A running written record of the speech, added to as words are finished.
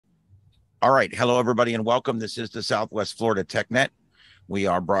All right. Hello, everybody, and welcome. This is the Southwest Florida TechNet. We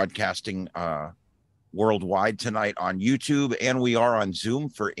are broadcasting worldwide tonight on YouTube, and we are on Zoom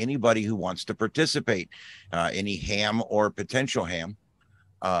for anybody who wants to participate. Any ham or potential ham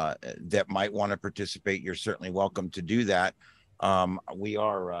that might want to participate, you're certainly welcome to do that. I'm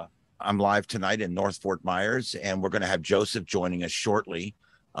live tonight in North Fort Myers, and we're going to have Joseph joining us shortly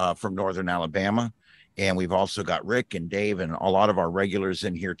from Northern Alabama. And we've also got Rick and Dave and a lot of our regulars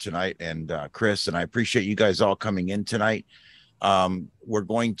in here tonight, and Chris. And I appreciate you guys all coming in tonight. We're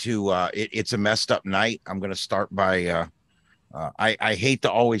going to, it's a messed up night. I'm going to start by, I hate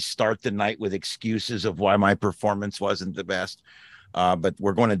to always start the night with excuses of why my performance wasn't the best. But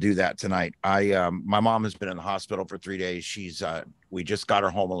we're going to do that tonight. My mom has been in the hospital for 3 days. We just got her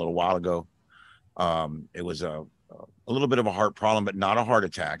home a little while ago. It was a little bit of a heart problem, but not a heart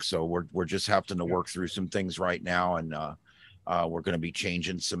attack. So we're just having to work through some things right now. And, we're going to be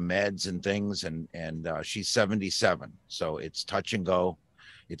changing some meds and things. And she's 77. So it's touch and go.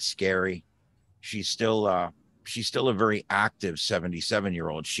 It's scary. She's still a very active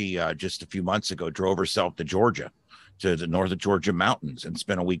 77-year-old. She, just a few months ago, drove herself to Georgia, to the north of Georgia mountains, and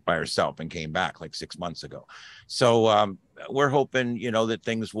spent a week by herself and came back like 6 months ago. So we're hoping, that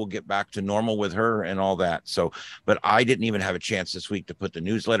things will get back to normal with her and all that. So, but I didn't even have a chance this week to put the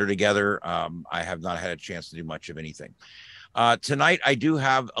newsletter together. I have not had a chance to do much of anything. Tonight, I do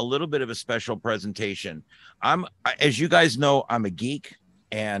have a little bit of a special presentation. As you guys know, I'm a geek,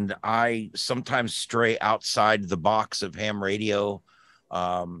 and I sometimes stray outside the box of ham radio.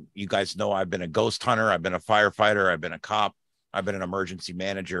 You guys know I've been a ghost hunter. I've been a firefighter. I've been a cop. I've been an emergency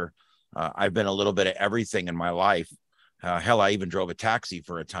manager. I've been a little bit of everything in my life. Hell, I even drove a taxi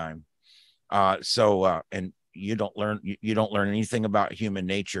for a time. And you don't learn anything about human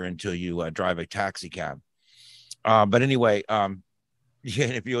nature until you drive a taxi cab. But anyway,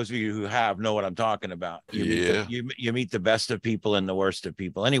 if those of you who have know what I'm talking about, you meet the best of people and the worst of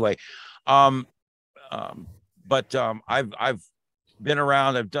people. Anyway, I've been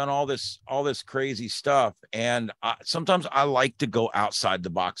around. I've done all this crazy stuff, and sometimes I like to go outside the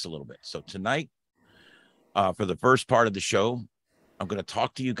box a little bit. So tonight, for the first part of the show, I'm going to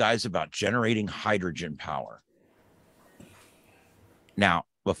talk to you guys about generating hydrogen power. Now,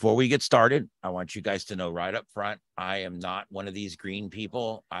 before we get started, I want you guys to know right up front, I am not one of these green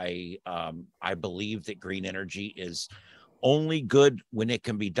people. I believe that green energy is only good when it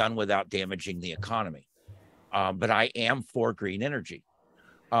can be done without damaging the economy. But I am for green energy.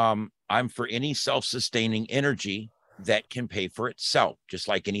 I'm for any self-sustaining energy that can pay for itself, just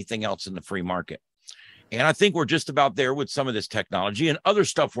like anything else in the free market. And I think we're just about there with some of this technology, and other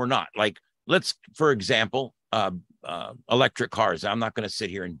stuff we're not. Like, for example, electric cars. I'm not going to sit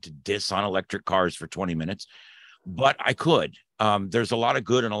here and diss on electric cars for 20 minutes, but I could. There's a lot of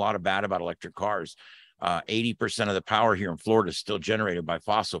good and a lot of bad about electric cars. 80% of the power here in Florida is still generated by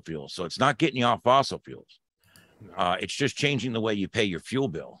fossil fuels. So it's not getting you off fossil fuels. It's just changing the way you pay your fuel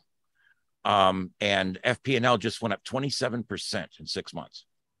bill. And FP&L just went up 27% in 6 months.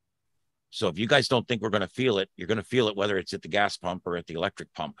 So if you guys don't think we're going to feel it, you're going to feel it whether it's at the gas pump or at the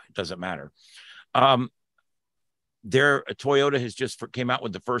electric pump. It doesn't matter. Toyota has just came out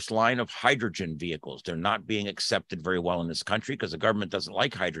with the first line of hydrogen vehicles. They're not being accepted very well in this country because the government doesn't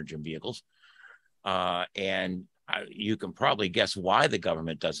like hydrogen vehicles. You can probably guess why the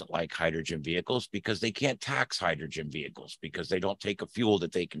government doesn't like hydrogen vehicles, because they can't tax hydrogen vehicles because they don't take a fuel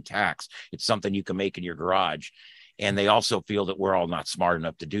that they can tax. It's something you can make in your garage. And they also feel that we're all not smart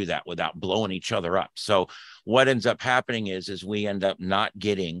enough to do that without blowing each other up. So what ends up happening is we end up not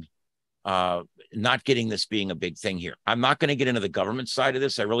getting this being a big thing here. I'm not going to get into the government side of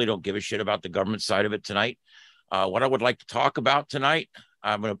this. I really don't give a shit about the government side of it tonight. What I would like to talk about tonight,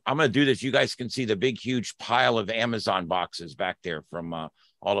 I'm going to do this. You guys can see the big, huge pile of Amazon boxes back there from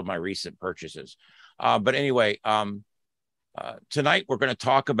all of my recent purchases. But anyway, tonight we're going to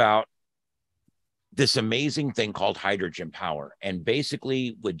talk about this amazing thing called hydrogen power. And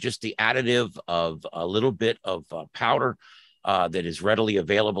basically, with just the additive of a little bit of powder that is readily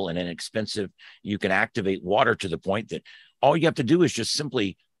available and inexpensive, you can activate water to the point that all you have to do is just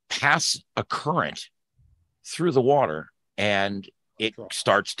simply pass a current through the water, and it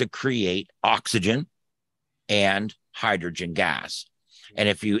starts to create oxygen and hydrogen gas.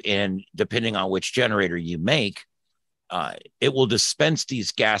 And depending on which generator you make, it will dispense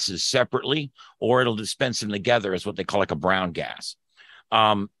these gases separately, or it'll dispense them together as what they call like a brown gas.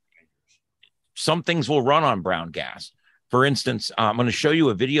 Some things will run on brown gas. For instance, I'm going to show you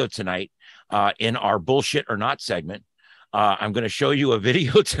a video tonight in our bullshit or not segment. I'm going to show you a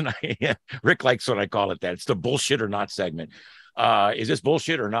video tonight. Rick likes when I call it that. It's the bullshit or not segment. Is this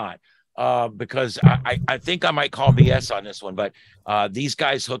bullshit or not? because I think I might call BS on this one, but these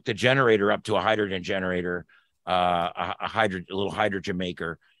guys hooked a generator up to a hydrogen generator, a little hydrogen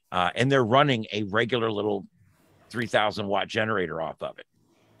maker, and they're running a regular little 3,000 watt generator off of it.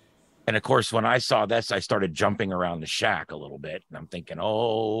 And of course, when I saw this, I started jumping around the shack a little bit, and I'm thinking,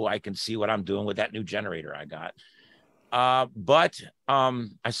 oh, I can see what I'm doing with that new generator I got. But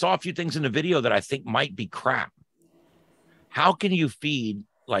I saw a few things in the video that I think might be crap. How can you feed,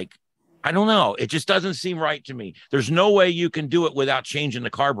 like, I don't know. It just doesn't seem right to me. There's no way you can do it without changing the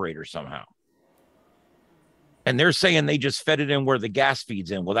carburetor somehow. And they're saying they just fed it in where the gas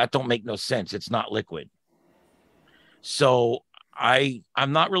feeds in. Well, that don't make no sense. It's not liquid. So I'm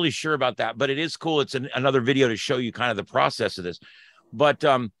not really sure about that, but it is cool. It's another video to show you kind of the process of this. But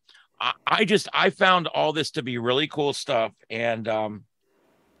I found all this to be really cool stuff. And I'm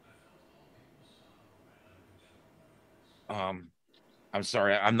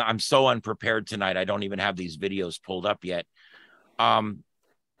sorry, I'm so unprepared tonight. I don't even have these videos pulled up yet.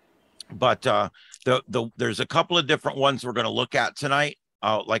 But there's a couple of different ones we're going to look at tonight.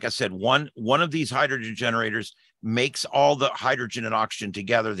 Like I said, one of these hydrogen generators makes all the hydrogen and oxygen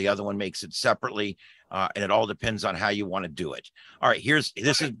together. The other one makes it separately, and it all depends on how you want to do it. All right,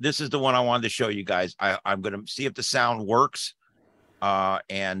 this is the one I wanted to show you guys. I'm going to see if the sound works,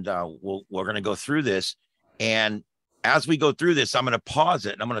 and we're going to go through this. And as we go through this, I'm going to pause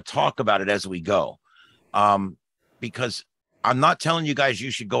it and I'm going to talk about it as we go, because I'm not telling you guys you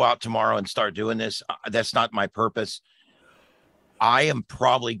should go out tomorrow and start doing this. That's not my purpose. I am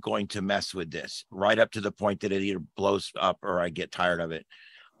probably going to mess with this right up to the point that it either blows up or I get tired of it.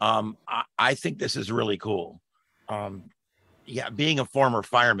 I think this is really cool. Yeah, being a former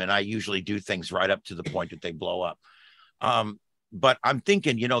fireman, I usually do things right up to the point that they blow up. But I'm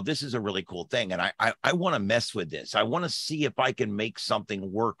thinking, this is a really cool thing. And I want to mess with this. I want to see if I can make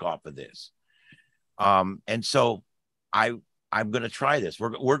something work off of this. And so I'm going to try this.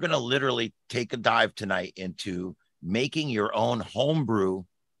 We're going to literally take a dive tonight into making your own homebrew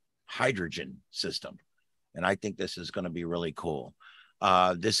hydrogen system. And I think this is going to be really cool.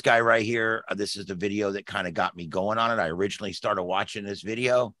 This guy right here, this is the video that kind of got me going on it. I originally started watching this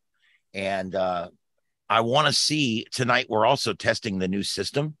video, and I want to see tonight. We're also testing the new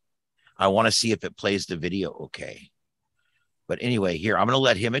system. I want to see if it plays the video okay. But anyway, here, I'm going to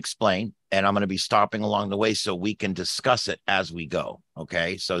let him explain, and I'm going to be stopping along the way so we can discuss it as we go.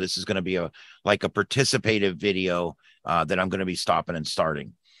 Okay. So this is going to be like a participative video that I'm going to be stopping and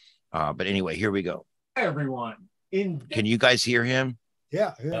starting. But anyway, here we go. Hi, everyone. Can you guys hear him?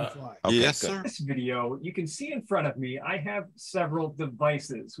 Yeah. Okay, yes, good. sir. In this video, you can see in front of me, I have several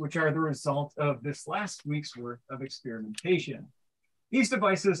devices, which are the result of this last week's worth of experimentation. These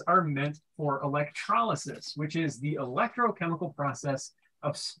devices are meant for electrolysis, which is the electrochemical process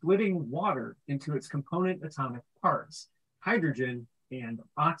of splitting water into its component atomic parts, hydrogen and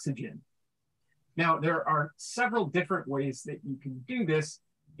oxygen. Now, there are several different ways that you can do this,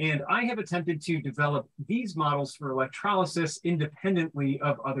 and I have attempted to develop these models for electrolysis independently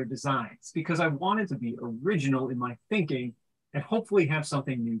of other designs because I wanted to be original in my thinking and hopefully have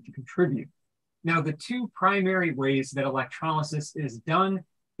something new to contribute. Now, the two primary ways that electrolysis is done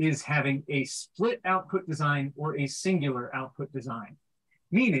is having a split output design or a singular output design.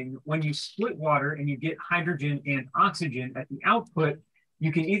 Meaning, when you split water and you get hydrogen and oxygen at the output,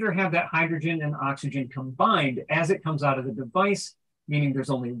 you can either have that hydrogen and oxygen combined as it comes out of the device, meaning there's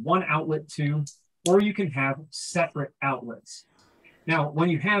only one outlet to, or you can have separate outlets. Now, when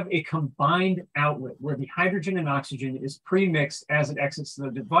you have a combined outlet where the hydrogen and oxygen is pre-mixed as it exits the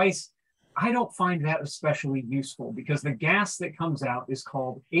device, I don't find that especially useful because the gas that comes out is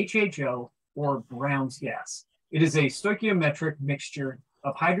called HHO, or Brown's gas. It is a stoichiometric mixture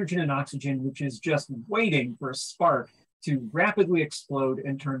of hydrogen and oxygen, which is just waiting for a spark to rapidly explode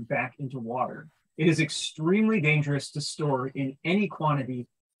and turn back into water. It is extremely dangerous to store in any quantity,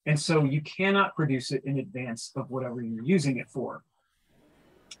 and so you cannot produce it in advance of whatever you're using it for.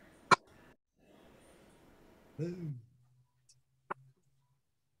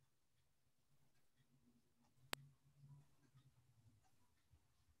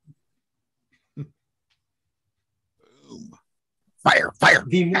 Fire.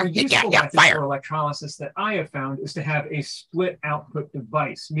 The more useful method for electrolysis that I have found is to have a split output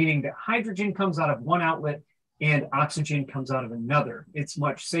device, meaning that hydrogen comes out of one outlet and oxygen comes out of another. It's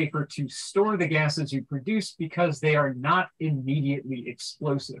much safer to store the gases you produce because they are not immediately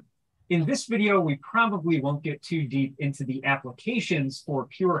explosive. In this video, we probably won't get too deep into the applications for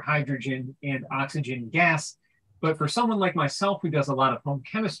pure hydrogen and oxygen gas, but for someone like myself who does a lot of home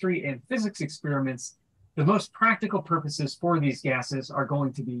chemistry and physics experiments, The most practical purposes for these gases are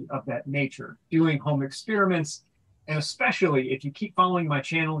going to be of that nature, doing home experiments, and especially if you keep following my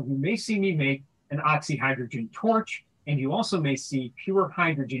channel, you may see me make an oxyhydrogen torch, and you also may see pure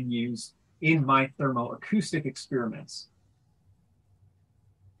hydrogen used in my thermoacoustic experiments.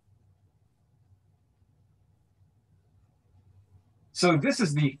 So this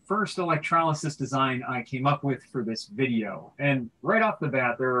is the first electrolysis design I came up with for this video. And right off the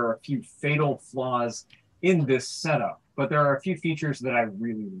bat, there are a few fatal flaws in this setup, but there are a few features that I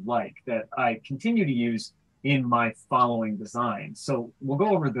really like that I continue to use in my following designs. So we'll go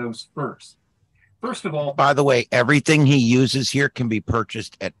over those first. First of all, by the way, everything he uses here can be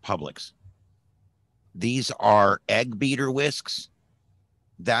purchased at Publix. These are egg beater whisks.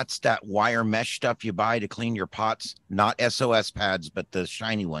 That's that wire mesh stuff you buy to clean your pots, not SOS pads, but the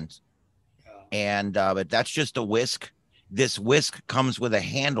shiny ones. And but that's just a whisk. This whisk comes with a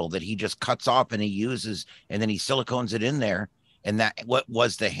handle that he just cuts off and he uses, and then he silicones it in there. And that what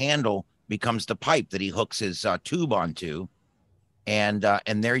was the handle becomes the pipe that he hooks his tube onto. And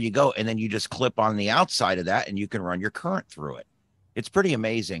there you go. And then you just clip on the outside of that and you can run your current through it. It's pretty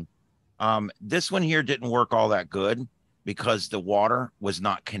amazing. This one here didn't work all that good because the water was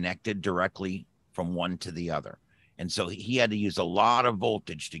not connected directly from one to the other. And so he had to use a lot of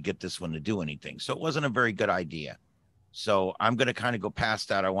voltage to get this one to do anything. So it wasn't a very good idea. So I'm going to kind of go past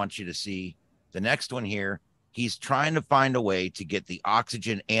that. I want you to see the next one here. He's trying to find a way to get the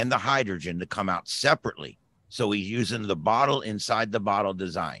oxygen and the hydrogen to come out separately. So he's using the bottle inside the bottle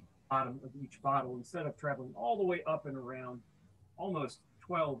design. Bottom of each bottle, instead of traveling all the way up and around almost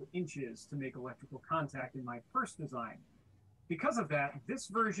 12 inches to make electrical contact in my first design. Because of that, this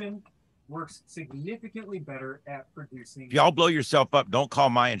version works significantly better at producing. If y'all blow yourself up, don't call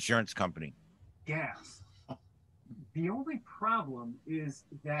my insurance company. Gas. The only problem is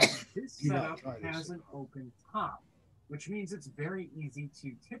that this setup has an open top, which means it's very easy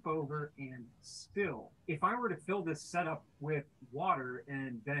to tip over and spill. If I were to fill this setup with water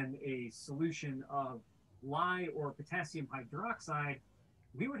and then a solution of lye or potassium hydroxide,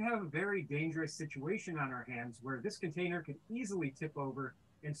 we would have a very dangerous situation on our hands where this container could easily tip over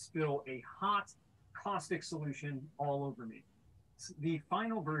and spill a hot caustic solution all over me. The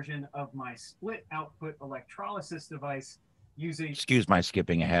final version of my split output electrolysis device using... Excuse my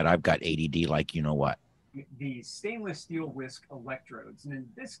skipping ahead. I've got ADD like you know what. The stainless steel whisk electrodes. And in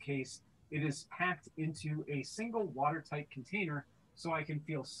this case, it is packed into a single watertight container so I can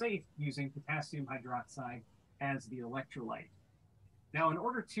feel safe using potassium hydroxide as the electrolyte. Now, in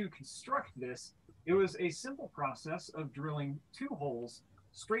order to construct this, it was a simple process of drilling 2 holes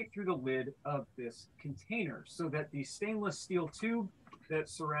straight through the lid of this container so that the stainless steel tube that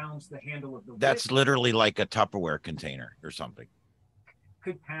surrounds the handle of the lid, that's literally like a Tupperware container or something,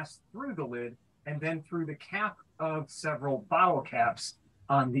 could pass through the lid and then through the cap of several bottle caps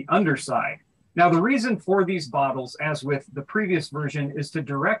on the underside. Now, the reason for these bottles, as with the previous version, is to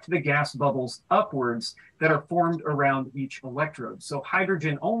direct the gas bubbles upwards that are formed around each electrode. So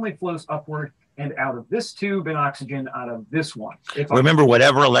hydrogen only flows upward and out of this tube and oxygen out of this one. Remember,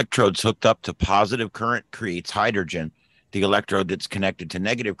 whatever electrode's hooked up to positive current creates hydrogen. The electrode that's connected to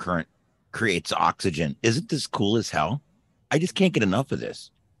negative current creates oxygen. Isn't this cool as hell? I just can't get enough of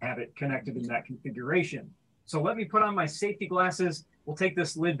this. Have it connected in that configuration. So let me put on my safety glasses. We'll take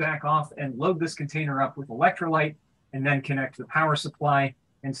this lid back off and load this container up with electrolyte and then connect the power supply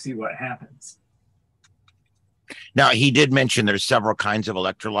and see what happens. Now, he did mention there's several kinds of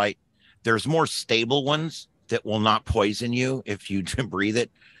electrolyte. There's more stable ones that will not poison you if you breathe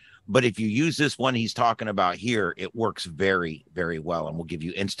it. But if you use this one he's talking about here, it works very, very well and will give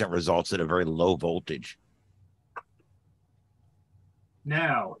you instant results at a very low voltage.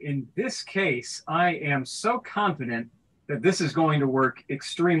 Now, in this case, I am so confident that this is going to work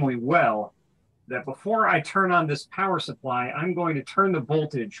extremely well that before I turn on this power supply, I'm going to turn the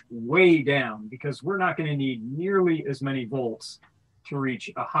voltage way down because we're not going to need nearly as many volts to reach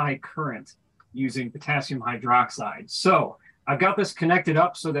a high current using potassium hydroxide. So I've got this connected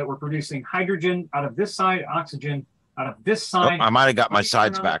up so that we're producing hydrogen out of this side, oxygen out of this side. Oh, I might have got my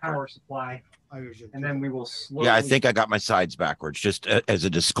sides backwards. Power supply, and then we will slowly... Yeah, I think I got my sides backwards, just as a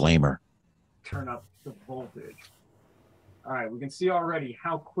disclaimer. Turn up the voltage. All right, we can see already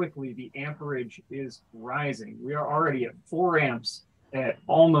how quickly the amperage is rising. We are already at 4 amps at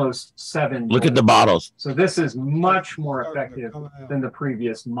almost 7 Look at the bottles. So this is much more effective than the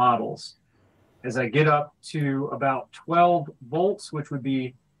previous models. As I get up to about 12 volts, which would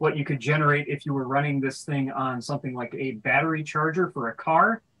be what you could generate if you were running this thing on something like a battery charger for a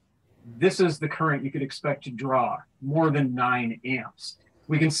car, this is the current you could expect to draw, more than 9 amps.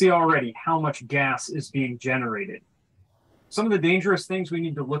 We can see already how much gas is being generated. Some of the dangerous things we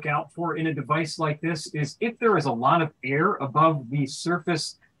need to look out for in a device like this is if there is a lot of air above the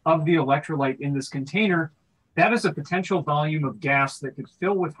surface of the electrolyte in this container, that is a potential volume of gas that could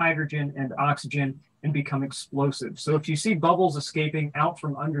fill with hydrogen and oxygen and become explosive. So if you see bubbles escaping out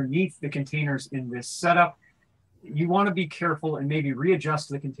from underneath the containers in this setup, you want to be careful and maybe readjust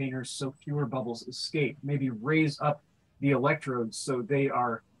the containers so fewer bubbles escape. Maybe raise up the electrodes so they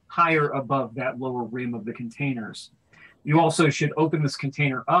are higher above that lower rim of the containers. You also should open this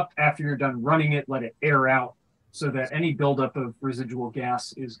container up after you're done running it, let it air out so that any buildup of residual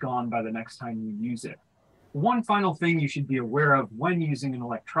gas is gone by the next time you use it. One final thing you should be aware of when using an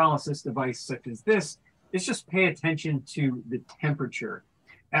electrolysis device such as this is just pay attention to the temperature.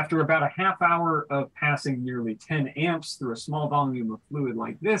 After about a half hour of passing nearly 10 amps through a small volume of fluid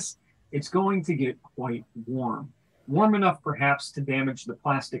like this, it's going to get quite warm. Warm enough perhaps to damage the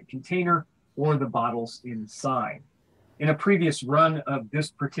plastic container or the bottles inside. In a previous run of this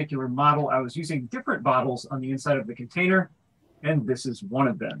particular model, I was using different bottles on the inside of the container, and this is one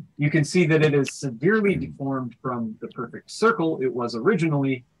of them. You can see that it is severely deformed from the perfect circle it was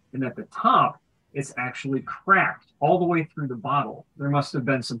originally, and at the top, it's actually cracked all the way through the bottle. There must have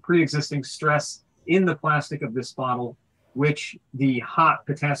been some pre-existing stress in the plastic of this bottle, which the hot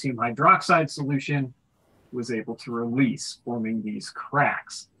potassium hydroxide solution was able to release, forming these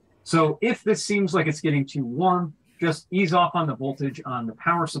cracks. So if this seems like it's getting too warm, just ease off on the voltage on the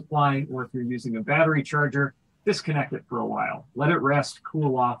power supply, or if you're using a battery charger, disconnect it for a while. Let it rest,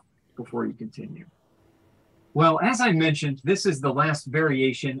 cool off before you continue. Well, as I mentioned, this is the last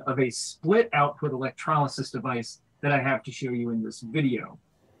variation of a split output electrolysis device that I have to show you in this video.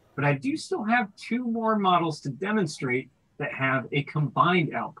 But I do still have two more models to demonstrate that have a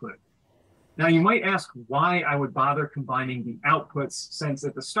combined output. Now, you might ask why I would bother combining the outputs, since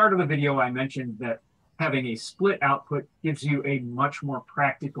at the start of the video I mentioned that having a split output gives you a much more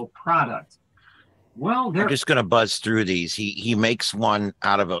practical product. Well, I'm just going to buzz through these. He makes one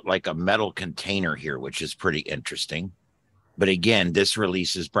out of like a metal container here, which is pretty interesting. But again, this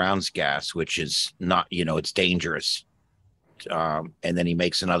releases Brown's gas, which is not, it's dangerous. And then he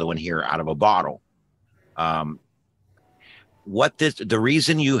makes another one here out of a bottle. The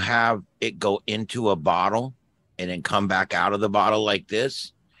reason you have it go into a bottle and then come back out of the bottle like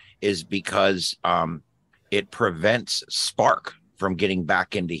this is because it prevents spark from getting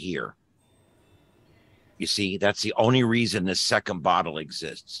back into here. You see, that's the only reason this second bottle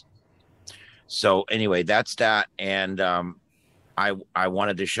exists. So anyway, that's that. And I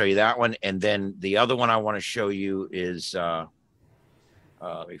wanted to show you that one. And then the other one I want to show you is, let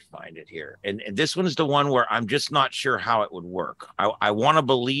me find it here. And this one is the one where I'm just not sure how it would work. I want to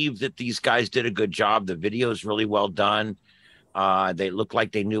believe that these guys did a good job. The video is really well done. They look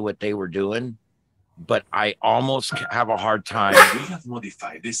like they knew what they were doing. But I almost have a hard time. We have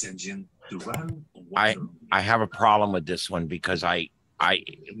modified this engine to run. I have a problem with this one because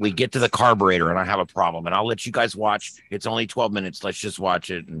we get to the carburetor and I have a problem, and I'll let you guys watch. It's only 12 minutes. Let's just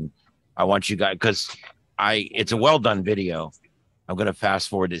watch it. And I want you guys, because it's a well done video. I'm going to fast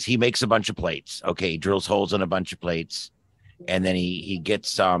forward this. He makes a bunch of plates. Okay. He drills holes in a bunch of plates, and then he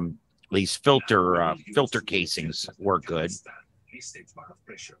gets these filter casings work good.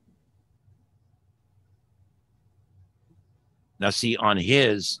 Now, see, on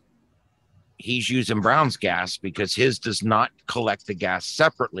he's using Brown's gas because his does not collect the gas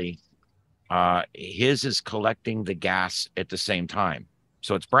separately. His is collecting the gas at the same time.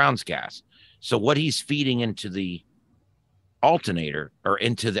 So it's Brown's gas. So what he's feeding into the alternator, or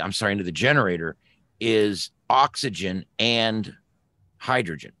into the generator, is oxygen and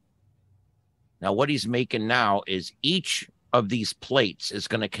hydrogen. Now, what he's making now is each of these plates is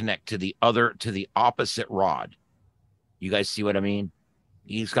going to connect to the opposite rod. You guys see what I mean?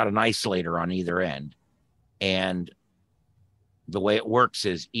 He's got an isolator on either end. And the way it works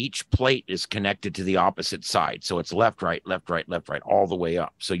is each plate is connected to the opposite side. So it's left, right, left, right, left, right, all the way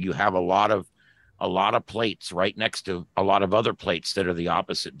up. So you have a lot of plates right next to a lot of other plates that are the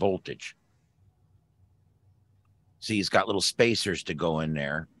opposite voltage. See, he's got little spacers to go in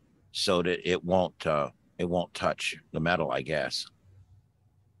there so that it won't touch the metal, I guess.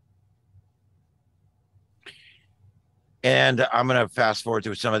 And I'm going to fast forward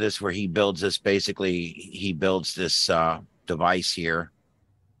through some of this where he builds this. Basically, he builds this device here,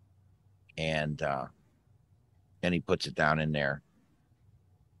 and he puts it down in there.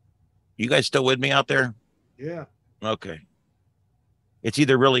 You guys still with me out there? Yeah. Okay. It's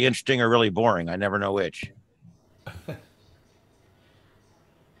either really interesting or really boring. I never know which.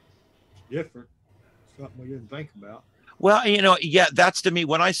 Different. Something we didn't think about. Well, you know, yeah, that's to me.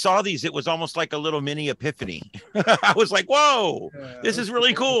 When I saw these, it was almost like a little mini epiphany. I was like, whoa, this is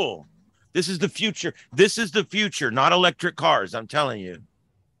really cool. This is the future. This is the future, not electric cars. I'm telling you.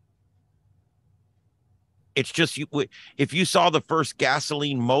 It's just if you saw the first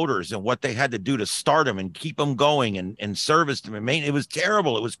gasoline motors and what they had to do to start them and keep them going and service them and maintain, it was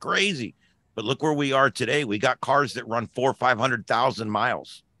terrible. It was crazy. But look where we are today. We got cars that run 400,000-500,000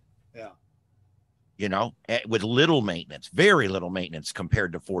 miles. Yeah. You know, with little maintenance, very little maintenance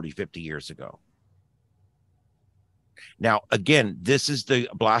compared to 40, 50 years ago. Now, again, this is the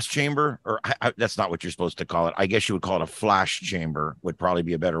blast chamber, or that's not what you're supposed to call it. I guess you would call it a flash chamber, would probably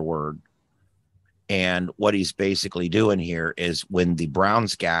be a better word. And what he's basically doing here is when the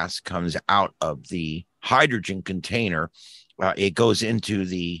Brown's gas comes out of the hydrogen container, it goes into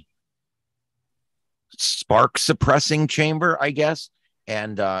the spark suppressing chamber, I guess.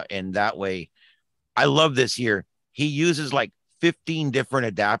 And that way, I love this here. He uses like 15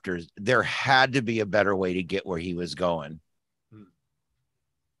 different adapters. There had to be a better way to get where he was going.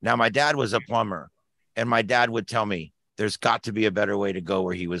 Now, my dad was a plumber, and my dad would tell me there's got to be a better way to go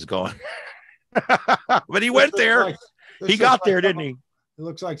where he was going. But he went there. He got there, didn't he? It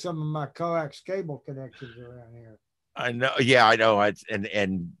looks like some of my coax cable connections around here. I know. Yeah, I know.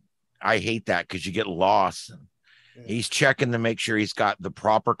 And I hate that because you get lost. Yeah. He's checking to make sure he's got the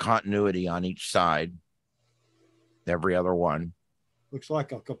proper continuity on each side. Every other one. Looks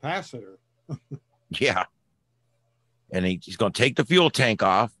like a capacitor. Yeah. And he's going to take the fuel tank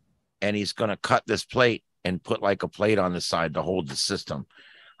off, and he's going to cut this plate and put like a plate on the side to hold the system.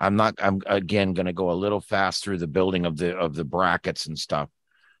 I'm again going to go a little fast through the building of the brackets and stuff.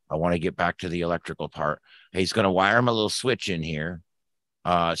 I want to get back to the electrical part. He's going to wire him a little switch in here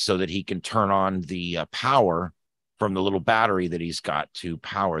so that he can turn on the power from the little battery that he's got to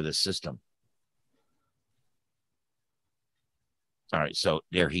power the system. All right, so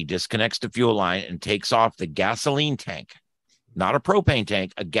there he disconnects the fuel line and takes off the gasoline tank, not a propane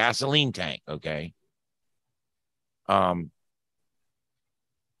tank, a gasoline tank, okay?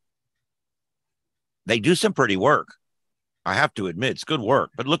 They do some pretty work. I have to admit, it's good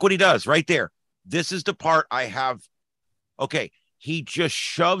work. But look what he does right there. This is the part I have. Okay, he just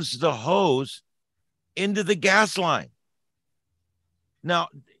shoves the hose into the gas line. Now,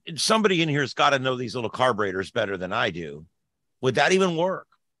 somebody in here has got to know these little carburetors better than I do. Would that even work?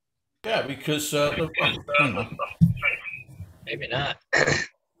 Yeah, because maybe not.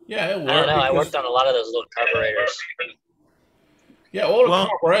 Yeah, it'll work. I don't know. I worked on a lot of those little carburetors. Yeah, all a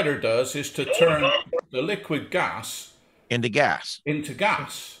carburetor does is to turn the liquid gas into gas.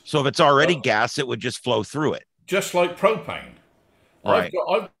 So if it's already gas, it would just flow through it. Just like propane. Right.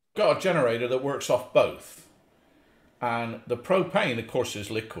 I've got a generator that works off both. And the propane, of course,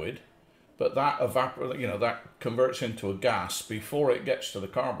 is liquid, but that that converts into a gas before it gets to the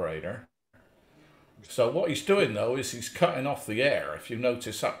carburetor. So what he's doing, though, is he's cutting off the air. If you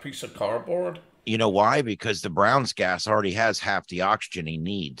notice that piece of cardboard. You know why? Because the Brown's gas already has half the oxygen he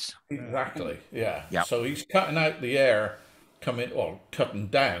needs. Exactly, yeah. Yep. So he's cutting out the air cutting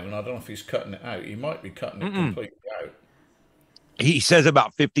down. I don't know if he's cutting it out. He might be cutting it completely out. He says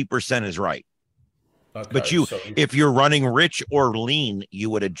about 50% is right. Okay, but if you're running rich or lean, you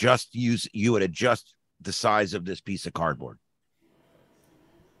would adjust the size of this piece of cardboard.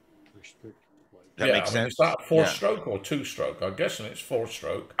 That makes sense. Is that 4-stroke or 2-stroke? I'm guessing it's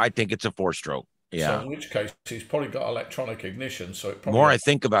 4-stroke. I think it's a 4-stroke. Yeah. So in which case he's probably got electronic ignition. So it probably more I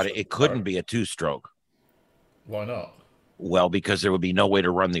think about it, it couldn't be a 2-stroke. Why not? Well, because there would be no way to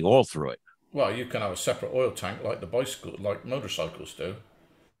run the oil through it. Well, you can have a separate oil tank like motorcycles do.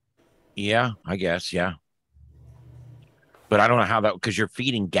 Yeah, I guess. Yeah. But I don't know how that, because you're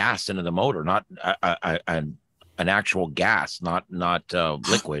feeding gas into the motor, not an actual gas, not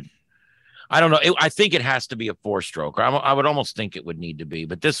liquid. I don't know. I think it has to be a 4-stroke. I would almost think it would need to be,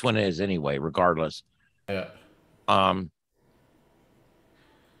 but this one is anyway, regardless. Yeah.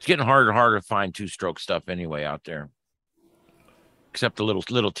 It's getting harder and harder to find 2-stroke stuff anyway out there, except the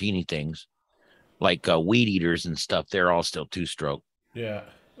little teeny things like weed eaters and stuff. They're all still 2-stroke. Yeah.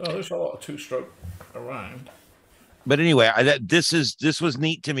 Oh, there's a lot of 2-stroke around. But anyway, this was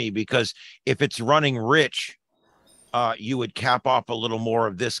neat to me because if it's running rich, you would cap off a little more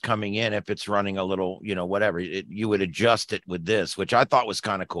of this coming in. If it's running a little, whatever, you would adjust it with this, which I thought was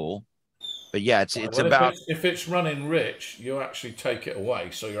kind of cool. But yeah, it's about if it's running rich, you actually take it away,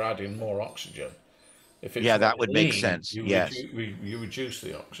 so you're adding more oxygen. If it's that would make sense. Yes, you reduce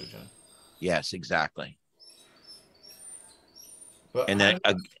the oxygen. Yes, exactly. But and then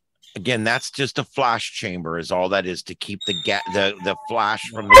again, that's just a flash chamber, is all that is, to keep the flash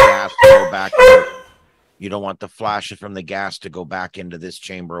from the gas flow back. You don't want the flashes from the gas to go back into this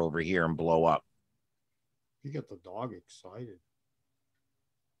chamber over here and blow up. You get the dog excited.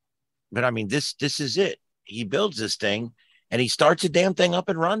 But I mean, this is it. He builds this thing and he starts the damn thing up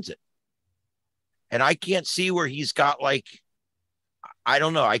and runs it. And I can't see where he's got like, I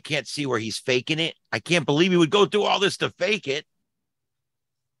don't know. I can't see where he's faking it. I can't believe he would go through all this to fake it.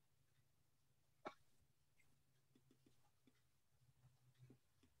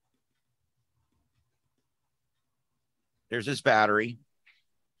 There's his battery.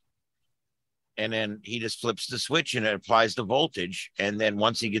 And then he just flips the switch and it applies the voltage. And then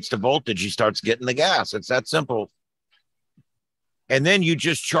once he gets the voltage, he starts getting the gas. It's that simple. And then you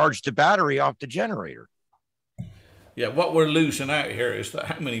just charge the battery off the generator. Yeah, what we're losing out here is that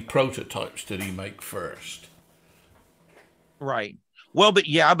how many prototypes did he make first? Right. Well, but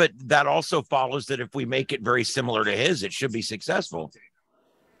yeah, but that also follows that if we make it very similar to his, it should be successful.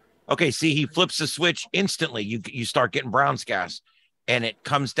 Okay, see, he flips the switch instantly. You start getting Brown's gas, and it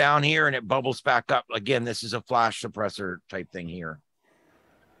comes down here and it bubbles back up. Again, this is a flash suppressor type thing here.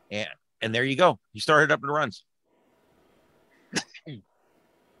 And there you go. He started up and runs.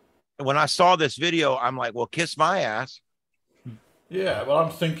 When I saw this video, I'm like, well, kiss my ass. Yeah, well,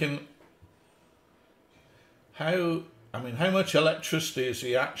 I'm thinking, how much electricity is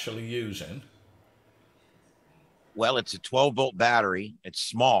he actually using? Well, it's a 12-volt battery. It's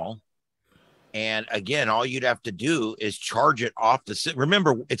small. And again, all you'd have to do is charge it off the...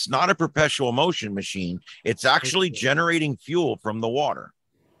 Remember, it's not a perpetual motion machine. It's actually generating fuel from the water.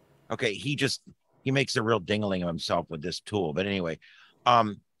 Okay, he makes a real dingling of himself with this tool. But anyway,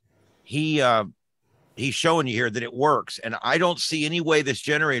 he's showing you here that it works. And I don't see any way this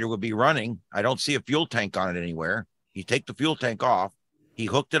generator would be running. I don't see a fuel tank on it anywhere. You take the fuel tank off. He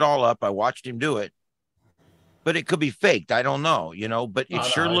hooked it all up. I watched him do it. But it could be faked. I don't know, but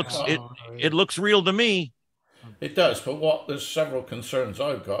it looks real to me. It does. But there's several concerns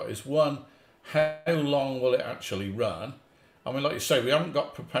I've got is one, how long will it actually run? I mean, like you say, we haven't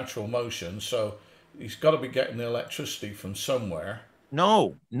got perpetual motion, so he's got to be getting the electricity from somewhere.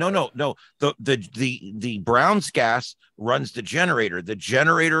 No. The Brown's gas runs the generator. The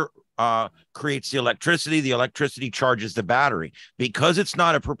generator creates the electricity. The electricity charges the battery. Because it's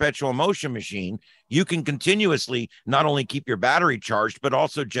not a perpetual motion machine, you can continuously not only keep your battery charged, but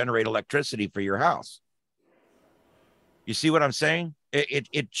also generate electricity for your house. You see what I'm saying?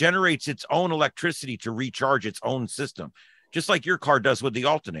 It generates its own electricity to recharge its own system, just like your car does with the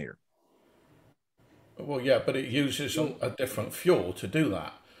alternator. Well, yeah, but it uses a different fuel to do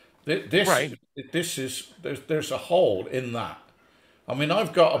that. There's a hole in that. I mean,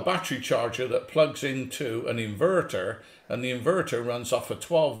 I've got a battery charger that plugs into an inverter, and the inverter runs off of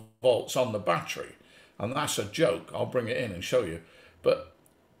 12 volts on the battery. And that's a joke. I'll bring it in and show you. But,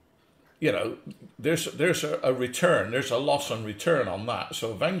 there's a return. There's a loss and return on that.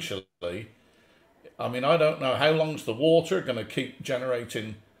 So eventually, I mean, I don't know how long's the water going to keep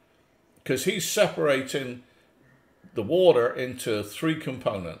generating, because he's separating the water into 3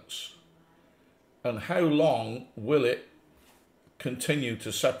 components. And how long will it continue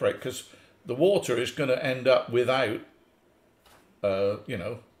to separate? Because the water is going to end up without,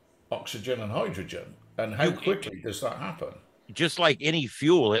 oxygen and hydrogen. And how quickly does that happen? Just like any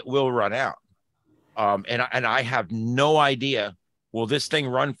fuel, it will run out. And I have no idea. Will this thing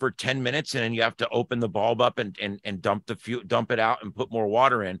run for 10 minutes and then you have to open the bulb up and dump it out and put more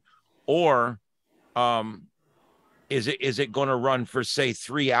water in? Or is it going to run for, say,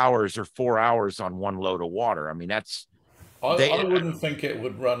 3 hours or 4 hours on one load of water? I mean, I wouldn't think it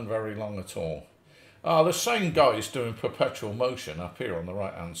would run very long at all. The same guy is doing perpetual motion up here on the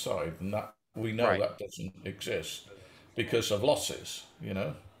right-hand side, and that we know that doesn't exist because of losses,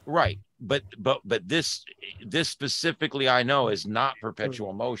 Right, but this specifically, I know, is not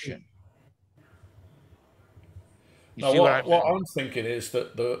perpetual motion. What I'm thinking is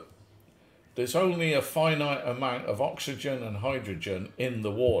that there's only a finite amount of oxygen and hydrogen in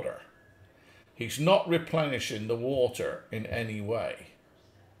the water. He's not replenishing the water in any way.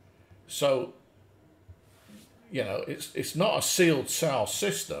 So, it's not a sealed cell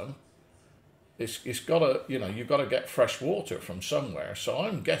system. It's got to, you've got to get fresh water from somewhere. So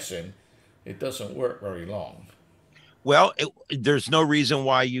I'm guessing it doesn't work very long. Well, there's no reason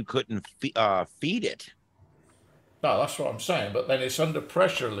why you couldn't feed it. No, that's what I'm saying. But then it's under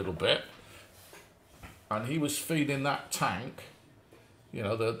pressure a little bit. And he was feeding that tank,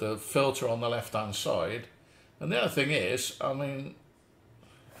 the filter on the left-hand side. And the other thing is, I mean,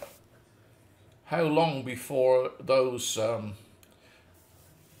 how long before those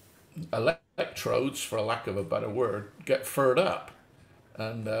electrodes, for lack of a better word, get furred up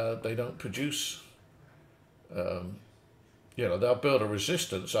and they don't produce They'll build a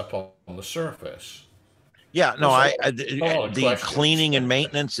resistance up on the surface. Yeah, no, A lot of the questions. cleaning and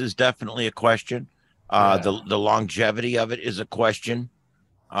maintenance is definitely a question. The longevity of it is a question.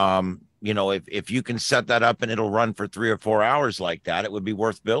 If you can set that up and it'll run for 3 or 4 hours like that, it would be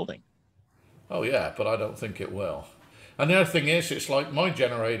worth building. Oh yeah, but I don't think it will. And the other thing is, it's like my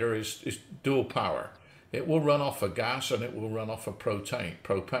generator is dual power. It will run off of gas and it will run off of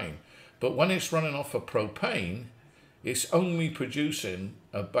propane. But when it's running off of propane, it's only producing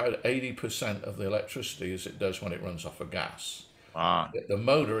about 80% of the electricity as it does when it runs off of gas. The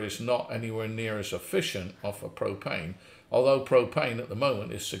motor is not anywhere near as efficient off of propane, although propane at the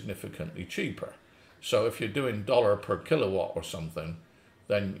moment is significantly cheaper. So if you're doing dollar per kilowatt or something,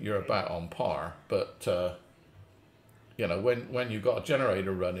 then you're about on par. But when you've got a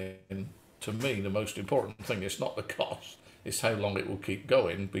generator running, to me the most important thing is not the cost, it's how long it will keep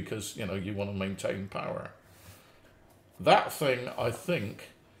going, because you want to maintain power. That thing, I think,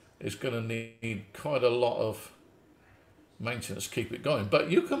 is going to need quite a lot of maintenance to keep it going. But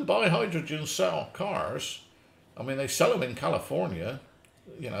you can buy hydrogen cell cars. I mean, they sell them in California,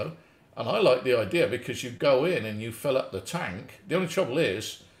 and I like the idea because you go in and you fill up the tank. The only trouble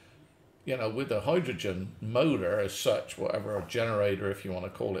is, with the hydrogen motor as such, whatever, a generator, if you want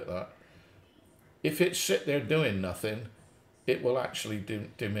to call it that, if it sit there doing nothing, it will actually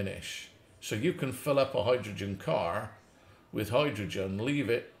diminish. So you can fill up a hydrogen car with hydrogen, leave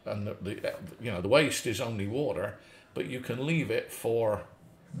it, and the waste is only water, but you can leave it for,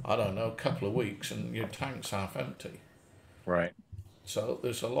 I don't know, a couple of weeks and your tank's half empty. Right. So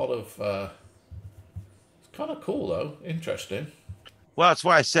there's a lot of, it's kind of cool though, interesting. Well, that's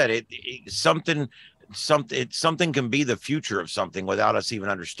why I said something can be the future of something without us even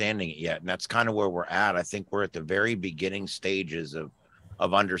understanding it yet. And that's kind of where we're at. I think we're at the very beginning stages of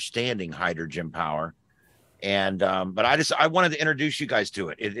understanding hydrogen power. And but I wanted to introduce you guys to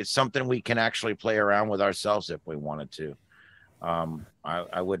it. It's something we can actually play around with ourselves if we wanted to.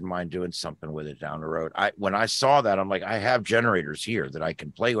 I wouldn't mind doing something with it down the road. When I saw that, I'm like, I have generators here that I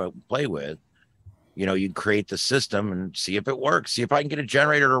can play with. You create the system and see if it works. See if I can get a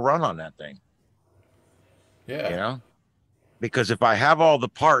generator to run on that thing. Yeah. Because if I have all the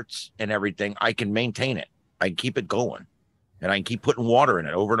parts and everything, I can maintain it. I can keep it going, and I can keep putting water in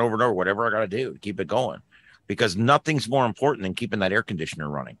it over and over and over, whatever I got to do to keep it going. Because nothing's more important than keeping that air conditioner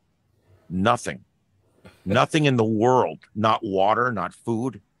running. Nothing in the world, not water, not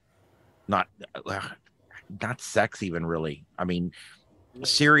food, not sex even, really. I mean,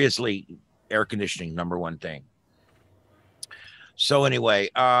 seriously, air conditioning, number one thing. So anyway,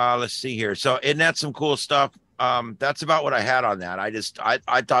 let's see here. So isn't that some cool stuff? That's about what I had on that.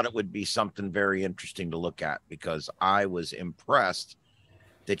 I thought it would be something very interesting to look at, because I was impressed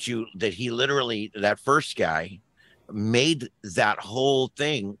that he literally, that first guy, made that whole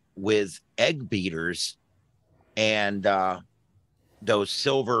thing with egg beaters and those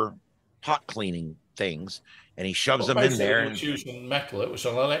silver pot cleaning things, and he shoves them in there. It was using metal. It was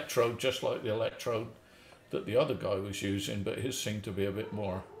an electrode, just like the electrode that the other guy was using, but his seemed to be a bit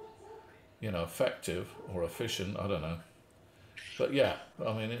more, effective or efficient. I don't know. But yeah,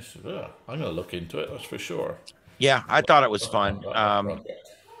 I mean, I'm going to look into it. That's for sure. Yeah, I thought it was fun.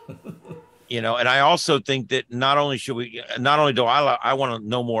 And I also think that not only do I want to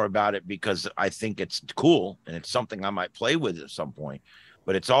know more about it, because I think it's cool and it's something I might play with at some point,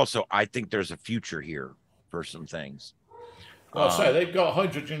 but it's also, I think there's a future here for some things. Well, I'll say they've got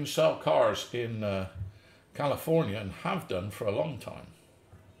hydrogen cell cars in California and have done for a long time.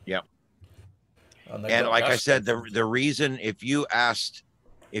 Yep. And like I said, the reason, if you asked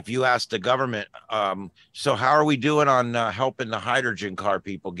the government, so how are we doing on helping the hydrogen car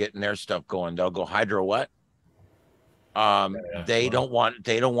people getting their stuff going? They'll go, hydro what? They don't want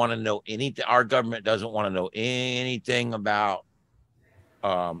to know anything. Our government doesn't want to know anything about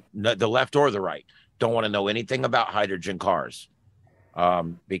the left or the right. Don't want to know anything about hydrogen cars,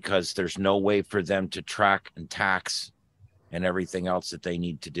 because there's no way for them to track and tax and everything else that they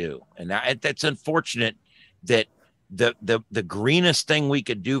need to do. And that's unfortunate that the greenest thing we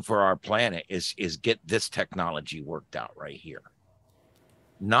could do for our planet is get this technology worked out right here.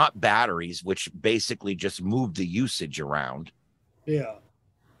 Not batteries, which basically just move the usage around. Yeah,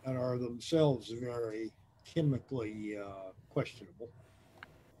 and are themselves very chemically questionable.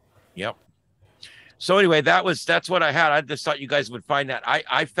 Yep. So anyway, that's what I had. I just thought you guys would find that.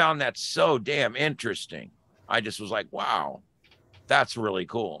 I found that so damn interesting. I just was like, wow, that's really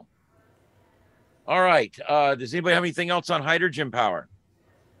cool. All right. Does anybody have anything else on hydrogen power?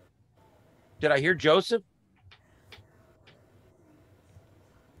 Did I hear Joseph?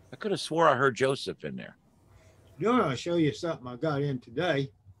 I could have swore I heard Joseph in there. You want to show you something I got in today?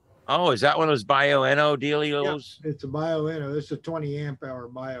 Oh, is that one of those Bioenno Yeah, dealios? it's a Bioenno. It's a 20 amp hour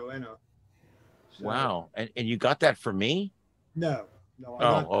Bioenno. So, Wow. And you got that for me? No,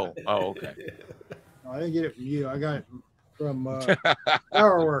 no, Okay. I didn't get it from you. I got it from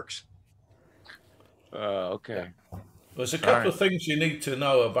Powerworks. Okay. There's a couple of things you need to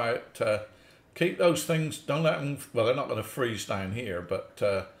know about. Keep those things. Don't let them. Well, they're not going to freeze down here.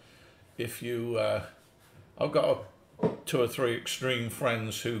 But if you, I've got two or three extreme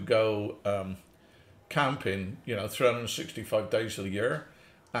friends who go camping. 365 days of the year,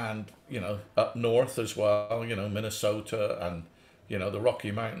 and up north as well. Minnesota and the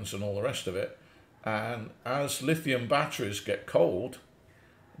Rocky Mountains and all the rest of it. And as lithium batteries get cold,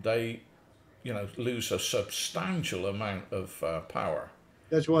 they lose a substantial amount of power.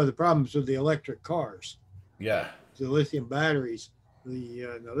 That's one of the problems with the electric cars. Yeah. The lithium batteries.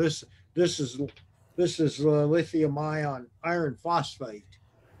 Now this is lithium iron phosphate,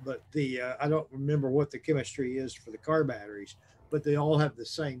 but I don't remember what the chemistry is for the car batteries, but they all have the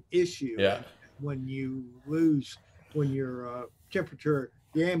same issue. Yeah. When your temperature,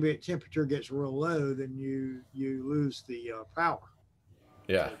 the ambient temperature gets real low, then you lose the power.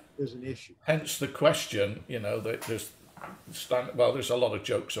 Yeah. So there's an issue. Hence the question, there's a lot of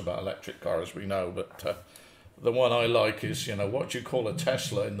jokes about electric cars, we know, but the one I like is, what do you call a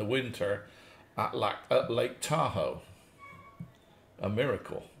Tesla in the winter at Lake Tahoe? A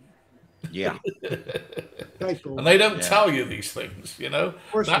miracle. Yeah. And they don't tell you these things,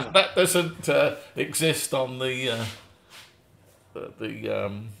 that doesn't exist on the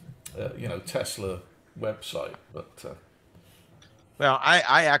Tesla website, but Well,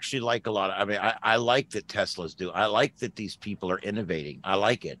 I actually like a lot of, I like that Teslas do. I like that these people are innovating. I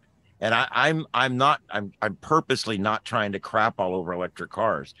like it. And I'm purposely not trying to crap all over electric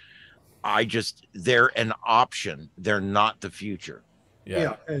cars. They're an option. They're not the future.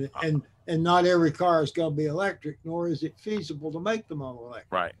 Yeah. And not every car is going to be electric, nor is it feasible to make them all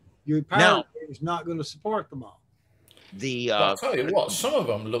electric. Right. Your power is not going to support them all. I'll tell you what, some of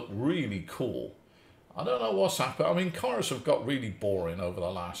them look really cool. I don't know what's happened. Cars have got really boring over the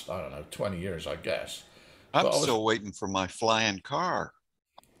last, 20 years, I guess. I'm still waiting for my flying car.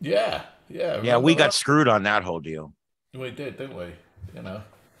 Yeah. Yeah, we got screwed on that whole deal. We did, didn't we?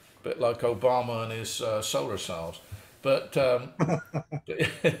 Bit like Obama and his solar cells. But the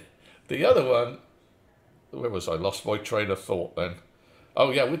other one, where was I? Lost my train of thought then.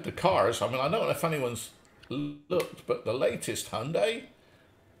 Oh, yeah, with the cars. I don't know if anyone's looked, but the latest Hyundai,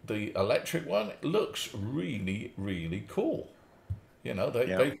 the electric one, looks really, really cool.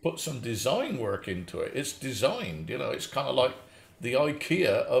 They put some design work into it. It's designed, it's kind of like the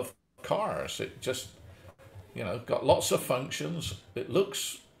IKEA of cars. It just, got lots of functions. It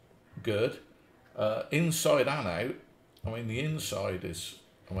looks good, inside and out. The inside is,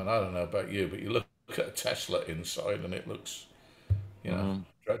 I don't know about you, but you look at a Tesla inside and it looks,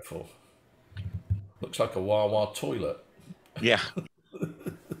 dreadful. Looks like a Wawa toilet. Yeah.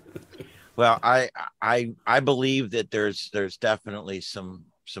 Well, I believe that there's definitely some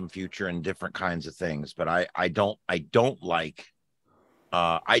future in different kinds of things, but I don't like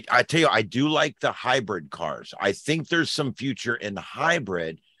I tell you, I do like the hybrid cars. I think there's some future in the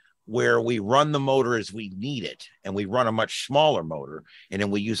hybrid where we run the motor as we need it, and we run a much smaller motor, and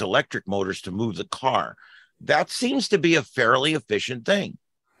then we use electric motors to move the car. That seems to be a fairly efficient thing.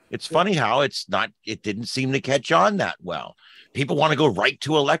 It's funny how it didn't seem to catch on that well. People want to go right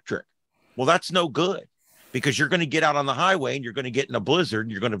to electric. Well, that's no good, because you're going to get out on the highway and you're going to get in a blizzard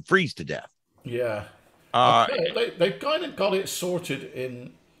and you're going to freeze to death. Yeah. They've kind of got it sorted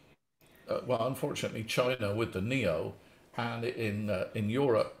in, unfortunately, China with the Neo, and in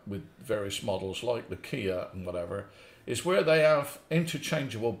Europe with various models like the Kia and whatever, is where they have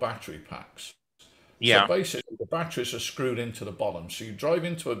interchangeable battery packs. Yeah. So basically, the batteries are screwed into the bottom. So you drive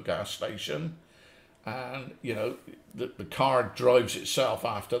into a gas station, and the car drives itself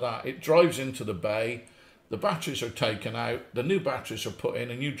after that. It drives into the bay. The batteries are taken out. The new batteries are put in,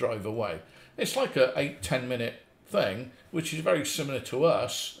 and you drive away. It's like a 8-10 minute thing, which is very similar to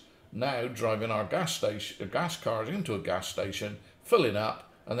us now driving our gas cars into a gas station, filling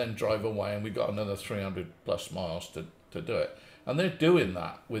up, and then drive away, and we've got another 300 plus miles to do it. And they're doing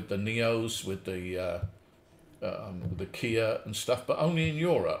that with the Neos, with the Kia and stuff, but only in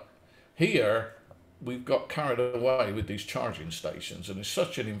Europe. Here, we've got carried away with these charging stations, and it's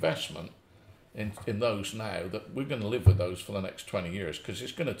such an investment in those now that we're going to live with those for the next 20 years, because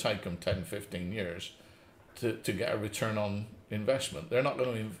it's going to take them 10, 15 years to get a return on investment. They're not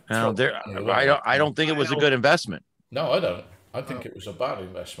going to I don't think it was a good investment. No, I don't. I think it was a bad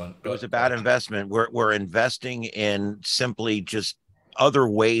investment. It was a bad investment. We're investing in simply just other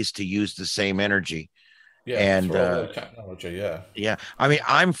ways to use the same energy. Yeah, and throwaway technology. Yeah. Yeah. I mean,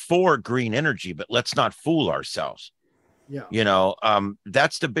 I'm for green energy, but let's not fool ourselves. Yeah. You know,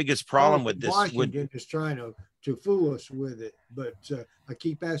 that's the biggest problem with this. Washington is trying to fool us with it. But I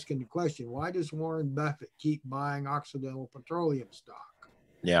keep asking the question, why does Warren Buffett keep buying Occidental Petroleum stock?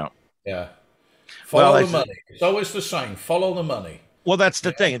 Yeah. Yeah. Follow the money. It's always the same. Follow the money. Well, that's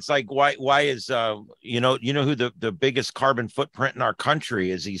the thing. It's like, why is, you know who the biggest carbon footprint in our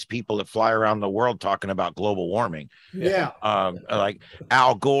country is? These people that fly around the world talking about global warming. Yeah. Like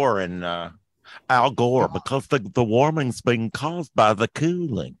Al Gore because the warming's being caused by the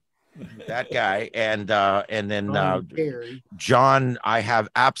cooling. That guy. And then John, I have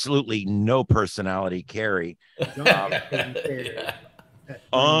absolutely no personality. Kerry.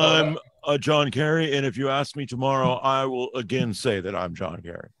 I'm John Kerry, and if you ask me tomorrow, I will again say that I'm John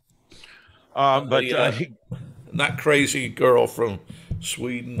Kerry. That crazy girl from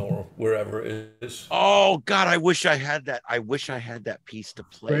Sweden or wherever it is. Oh God, I wish I had that. I wish I had that piece to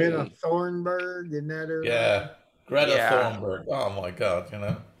play. Greta Thunberg, isn't that her? Yeah, Greta Thunberg. Oh my God, you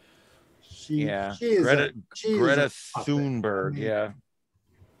know. Greta Thunberg. Yeah.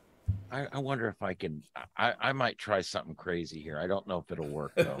 I wonder if I can. I might try something crazy here. I don't know if it'll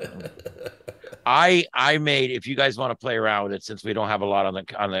work though. I made. If you guys want to play around with it, since we don't have a lot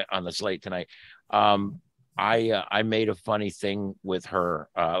on the slate tonight, I made a funny thing with her,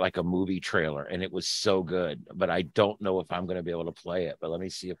 like a movie trailer, and it was so good. But I don't know if I'm going to be able to play it. But let me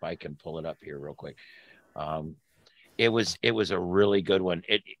see if I can pull it up here real quick. It was a really good one.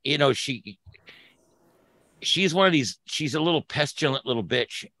 She's one of these, she's a little pestilent little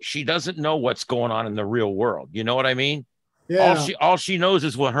bitch. She doesn't know what's going on in the real world. You know what I mean? Yeah. All she knows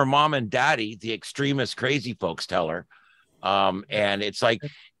is what her mom and daddy, the extremist crazy folks, tell her. And it's like,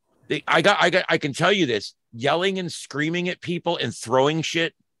 I can tell you this, yelling and screaming at people and throwing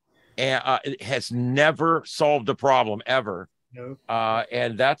shit has never solved a problem ever. Nope.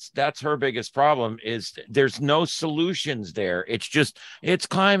 And that's her biggest problem is there's no solutions there. It's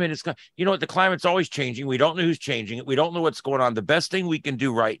climate. You know what? The climate's always changing. We don't know who's changing it. We don't know what's going on. The best thing we can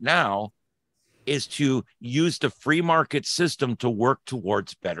do right now is to use the free market system to work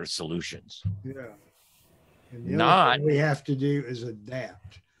towards better solutions. Yeah. And the other thing we have to do is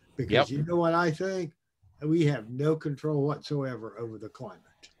adapt, because you know what I think? We have no control whatsoever over the climate.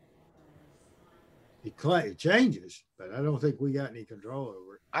 It changes, but I don't think we got any control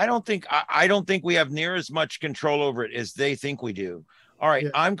over it. I don't think we have near as much control over it as they think we do. All right,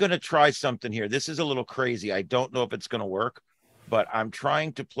 I'm going to try something here. This is a little crazy. I don't know if it's going to work, but I'm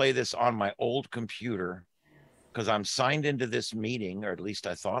trying to play this on my old computer because I'm signed into this meeting, or at least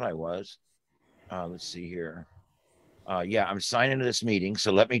I thought I was. Let's see here. I'm signed into this meeting.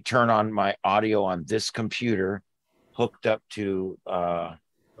 So let me turn on my audio on this computer hooked up to...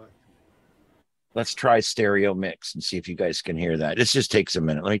 let's try stereo mix and see if you guys can hear that. This just takes a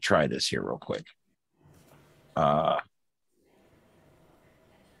minute. Let me try this here real quick.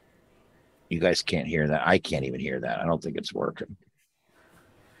 You guys can't hear that. I can't even hear that. I don't think it's working.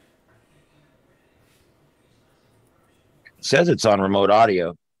 It says it's on remote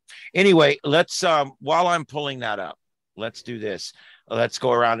audio. Anyway, let's while I'm pulling that up, let's do this. Let's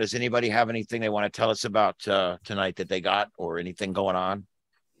go around. Does anybody have anything they want to tell us about tonight that they got, or anything going on?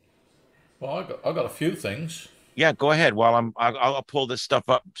 Well, I got a few things. Yeah, go ahead. While I'll pull this stuff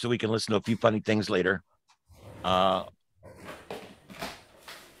up so we can listen to a few funny things later.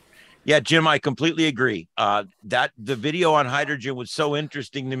 Yeah, Jim, I completely agree. That the video on hydrogen was so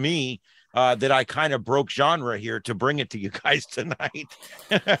interesting to me that I kind of broke genre here to bring it to you guys tonight.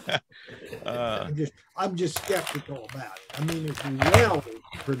 I'm just skeptical about it. I mean, it's well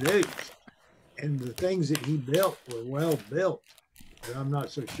produced, and the things that he built were well built. But I'm not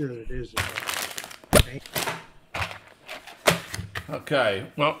so sure that it is. Okay,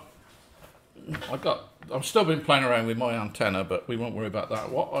 well, I've still been playing around with my antenna, but we won't worry about that.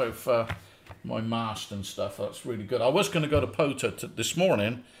 My mast and stuff, that's really good. I was going to go to POTA this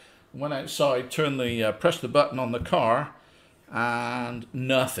morning, went outside, pressed the button on the car, and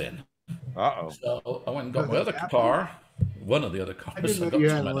nothing. Uh-oh. So I went and got my other car, one of the other cars. I didn't know you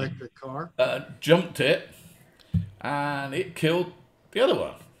had an electric car. Jumped it, and it killed the other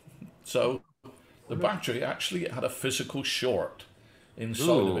one. So the battery actually had a physical short inside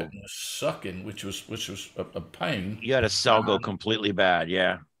of it, and was sucking, which was a pain. You had a cell go completely bad.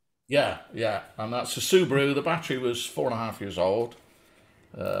 Yeah, and that's a Subaru. The battery was 4.5 years old.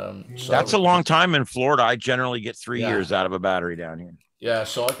 So that's a long time in Florida. I generally get 3 years out of a battery down here. Yeah,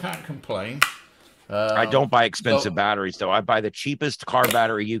 so I can't complain. I don't buy expensive So, batteries though. I buy the cheapest car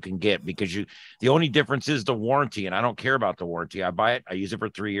battery you can get because the only difference is the warranty, and I don't care about the warranty. I buy it, I use it for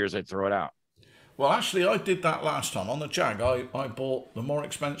 3 years, I throw it out. well, actually, I did that last time on the Jag. I bought the more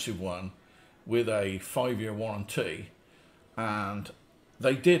expensive one with a 5-year warranty, and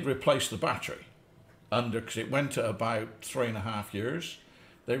they did replace the battery because it went at about 3.5 years.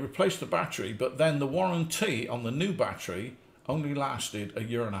 They replaced the battery, but then the warranty on the new battery only lasted a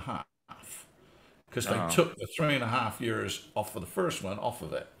year and a half because they took the 3.5 years off of the first one off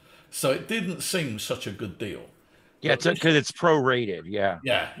of it. So it didn't seem such a good deal. Yeah, it's because it's prorated. Yeah.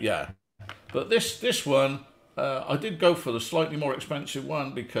 Yeah. But this one, I did go for the slightly more expensive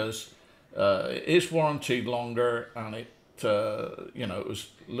one because it is warranted longer, and it it was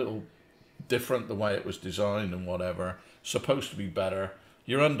a little different the way it was designed and whatever. Supposed to be better.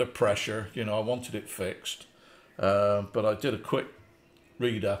 You're under pressure. I wanted it fixed, but I did a quick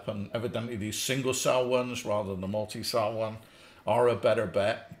read up, and evidently these single cell ones rather than the multi-cell one are a better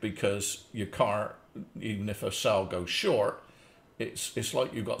bet because your car, even if a cell goes short, it's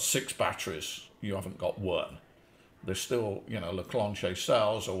like you've got 6 batteries. You haven't got one. There's still, Leclanche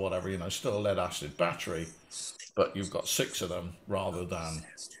cells or whatever, still a lead acid battery, but you've got 6 of them rather than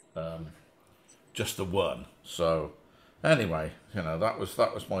just the one. So anyway, that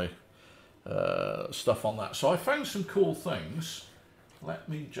was my stuff on that. So I found some cool things. Let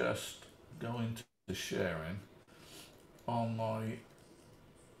me just go into the sharing on my,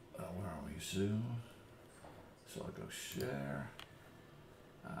 where are we, Zoom. So I go share,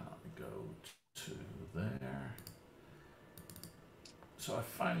 and I go to there. So I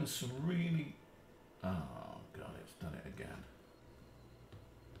found some really, oh God, it's done it again.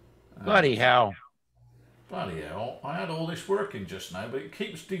 Bloody hell. Bloody hell. I had all this working just now, but it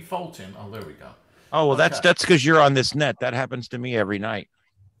keeps defaulting. Oh, there we go. Oh, well, Okay. that's because you're on this net. That happens to me every night.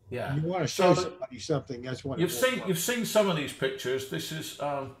 Yeah. You want to show somebody something? That's what You've seen some of these pictures. This is,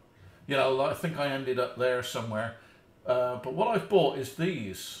 I think I ended up there somewhere. But what I've bought is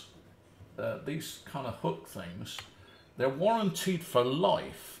these kind of hook things. They're warranted for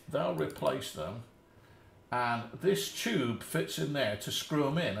life. They'll replace them. And this tube fits in there to screw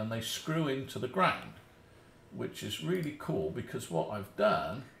them in, and they screw into the ground, which is really cool because what I've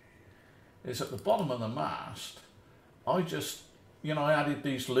done is at the bottom of the mast, I just, I added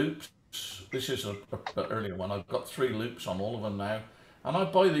these loops. This is an earlier one. I've got 3 loops on all of them now. And I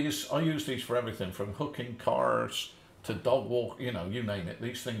buy these, I use these for everything from hooking cars to dog walk, you name it.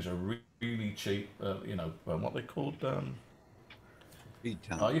 These things are really cheap, what they called, you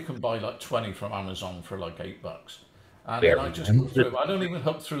can buy like 20 from Amazon for like $8. And then I just hook through. I don't even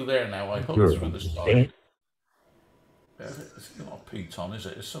hook through there now. I hook through the side. It's not a piton, is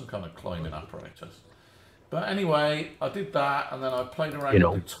it? It's some kind of climbing apparatus. But anyway, I did that, and then I played around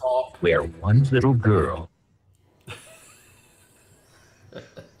with the top. Where one little girl.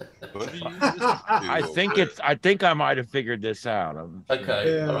 I think I might have figured this out.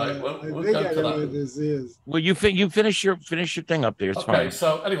 Okay, all right. We'll go to that. What this is. Well, you finish your thing up there. It's okay, fine.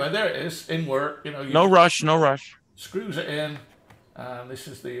 So anyway, there it is in work. No rush. Screws it in, and this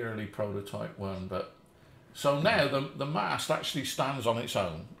is the early prototype one. But so now the mast actually stands on its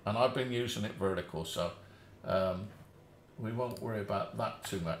own, and I've been using it vertical, so we won't worry about that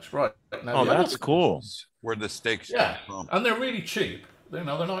too much. Right now, that's cool. Where the stakes yeah, come from. and they're really cheap. They're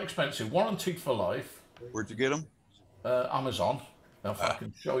not expensive. Warranted for life. Where'd you get them? Amazon. Now, if I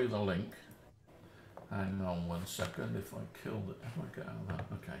can show you the link. Hang on 1 second. If I killed it, if I get out of that,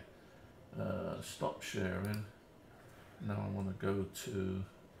 okay. Stop sharing. Now I want to go to.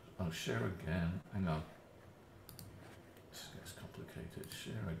 Share again. Hang on. This gets complicated.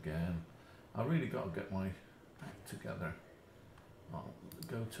 Share again. I really got to get my act together. I'll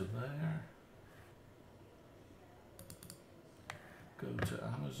go to there. Go to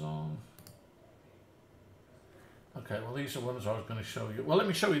Amazon. Okay, well, these are ones I was going to show you. Well, let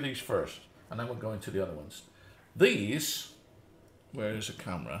me show you these first, and then we'll go into the other ones. These, where is the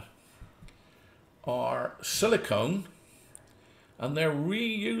camera, are silicone, and they're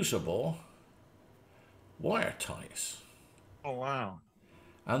reusable wire ties. Oh, wow.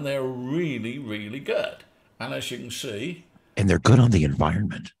 And they're really, really good. And as you can see... And they're good on the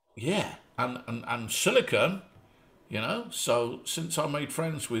environment. Yeah, and silicone... so since I made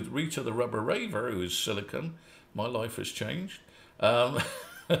friends with Rita the Rubber Raver, who is silicon, my life has changed. We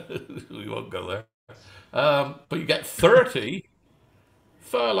won't go there. But you get 30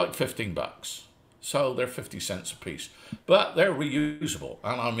 for like $15. So they're 50 cents a piece. But they're reusable.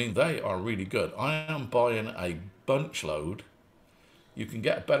 And I mean, they are really good. I am buying a bunch load. You can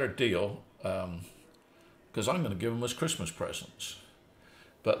get a better deal because I'm going to give them as Christmas presents.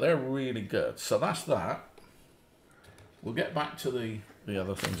 but they're really good. So that's that. We'll get back to the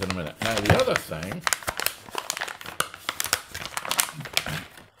other things in a minute. Now, the other thing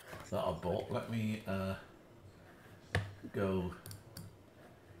that I bought, let me go.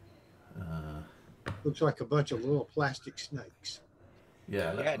 Looks like a bunch of little plastic snakes.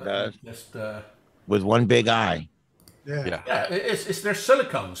 Yeah, Yeah, it let does. me just. With one big eye. Yeah. Yeah, it's their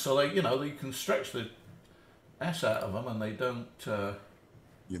silicone, so they you can stretch the S out of them, and they don't.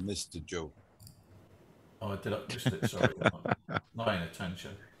 You missed the joke. Oh, I did. I missed it. Sorry, not paying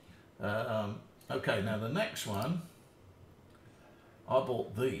attention. Okay, now the next one, I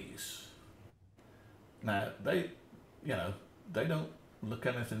bought these. Now they don't look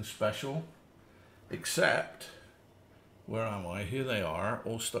anything special, except where am I? Here they are,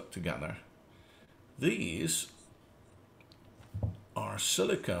 all stuck together. These are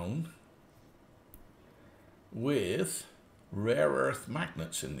silicone with rare earth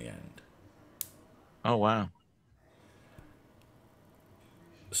magnets in the end. Oh, wow.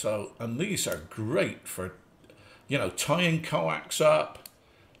 So, and these are great for, tying coax up.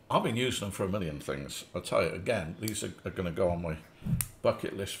 I've been using them for a million things. I'll tell you again, these are going to go on my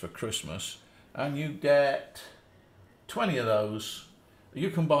bucket list for Christmas. And you get 20 of those. You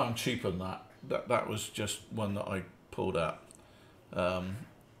can buy them cheaper than that. That was just one that I pulled out.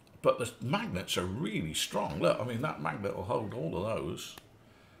 But the magnets are really strong. Look, I mean, that magnet will hold all of those,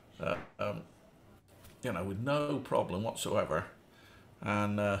 with no problem whatsoever.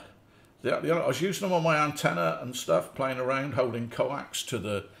 And I was using them on my antenna and stuff, playing around, holding coax to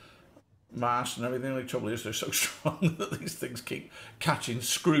the mast and everything. The trouble is they're so strong that these things keep catching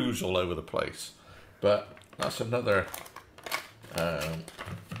screws all over the place. But that's another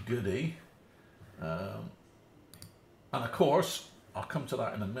goodie. And of course, I'll come to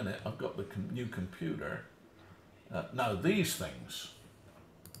that in a minute. I've got the new computer. Now, these things.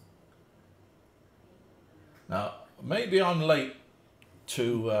 Now, maybe I'm late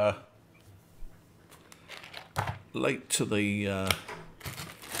to the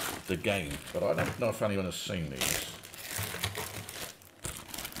game, but I don't know if anyone has seen these.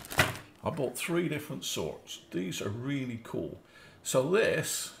 I bought 3 different sorts. These are really cool. So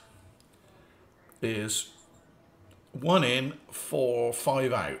this is 1 in for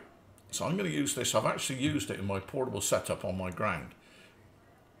 5 out. So I'm going to use this. I've actually used it in my portable setup on my ground.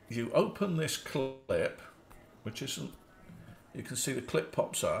 You open this clip, which isn't, you can see the clip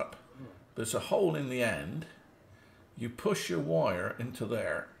pops up. There's a hole in the end. You push your wire into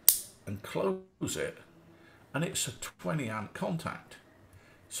there and close it, and it's a 20 amp contact.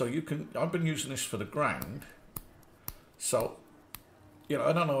 So you can, I've been using this for the ground. So,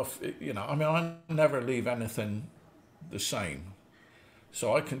 I don't know if, I mean, I never leave anything the same.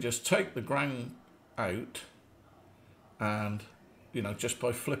 So I can just take the ground out and, just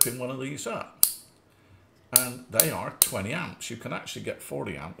by flipping one of these up. And they are 20 amps. You can actually get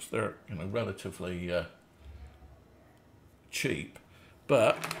 40 amps. They're, relatively cheap.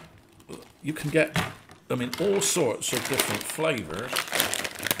 But you can get, all sorts of different flavors.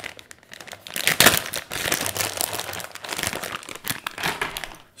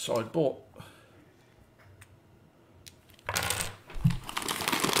 So I bought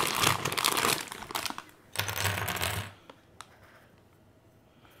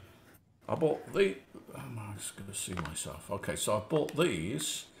the, I'm just going to see myself. Okay, so I bought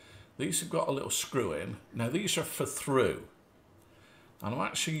these. These have got a little screw in. Now these are for through. And I'm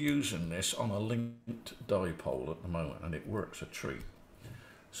actually using this on a linked dipole at the moment, and it works a treat.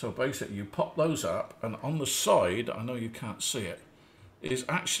 So basically you pop those up, and on the side, I know you can't see it, is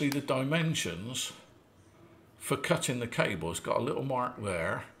actually the dimensions for cutting the cable. It's got a little mark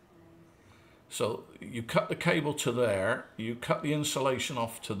there. So you cut the cable to there, you cut the insulation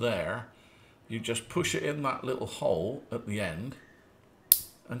off to there, you just push it in that little hole at the end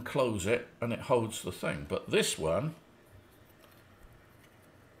and close it, and it holds the thing. But this one,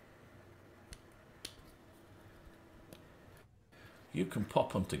 you can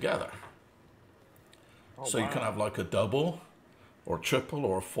pop them together. Oh, so wow. You can have like a double or triple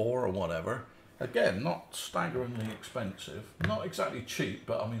or 4 or whatever. Again, not staggeringly expensive, not exactly cheap,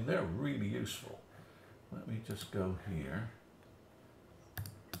 but I mean, they're really useful. Let me just go here.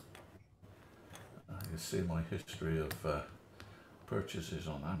 You see my history of purchases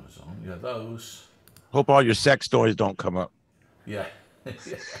on Amazon. Yeah, those. Hope all your sex toys don't come up. Yeah.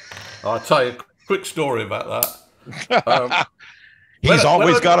 I'll tell you a quick story about that. He's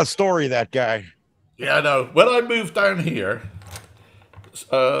always got a story, that guy. Yeah, I know. When I moved down here,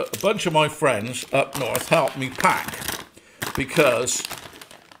 a bunch of my friends up north helped me pack because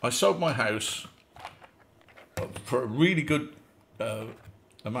I sold my house for a really good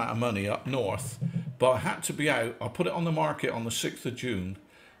amount of money up north, but I had to be out. I put it on the market on the 6th of June,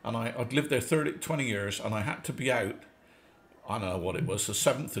 and I'd lived there 20 years, and I had to be out, I don't know what it was, the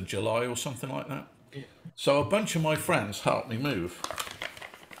 7th of July or something like that. So a bunch of my friends helped me move,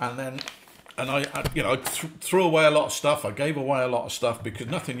 and I threw away a lot of stuff. I gave away a lot of stuff because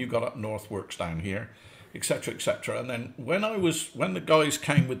nothing you got up north works down here, etc., etc. And then when the guys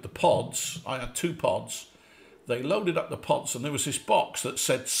came with the pods, I had 2 pods. They loaded up the pods, and there was this box that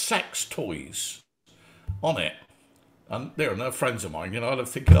said sex toys on it. And they were no friends of mine, I'm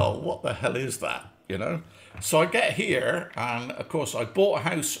thinking, oh, what the hell is that, So I get here, and of course I bought a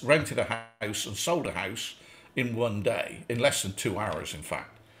house, rented a house, and sold a house in one day, in less than 2 hours, in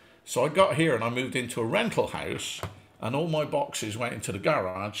fact. So I got here and I moved into a rental house, and all my boxes went into the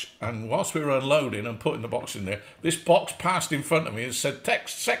garage, and whilst we were unloading and putting the box in there, this box passed in front of me and said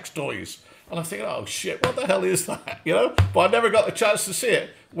sex toys. And I think, oh shit, what the hell is that? But I never got the chance to see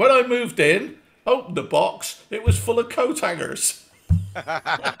it. When I moved in, opened the box, it was full of coat hangers.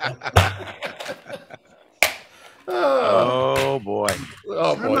 Oh boy.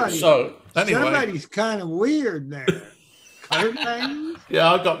 Oh boy. So anyway, somebody's kind of weird there. Coat hangers?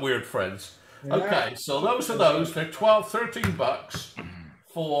 Yeah, I've got weird friends. Yeah. Okay, so those are those. They're $13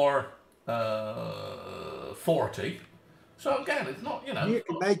 for 40. So again, it's not, You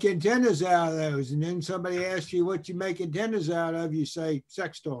can make antennas out of those, and then somebody asks you what you make antennas out of, you say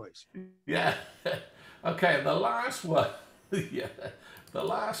sex toys. Yeah. Okay, the last one. Yeah. The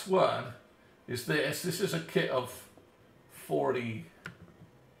last one is this. This is a kit of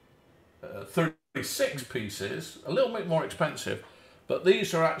 36 pieces, a little bit more expensive, but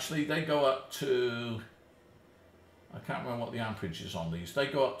these are actually, they go up to, I can't remember what the amperage is on these. They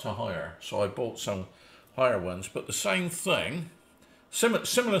go up to higher, so I bought some higher ones, but the same thing,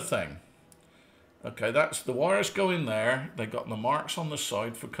 similar thing. Okay, that's the wires go in there. They got the marks on the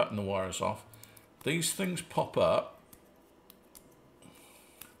side for cutting the wires off. These things pop up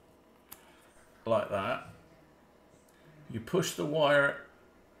like that. You push the wire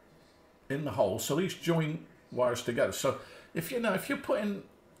in the hole, so these join wires together. So if you're putting,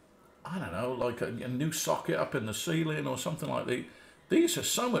 I don't know, like a new socket up in the ceiling or something like that, these are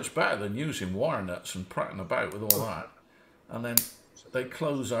so much better than using wire nuts and prattling about with all that. And then they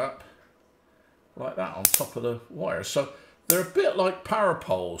close up like that on top of the wire. So they're a bit like power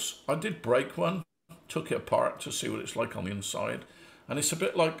poles. I did break one, took it apart to see what it's like on the inside. And it's a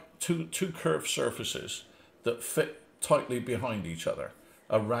bit like two curved surfaces that fit tightly behind each other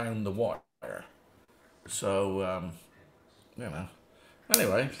around the wire. So, Anyway,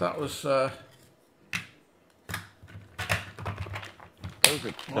 that was...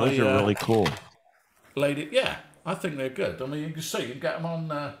 Those are really cool. Yeah, I think they're good. I mean, you can see, you get them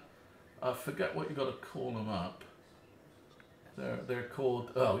on, I forget what you got to call them up. They're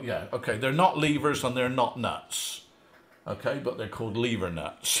called, oh yeah, okay, they're not levers and they're not nuts. Okay, but they're called lever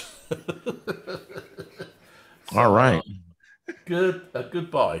nuts. So, all right. Good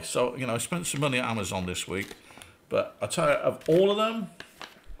buy. So, I spent some money at Amazon this week, but I tell you, of all of them,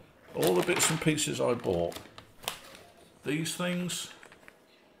 all the bits and pieces I bought, these things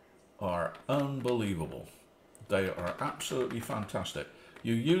are unbelievable. They are absolutely fantastic.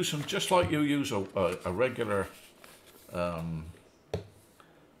 You use them just like you use a regular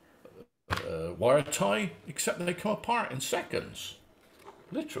wire tie, except they come apart in seconds,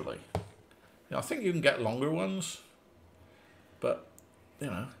 literally. I think you can get longer ones, but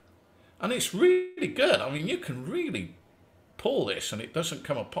and it's really good. I mean, you can really pull this and it doesn't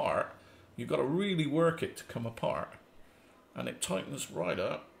come apart. You've got to really work it to come apart, and it tightens right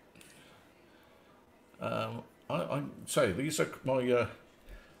up. I say these are my.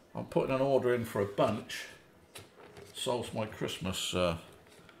 I'm putting an order in for a bunch. Solves my Christmas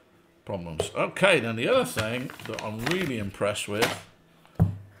problems. Okay, then the other thing that I'm really impressed with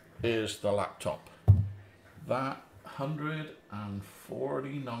is the laptop. That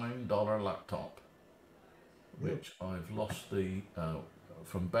 $149 laptop, which I've lost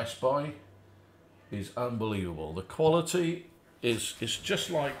from Best Buy, is unbelievable. The quality is just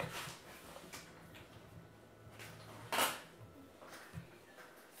like.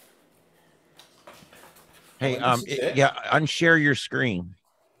 Hey, yeah, unshare your screen.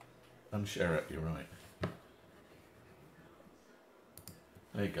 Unshare it, you're right.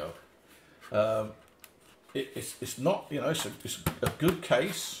 There you go. It's not, it's a good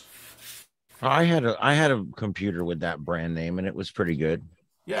case. I had a computer with that brand name, and it was pretty good.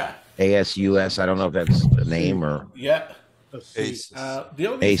 Yeah. ASUS. I don't know if that's the name or. Yeah. Asus. The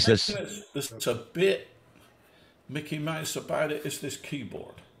only Asus. thing that's a bit Mickey Mouse about it is this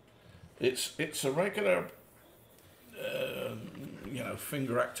keyboard. It's a regular,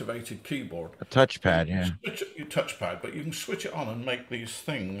 finger activated keyboard. A touchpad, yeah. Switch your touchpad, but you can switch it on and make these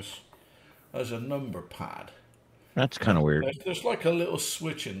things as a number pad. That's kind of weird. There's like a little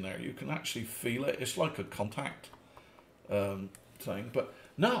switch in there. You can actually feel it. It's like a contact thing. But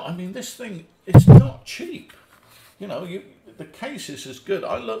no, I mean, this thing, it's not cheap. The case is as good.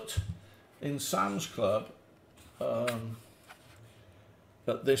 I looked in Sam's Club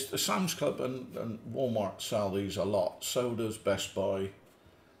at this. The Sam's Club and Walmart sell these a lot. So does Best Buy.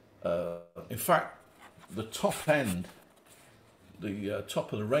 In fact, the top end, the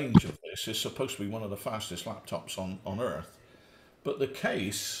top of the range of this is supposed to be one of the fastest laptops on earth. But the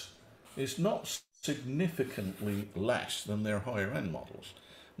case is not significantly less than their higher end models.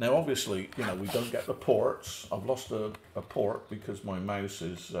 Now, obviously, we don't get the ports. I've lost a port because my mouse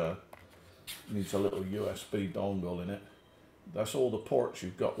needs a little USB dongle in it. That's all the ports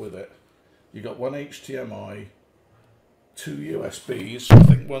you've got with it. You've got one HDMI, two USBs. I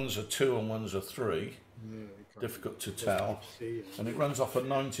think one's a 2 and one's a 3. Difficult to tell. And it runs off at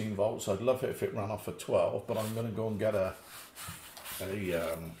 19 volts. I'd love it if it ran off at 12, but I'm going to go and get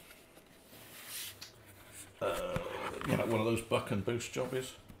one of those buck and boost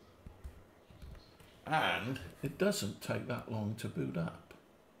jobbies. And it doesn't take that long to boot up.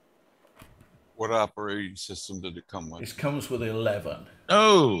 What operating system did it come with? It comes with 11.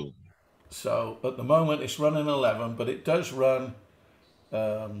 Oh. So at the moment it's running 11, but it does run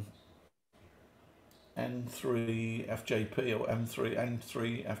N3 FJP or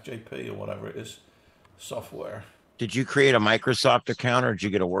N3 FJP or whatever it is software. Did you create a Microsoft account or did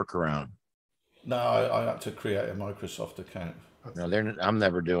you get a workaround? No, I had to create a Microsoft account. No, I'm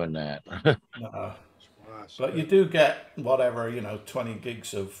never doing that. No. But you do get whatever, 20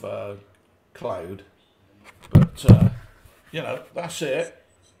 gigs of cloud. But, that's it.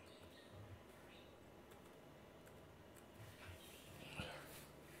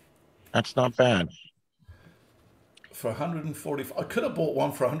 That's not bad. For 140, I could have bought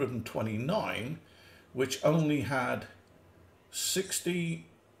one for 129, which only had 60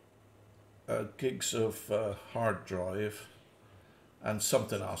 gigs of hard drive and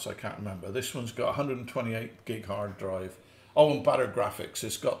something else I can't remember. This one's got 128 gig hard drive. Oh, and better graphics.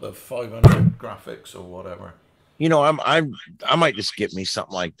 It's got the 500 graphics or whatever. I might just get me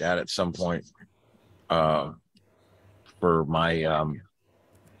something like that at some point for my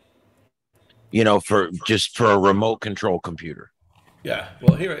for a remote control computer. Yeah,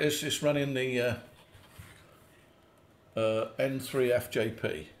 well, here it is. It's running the N3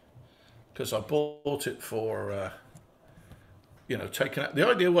 FJP because I bought it for taking out. The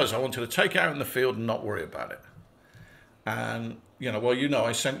idea was I wanted to take it out in the field and not worry about it. And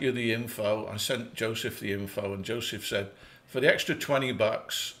I sent you the info. I sent Joseph the info, and Joseph said for the extra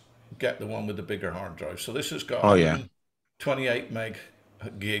 $20, get the one with the bigger hard drive. So this has got 28 meg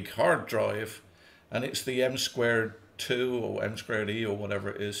gig hard drive, and it's the M2 or M2E or whatever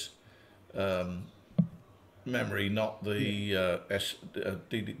it is memory, not the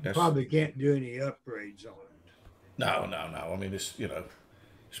DDS. Probably can't do any upgrades on it. No. I mean, it's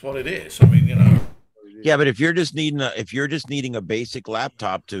it's what it is. I mean, Yeah, but if you're just needing a basic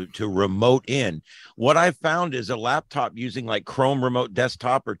laptop to remote in, what I found is a laptop using like Chrome Remote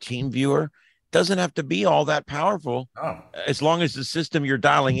Desktop or TeamViewer doesn't have to be all that powerful. Oh. As long as the system you're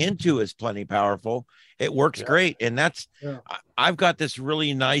dialing into is plenty powerful, it works great. And I've got this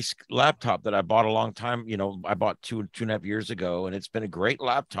really nice laptop that I bought a long time. I bought two and a half years ago, and it's been a great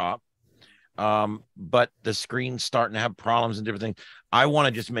laptop. But the screen's starting to have problems and different things. I want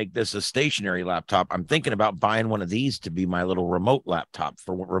to just make this a stationary laptop. I'm thinking about buying one of these to be my little remote laptop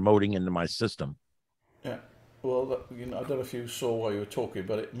for remoting into my system. Yeah. Well, I don't know if you saw while you were talking,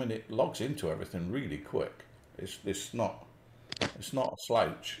 but it logs into everything really quick. It's not a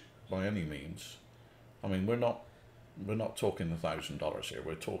slouch by any means. I mean, we're not talking $1,000 here.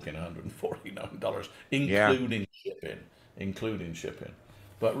 We're talking $149, including shipping.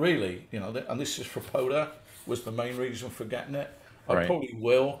 But really, and this is for PODA, was the main reason for getting it. I probably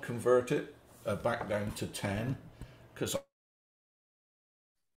will convert it back down to 10 because.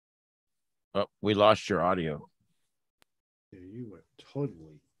 Oh, we lost your audio. Yeah, you went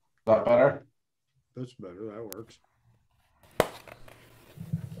totally. Is that better? That's better. That works.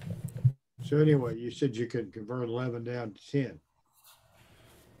 So anyway, you said you could convert 11 down to 10.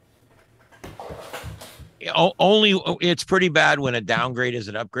 Only it's pretty bad when a downgrade is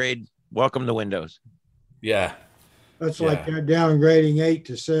an upgrade. Welcome to Windows. Yeah. That's like they're downgrading 8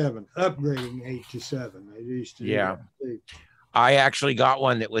 to 7, upgrading 8 to 7. They used to do that. I actually got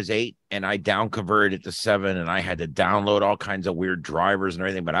one that was 8 and I down converted it to 7, and I had to download all kinds of weird drivers and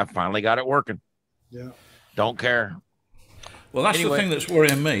everything, but I finally got it working. Yeah. Don't care. Well, that's Anyway. the thing that's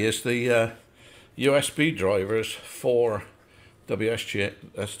worrying me is the USB drivers for WSG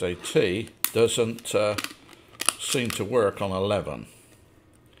SDT doesn't seem to work on 11.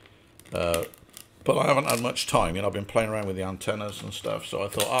 But I haven't had much time. I've been playing around with the antennas and stuff, so I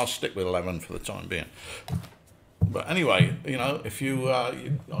thought I'll stick with 11 for the time being. But anyway, if I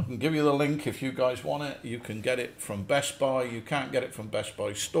can give you the link if you guys want it. You can get it from Best Buy. You can't get it from Best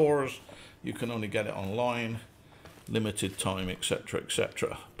Buy stores. You can only get it online, limited time, etc.,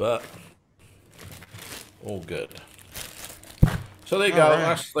 etc. But all good. So there you go. All right.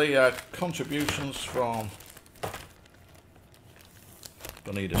 That's the contributions from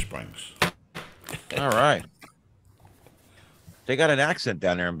Bonita Springs. All right. They got an accent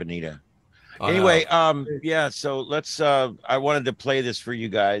down there in Bonita. I Anyway, know. yeah, so let's I wanted to play this for you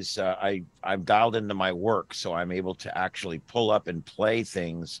guys. I've dialed into my work, so I'm able to actually pull up and play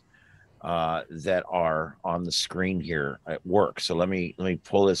things that are on the screen here at work. So let me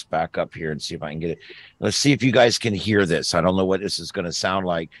pull this back up here and see if I can get it. Let's see if you guys can hear this. I don't know what this is going to sound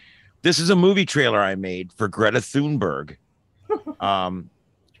like. This is a movie trailer I made for Greta Thunberg.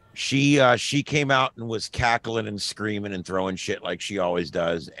 She came out and was cackling and screaming and throwing shit like she always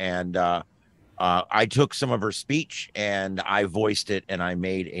does. And I took some of her speech and I voiced it and I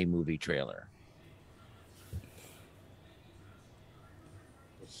made a movie trailer.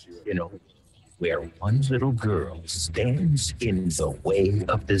 Where one little girl stands in the way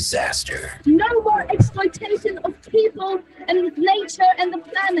of disaster. No more exploitation of people and nature and the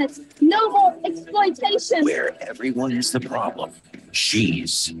planet. No more exploitation. Where everyone is the problem.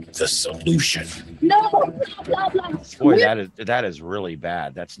 She's the solution. No more blah, blah, blah. Boy, that is really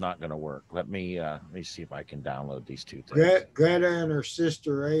bad. That's not going to work. Let me see if I can download these two things. Greta and her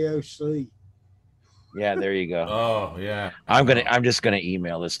sister AOC. Yeah, there you go. Oh yeah. I'm just gonna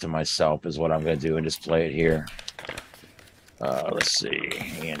email this to myself is what I'm gonna do and just play it here. Let's see,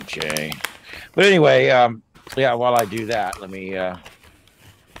 E and J. But anyway, yeah. While I do that, let me.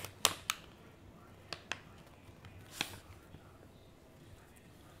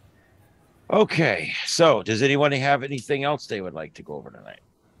 Okay, so does anyone have anything else they would like to go over tonight?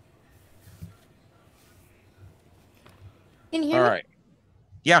 Can you hear All me? right.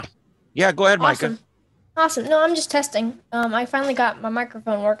 Yeah. Go ahead, Awesome. Micah. Awesome. No, I'm just testing. I finally got my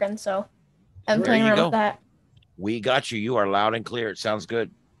microphone working, so I'm There playing you around go. with that. We got you. You are loud and clear. It sounds good.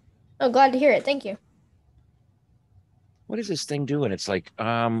 Oh, glad to hear it. Thank you. What is this thing doing? It's like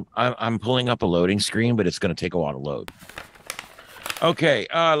I'm pulling up a loading screen, but it's going to take a while to load. Okay,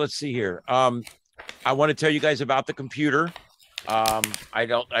 let's see here. I want to tell you guys about the computer. I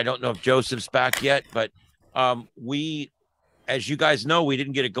don't know if Joseph's back yet, but we, as you guys know, we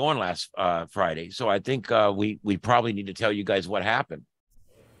didn't get it going last Friday, so I think we probably need to tell you guys what happened.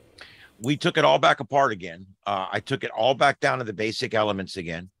 We took it all back apart again. I took it all back down to the basic elements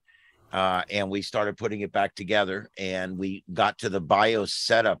again. And we started putting it back together and we got to the BIOS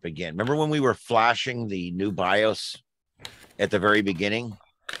setup again. Remember when we were flashing the new BIOS at the very beginning?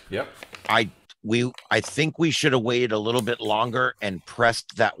 Yep. I think we should have waited a little bit longer and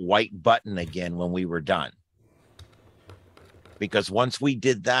pressed that white button again when we were done. Because once we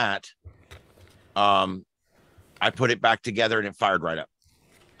did that, I put it back together and it fired right up.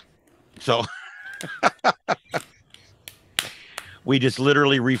 So we just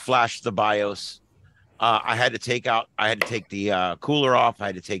literally reflashed the BIOS. I had to take the cooler off. I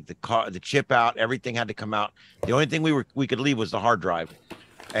had to take the chip out. Everything had to come out. The only thing we could leave was the hard drive,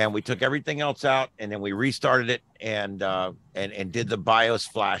 and we took everything else out, and then we restarted it and did the BIOS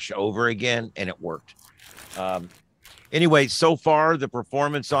flash over again, and it worked. Anyway, so far the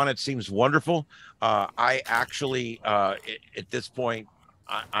performance on it seems wonderful. I actually at this point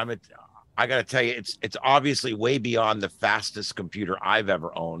I got to tell you, it's obviously way beyond the fastest computer I've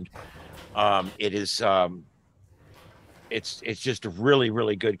ever owned. It is, it's just a really,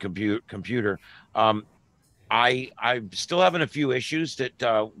 really good computer. I'm still having a few issues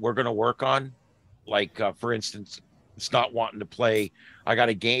that we're going to work on. Like, for instance, it's not wanting to play. I got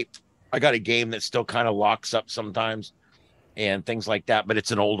a game that still kind of locks up sometimes and things like that, but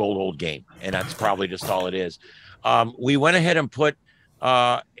it's an old game. And that's probably just all it is. We went ahead and put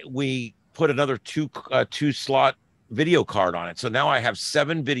another two slot video card on it. So now I have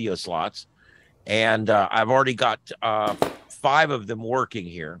 7 video slots and I've already got 5 of them working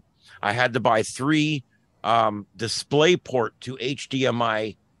here. I had to buy 3 display port to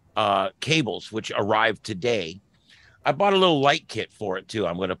HDMI cables, which arrived today. I bought a little light kit for it too.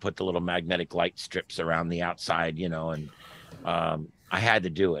 I'm going to put the little magnetic light strips around the outside, and I had to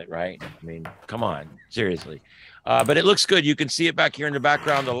do it, right? I mean, come on, seriously. But it looks good. You can see it back here in the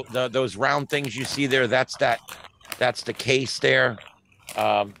background. Those round things you see there, that's that That's the case there.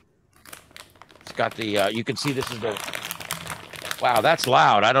 It's got the, you can see this is the, wow, that's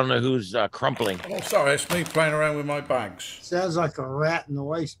loud. I don't know who's crumpling. Oh, sorry, it's me playing around with my bags. Sounds like a rat in the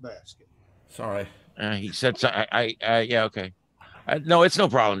wastebasket. Sorry. He said, so, yeah, okay. No, it's no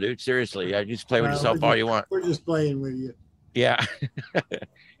problem, dude. Seriously. You just play with yourself all you want. We're just playing with you. Yeah.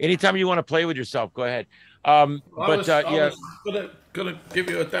 Anytime you want to play with yourself, go ahead. I was gonna give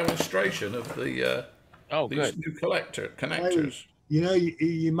you a demonstration of the these new connectors. You know,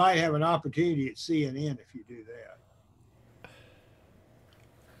 you might have an opportunity at CNN if you do that.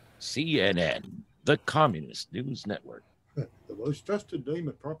 CNN, the Communist News Network. The most trusted name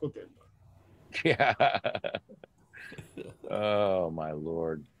of propaganda. Yeah. Oh my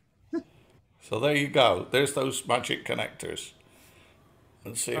Lord. So there you go. There's those magic connectors.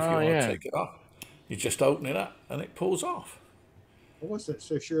 And see if you want to take it off. You just open it up and it pulls off. I wasn't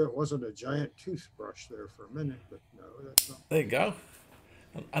so sure it wasn't a giant toothbrush there for a minute, but no, that's not. There you go.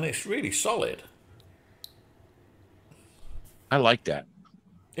 And it's really solid. I like that.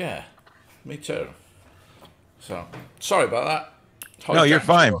 Yeah, me too. So sorry about that. No, you're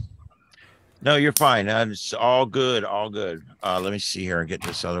fine. No, you're fine. It's all good. All good. Let me see here and get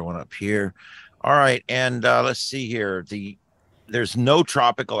this other one up here. All right. And let's see here. There's no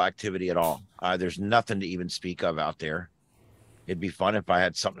tropical activity at all. There's nothing to even speak of out there. It'd be fun if I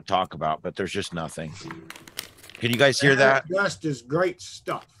had something to talk about, but there's just nothing. Can you guys hear that? Dust is great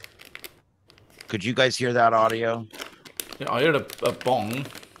stuff. Could you guys hear that audio? Yeah, I heard a bong.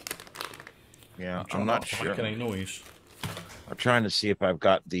 Yeah, I'm not sure. Make any noise. I'm trying to see if I've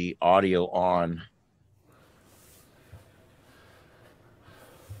got the audio on.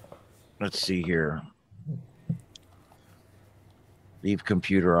 Let's see here. Leave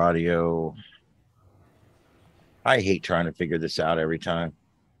computer audio. I hate trying to figure this out every time.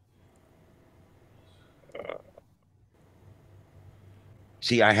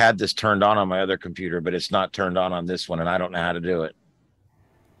 See, I had this turned on my other computer, but it's not turned on this one, and I don't know how to do it.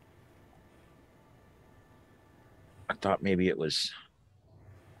 I thought maybe it was.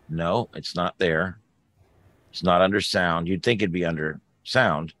 No, it's not there. It's not under sound. You'd think it'd be under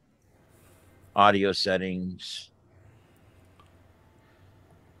sound. Audio settings.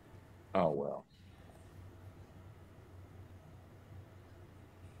 Oh, well.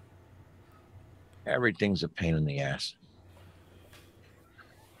 Everything's a pain in the ass.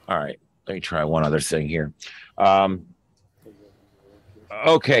 All right. Let me try one other thing here.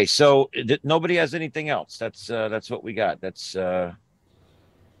 Okay, so nobody has anything else. That's what we got. That's it,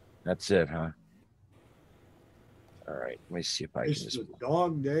 huh? All right. Let me see if I can. It's the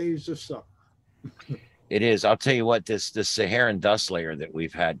dog days of summer. It is. I'll tell you what. This Saharan dust layer that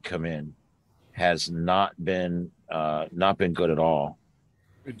we've had come in has not been good at all.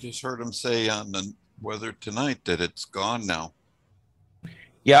 I just heard him say on the weather tonight that it's gone now.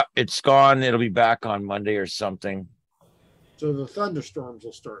 Yeah, it's gone. It'll be back on Monday or something. So the thunderstorms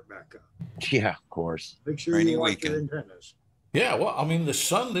will start back up. Yeah, of course. Make sure you watch your antennas. Yeah, well, I mean, the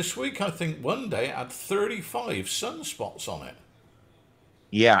sun this week, I think one day had 35 sunspots on it.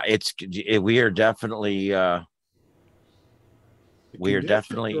 Yeah, we are definitely Right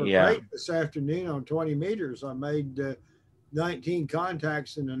this afternoon on 20 meters, I made 19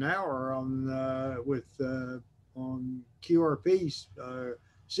 contacts in an hour on QRP's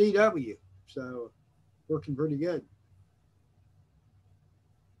CW. So working pretty good.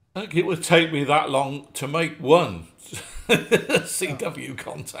 I think it would take me that long to make one CW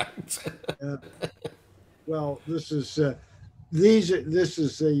contact. Well, this is the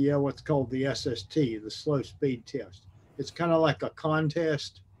what's called the SST, the slow speed test. It's kind of like a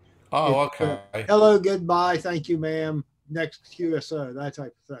contest. Oh, okay. Hello, goodbye, thank you, ma'am. Next QSO, that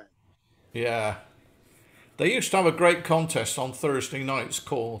type of thing. Yeah. They used to have a great contest on Thursday nights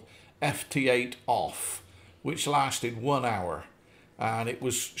called FT8 Off, which lasted 1 hour. And it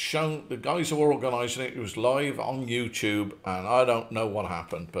was shown, the guys who were organising it, it was live on YouTube, and I don't know what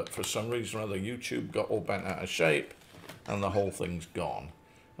happened, but for some reason or other, YouTube got all bent out of shape, and the whole thing's gone.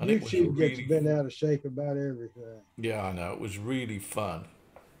 And YouTube gets bent out of shape about everything. Yeah, I know. It was really fun.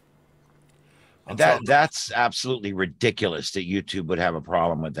 And that's absolutely ridiculous that YouTube would have a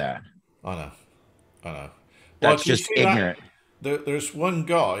problem with that. I know. That's just ignorant. There's one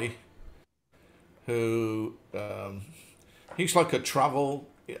guy who... he's like a travel,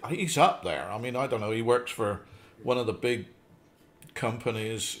 he's up there. I mean, I don't know. He works for one of the big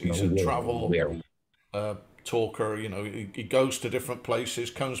companies. He's a travel talker. You know, he goes to different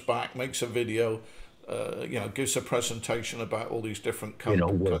places, comes back, makes a video, gives a presentation about all these different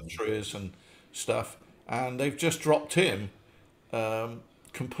countries and stuff. And they've just dropped him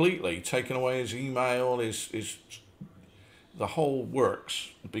completely, taken away his email, his the whole works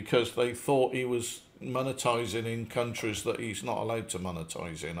because they thought he was monetizing in countries that he's not allowed to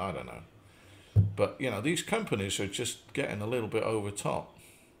monetize in. I don't know. But, you know, these companies are just getting a little bit over top.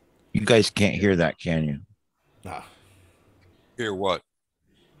 You guys can't hear that, can you? Nah. Hear what?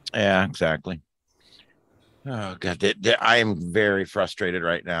 Yeah, exactly. Oh God, I am very frustrated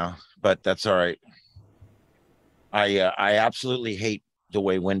right now, but that's all right. I absolutely hate the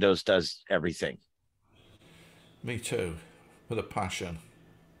way Windows does everything. Me too, with a passion.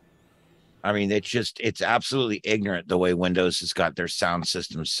 I mean, it's absolutely ignorant the way Windows has got their sound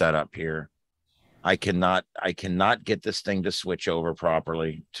system set up here. I cannot get this thing to switch over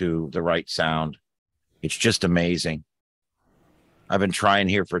properly to the right sound. It's just amazing. I've been trying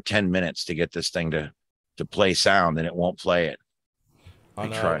here for 10 minutes to get this thing to play sound, and it won't play it. I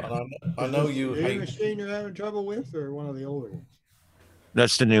know you the hate. machine you're having trouble with, or one of the older ones?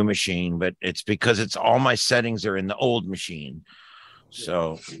 That's the new machine, but it's because it's all my settings are in the old machine.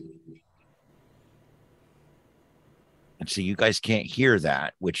 So, and so you guys can't hear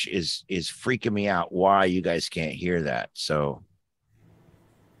that, which is freaking me out. Why you guys can't hear that? So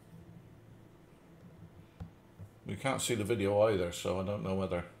We can't see the video either, so I don't know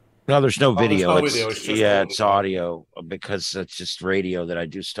whether. no, there's no video. There's no video. It's just it's audio because it's just radio that I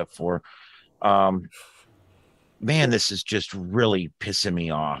do stuff for. Man, this is just really pissing me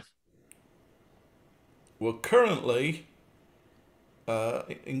off. Well, currently,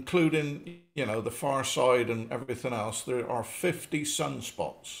 including, you know, the far side and everything else, there are 50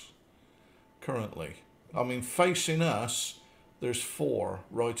 sunspots currently. I mean, facing us, there's 4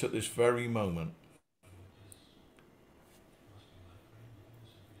 right at this very moment.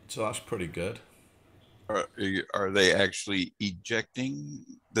 So that's pretty good. Are they actually ejecting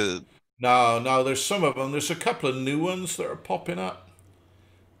the? No, there's some of them. There's a couple of new ones that are popping up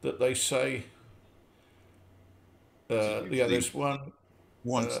that they say. Yeah, there's one.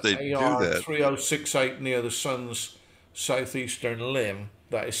 Once they AR do that, 3068 near the sun's southeastern limb.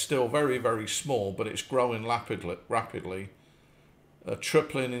 That is still very, very small, but it's growing rapidly.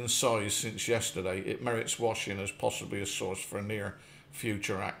 Tripling in size since yesterday. It merits watching as possibly a source for near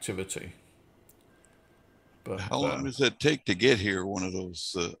future activity. But how long does it take to get here? One of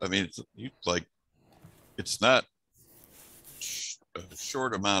those. I mean, it's not a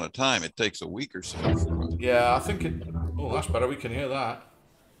short amount of time. It takes a week or so. Yeah, I think it. Oh, that's better. We can hear that.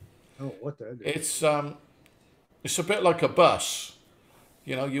 Oh, what the? It's a bit like a bus.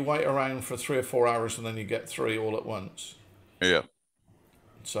 You know, you wait around for 3 or 4 hours and then you get 3 all at once. Yeah.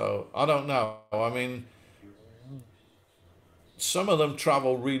 So I don't know. I mean, some of them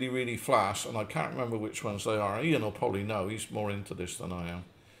travel really, really fast, and I can't remember which ones they are. Ian will probably know. He's more into this than I am.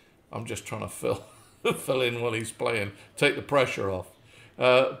 I'm just trying to fill in while he's playing, take the pressure off.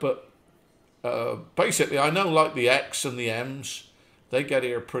 But basically, I know like the X and the M's, they get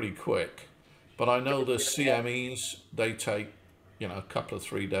here pretty quick. But I know the CMEs, they take, you know, a couple of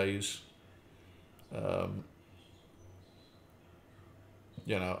 3 days.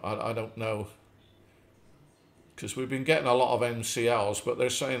 You know, I don't know. Because we've been getting a lot of MCLs, but they're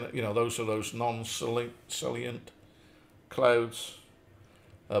saying that, you know, those are those non-salient clouds.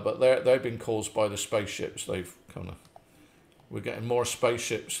 But they've been caused by the spaceships. We're getting more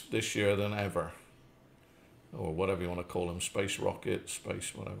spaceships this year than ever. Or whatever you want to call them, space rockets,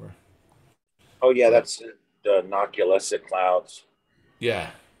 space whatever. Oh, yeah, that's the Noculus clouds.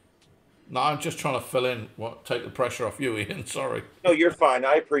 Yeah. No, I'm just trying to fill in, take the pressure off you, Ian. Sorry. No, you're fine.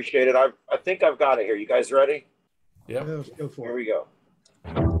 I appreciate it. I think I've got it here. You guys ready? Yeah. Let's go for Here it. we go.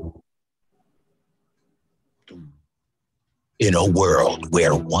 In a world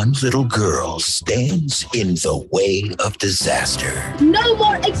where one little girl stands in the way of disaster. No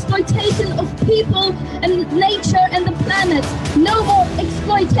more exploitation of people and nature and the planet. No more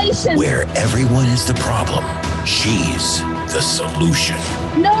exploitation. Where everyone is the problem, she's the solution.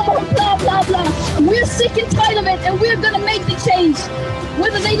 No more blah, blah, blah. We're sick and tired of it, and we're going to make the change,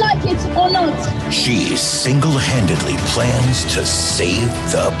 whether they like it or not. She single-handedly plans to save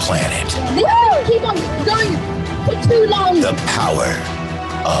the planet. They have to keep on going for too long. The power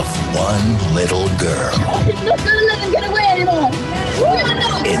of one little girl. We're not going to let them get away anymore. We're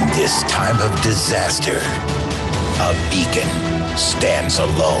not. In this time of disaster, a beacon stands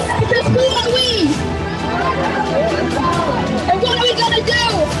alone. Because who are we? And what are we going to do?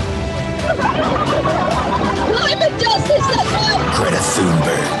 Climate justice, that's right. Greta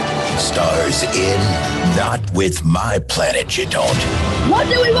Thunberg stars in Not With My Planet You Don't. What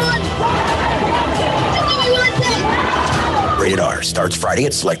do we want? What do we want then? Rated R. Starts Friday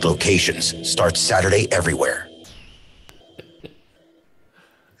at select locations. Starts Saturday everywhere.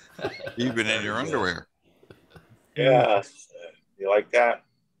 Even in your underwear. Yeah. You like that?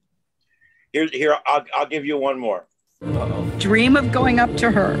 Here, I'll give you one more. Dream of going up to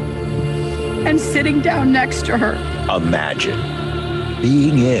her and sitting down next to her. Imagine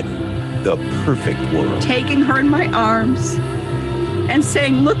being in the perfect world. Taking her in my arms and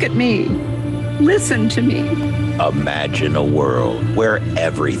saying, look at me, listen to me. Imagine a world where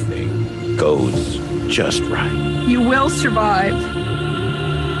everything goes just right. You will survive.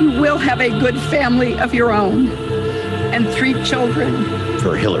 You will have a good family of your own and 3 children.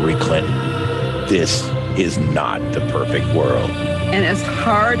 For Hillary Clinton, this is not the perfect world. And as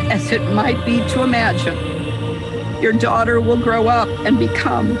hard as it might be to imagine, your daughter will grow up and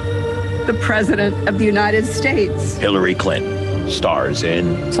become the President of the United States. Hillary Clinton stars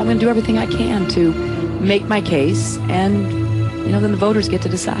in. So I'm going to do everything I can to make my case, and, then the voters get to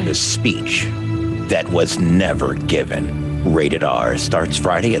decide. The speech that was never given. Rated R starts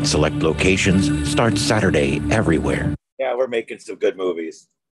Friday at select locations, starts Saturday everywhere. Yeah, we're making some good movies.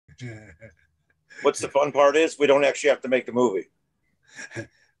 What's the fun part is we don't actually have to make the movie.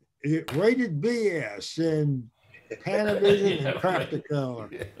 Rated BS and Panavision and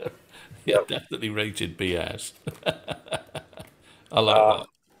Practicolor. Yeah, definitely rated BS. I like that.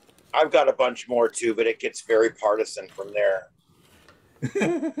 I've got a bunch more too, but it gets very partisan from there.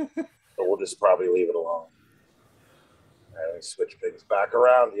 So we'll just probably leave it alone. All right, let me switch things back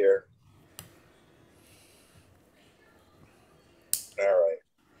around here. All right.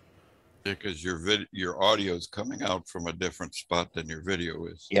 Because your audio is coming out from a different spot than your video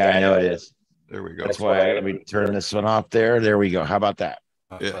is. Yeah, I know it is. There we go. That's why let me turn this one off there. There we go. How about that?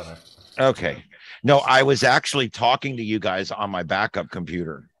 Yeah. Okay. No, I was actually talking to you guys on my backup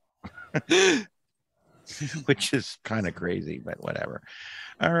computer, which is kind of crazy, but whatever.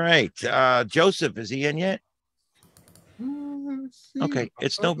 All right. Joseph, is he in yet? Okay,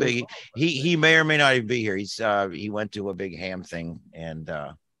 it's no biggie. He may or may not even be here. He went to a big ham thing, and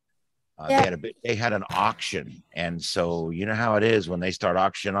they had an auction, and so you know how it is when they start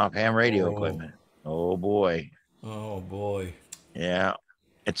auctioning off ham radio equipment. Oh boy. Yeah,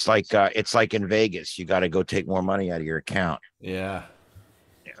 it's like in Vegas. You got to go take more money out of your account. Yeah.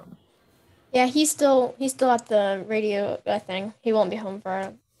 Yeah, he's still at the radio thing. He won't be home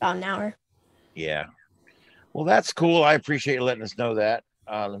for about an hour. Yeah. Well, that's cool. I appreciate you letting us know that.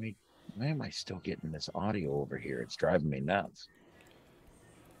 Why am I still getting this audio over here? It's driving me nuts.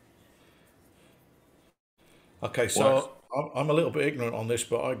 Okay, so I'm a little bit ignorant on this,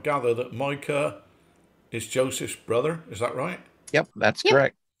 but I gather that Micah is Joseph's brother. Is that right? Yep, that's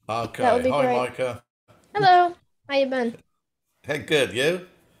correct. Okay. That would be Hi, great. Micah. Hello. How you been? Hey, good. You?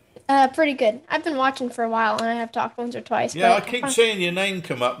 Pretty good. I've been watching for a while, and I have talked once or twice. Yeah, I but keep seeing your name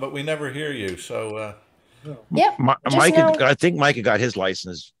come up, but we never hear you. So. Yep. I think Micah got his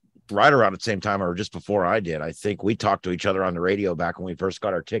license right around the same time or just before I did. I think we talked to each other on the radio back when we first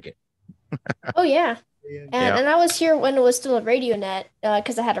got our ticket. Oh, yeah. And I was here when it was still a radio net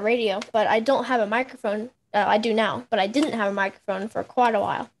because I had a radio, but I don't have a microphone. I do now, but I didn't have a microphone for quite a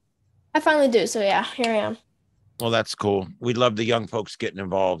while. I finally do. So, yeah, here I am. Well, that's cool. We love the young folks getting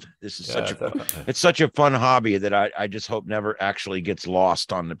involved. This is it's such a fun hobby that I just hope never actually gets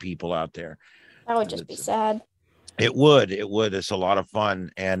lost on the people out there. That would just be sad. It would. It's a lot of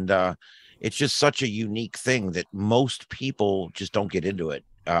fun. And it's just such a unique thing that most people just don't get into it.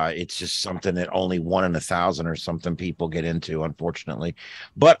 It's just something that only 1 in 1,000 or something people get into, unfortunately.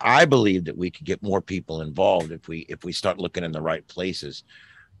 But I believe that we could get more people involved if we start looking in the right places.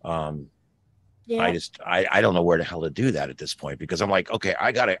 Yeah. I don't know where the hell to do that at this point, because I'm like, okay,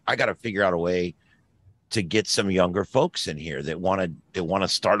 I gotta figure out a way to get some younger folks in here that want to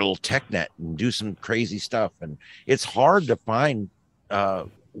start a little tech net and do some crazy stuff. And it's hard to find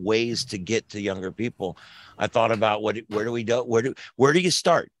ways to get to younger people. I thought about where do we do? Where do you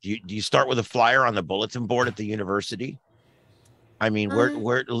start? Do you start with a flyer on the bulletin board at the university? I mean,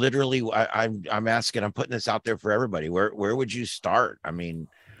 where literally I'm asking, I'm putting this out there for everybody. Where would you start? I mean,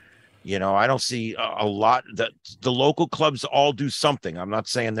 I don't see a lot that the local clubs all do something. I'm not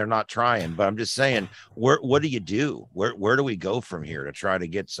saying they're not trying, but I'm just saying, what do you do? Where do we go from here to try to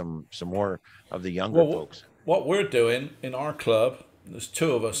get some more of the younger folks? What we're doing in our club, there's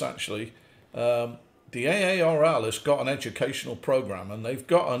 2 of us actually. The AARL has got an educational program, and they've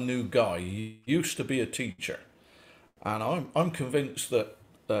got a new guy. He used to be a teacher, and I'm convinced that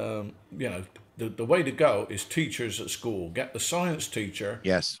the way to go is teachers at school. Get the science teacher.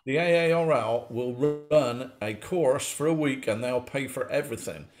 Yes. The AARL will run a course for a week, and they'll pay for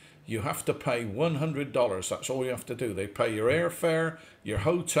everything. You have to pay $100. That's all you have to do. They pay your airfare, your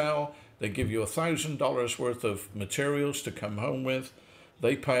hotel. They give you $1,000 worth of materials to come home with.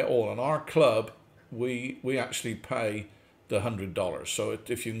 They pay it all. And our club we actually pay the $100. So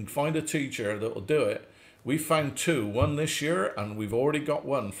if you can find a teacher that will do it, we found two, one this year, and we've already got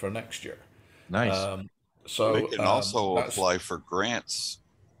one for next year. Nice. So they can also apply for grants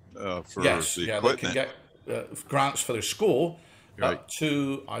for yes, the yeah, equipment. they can get grants for their school, Right. up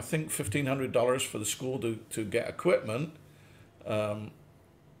to I think $1,500 for the school to get equipment.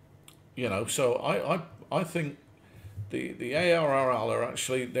 You know, so I think the ARRL are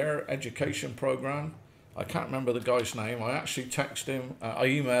actually their education program. I can't remember the guy's name. I actually texted him, I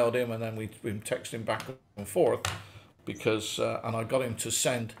emailed him, and then we've been texting back and forth because, and I got him to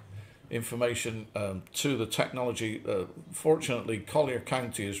send information to the technology. Fortunately, Collier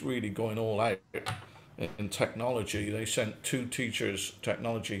County is really going all out in technology. They sent two teachers,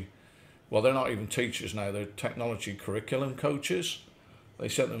 technology, well, they're not even teachers now, they're technology curriculum coaches. They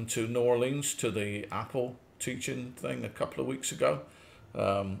sent them to New Orleans to the Apple teaching thing a couple of weeks ago,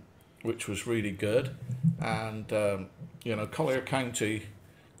 which was really good. And, you know, Collier County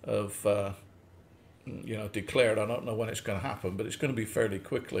have, you know, declared, I don't know when it's going to happen, but it's going to be fairly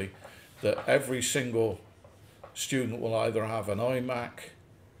quickly, that every single student will either have an iPod,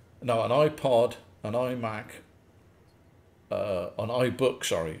 an iMac, an iBook,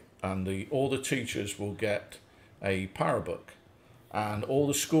 sorry, and all the teachers will get a PowerBook. And all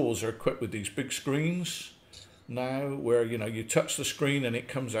the schools are equipped with these big screens now where, you know, you touch the screen and it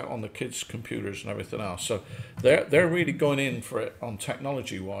comes out on the kids' computers and everything else. So they're really going in for it on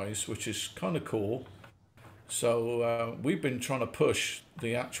technology-wise, which is kind of cool. So we've been trying to push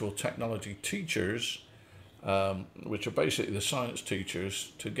the actual technology teachers, which are basically the science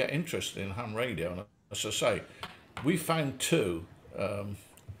teachers, to get interested in ham radio. And as I say, we found two,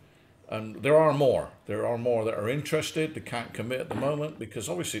 and there are more. There are more that are interested. They can't commit at the moment because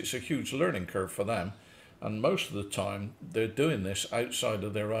obviously it's a huge learning curve for them. And most of the time they're doing this outside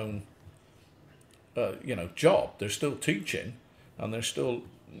of their own, you know, job. They're still teaching and they're still,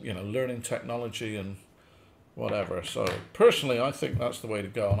 you know, learning technology and whatever. So personally, I think that's the way to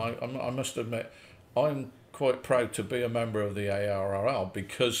go. And I must admit, I'm quite proud to be a member of the ARRL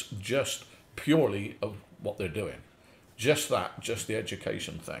because just purely of what they're doing. Just that, just the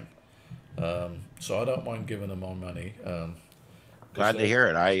education thing. So I don't mind giving them more money. Glad to hear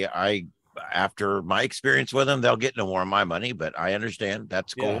it. I after my experience with them, they'll get no more of my money, but I understand.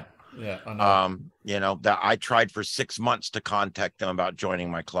 That's cool. Yeah, I know. You know, that I tried for 6 months to contact them about joining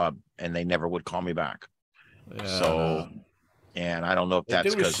my club and they never would call me back. Yeah, So, and I don't know if they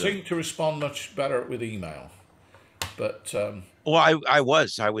that's do because seem to respond much better with email, but well, I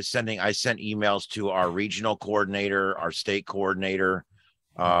sent emails to our regional coordinator, our state coordinator.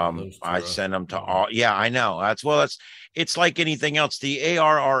 I sent them to all. Yeah, I know. It's like anything else. The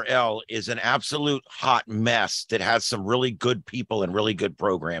ARRL is an absolute hot mess that has some really good people and really good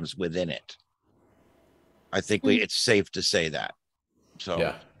programs within it. I think it's safe to say that. So,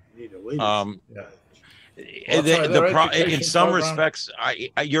 yeah. In some respects,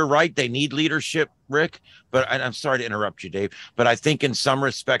 you're right. They need leadership, Rick. But I'm sorry to interrupt you, Dave. But I think in some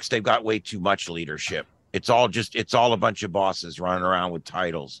respects they've got way too much leadership. It's all a bunch of bosses running around with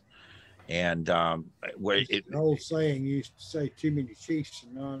titles, and where an old saying used to say, "Too many chiefs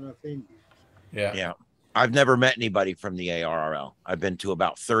and not enough Indians." Yeah. I've never met anybody from the ARRL. I've been to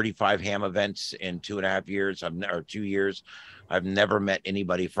about 35 ham events in 2.5 years. Or 2 years. I've never met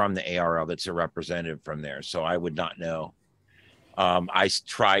anybody from the ARRL that's a representative from there, so I would not know. I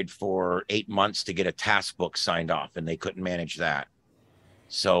tried for 8 months to get a task book signed off, and they couldn't manage that.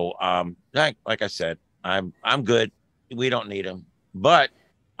 So, like I said, I'm good. We don't need them, but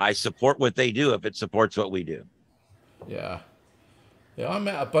I support what they do if it supports what we do. Yeah. I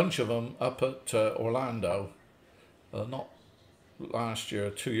met a bunch of them up at Orlando, not last year,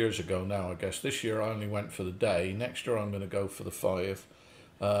 2 years ago now, I guess. This year I only went for the day. Next year I'm going to go for the 5.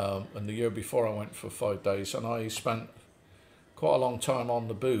 And the year before I went for 5 days, and I spent quite a long time on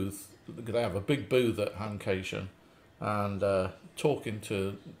the booth. They have a big booth at Hamcation, and talking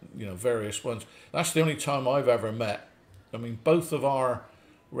to, you know, various ones. That's the only time I've ever met. I mean, both of our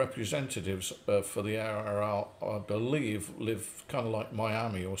representatives for the ARRL, I believe, live kind of like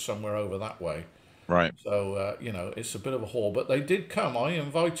Miami or somewhere over that way. Right. So, you know, it's a bit of a haul, but they did come. I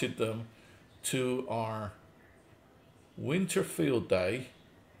invited them to our winter field day,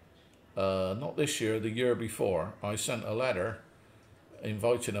 not this year, the year before. I sent a letter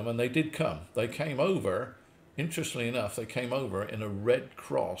inviting them, and they did come. They came over. Interestingly enough, they came over in a Red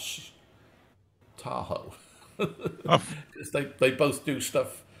Cross Tahoe. Because they both do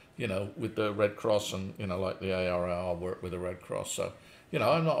stuff, you know, with the Red Cross, and, you know, like the ARRL work with the Red Cross. So, you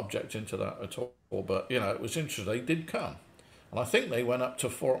know, I'm not objecting to that at all, but, you know, it was interesting. They did come. And I think they went up to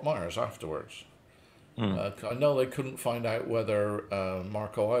Fort Myers afterwards. I know they couldn't find out whether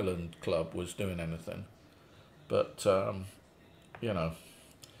Marco Island Club was doing anything, but you know,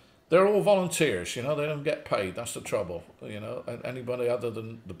 they're all volunteers. You know, they don't get paid. That's the trouble. You know, and anybody other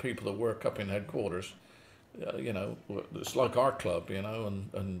than the people that work up in headquarters, you know, it's like our club. You know,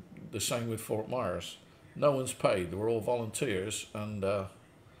 and the same with Fort Myers. No one's paid. We're all volunteers, and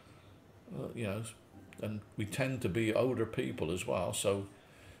you know, and we tend to be older people as well. So,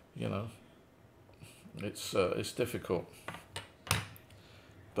 you know, it's difficult.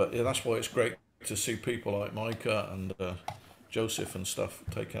 But yeah, that's why it's great to see people like Micah and Joseph and stuff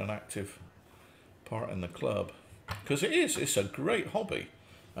taking an active part in the club, because it's a great hobby.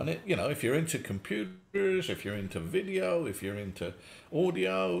 And it, you know, if you're into computers, if you're into video, if you're into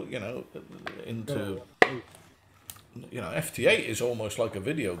audio, you know, into, you know, FT8 is almost like a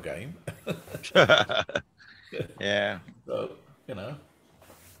video game. Yeah. So, you know,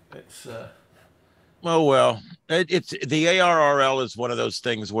 it's oh well, it's the ARRL is one of those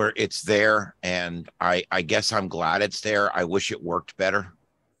things where it's there, and I guess I'm glad it's there. I wish it worked better.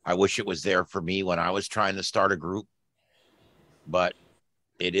 I wish it was there for me when I was trying to start a group, but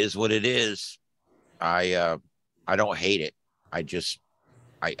it is what it is. I don't hate it.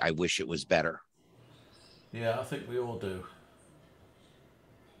 I wish it was better. Yeah, I think we all do.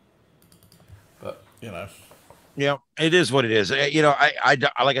 But, you know. Yeah, it is what it is. You know, I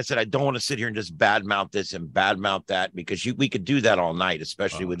like I said, I don't want to sit here and just badmouth this and badmouth that, because we could do that all night,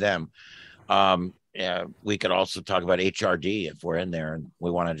 especially with them. Yeah, we could also talk about HRD if we're in there and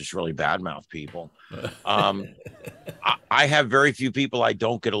we want to just really badmouth people. I have very few people I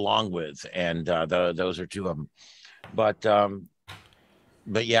don't get along with, and those are two of them. But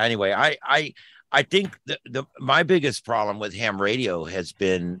yeah, anyway, I think my biggest problem with ham radio has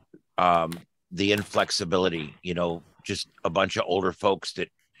been the inflexibility. You know, just a bunch of older folks that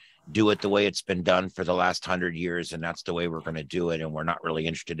do it the way it's been done for the last 100 years, and that's the way we're going to do it, and we're not really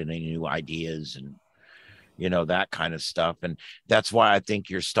interested in any new ideas and, you know, that kind of stuff. And that's why I think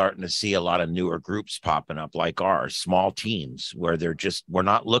you're starting to see a lot of newer groups popping up like ours, small teams, where we're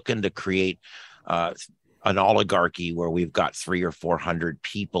not looking to create an oligarchy where we've got 300 or 400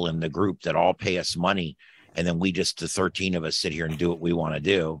 people in the group that all pay us money, and then the 13 of us sit here and do what we want to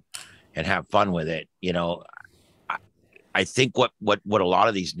do and have fun with it. You know, I think what a lot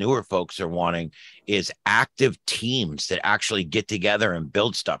of these newer folks are wanting is active teams that actually get together and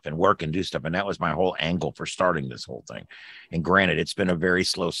build stuff and work and do stuff. And that was my whole angle for starting this whole thing. And granted, it's been a very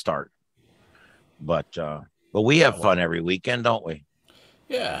slow start, but we have fun every weekend, don't we?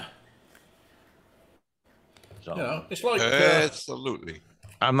 Yeah. So, you know, it's like absolutely.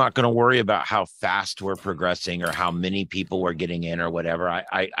 I'm not going to worry about how fast we're progressing or how many people we're getting in or whatever.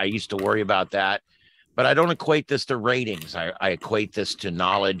 I used to worry about that, but I don't equate this to ratings. I equate this to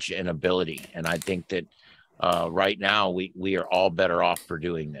knowledge and ability. And I think that right now we are all better off for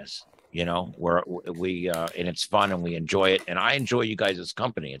doing this. You know, and it's fun and we enjoy it. And I enjoy you guys'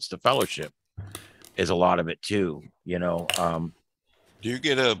 company. It's the fellowship is a lot of it too. You know, do you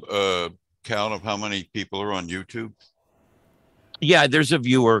get a count of how many people are on YouTube? Yeah, there's a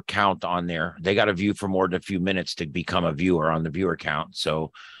viewer count on there. They got to view for more than a few minutes to become a viewer on the viewer count.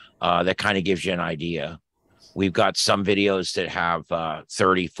 So that kind of gives you an idea. We've got some videos that have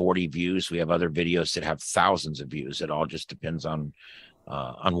 30, 40 views. We have other videos that have thousands of views. It all just depends on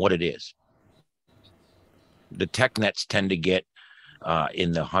what it is. The tech nets tend to get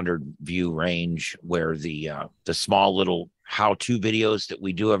in the 100 view range, where the small little how-to videos that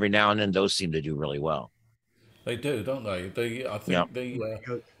we do every now and then, those seem to do really well. They do, don't they? I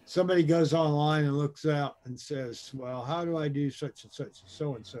think somebody goes online and looks out and says, well, how do I do such and such and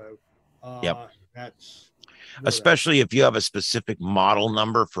so and so? That's especially if you have a specific model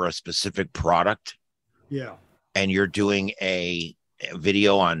number for a specific product. Yeah. And you're doing a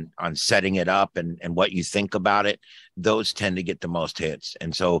video on setting it up and what you think about it, those tend to get the most hits.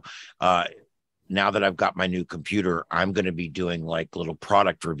 And so now that I've got my new computer, I'm going to be doing like little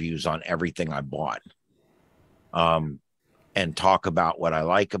product reviews on everything I bought. And talk about what I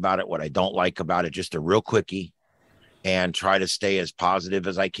like about it, what I don't like about it, just a real quickie, and try to stay as positive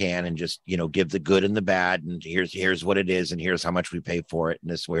as I can and just, you know, give the good and the bad. And here's what it is. And here's how much we pay for it.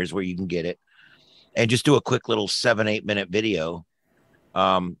 And here's where you can get it. And just do a quick little 7-8 minute video.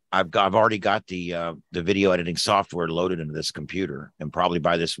 I've already got the video editing software loaded into this computer, and probably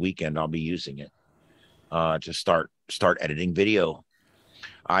by this weekend, I'll be using it, to start editing video.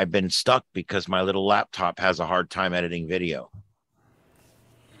 I've been stuck because my little laptop has a hard time editing video.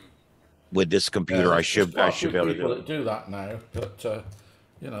 With this computer, I should be able to do that now. But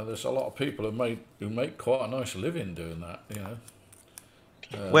you know, there's a lot of people who make quite a nice living doing that. You know.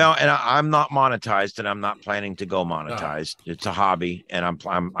 Well, and I'm not monetized, and I'm not planning to go monetized. No. It's a hobby, and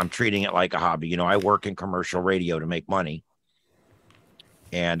I'm treating it like a hobby. You know, I work in commercial radio to make money,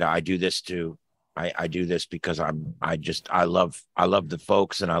 and I do this I do this because I love the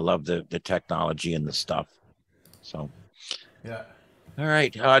folks, and I love the technology and the stuff. So, yeah. All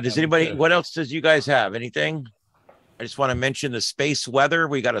right. Does anybody? What else does you guys have? Anything? I just want to mention the space weather.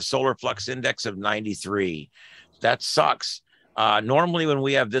 We got a solar flux index of 93. That sucks. Normally, when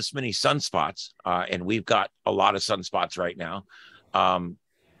we have this many sunspots, and we've got a lot of sunspots right now,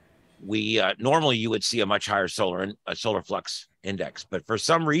 we normally you would see a much higher solar flux index, but for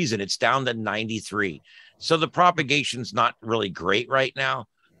some reason it's down to 93. So the propagation's not really great right now.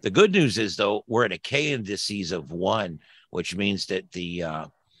 The good news is, though, we're at a K indices of 1, which means that the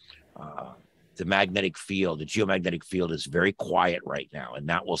magnetic field, the geomagnetic field, is very quiet right now, and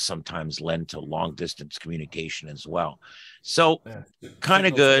that will sometimes lend to long distance communication as well. So kind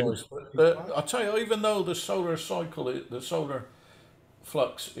of good. I'll tell you, even though the solar cycle, the solar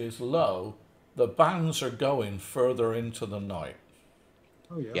flux is low, the bands are going further into the night.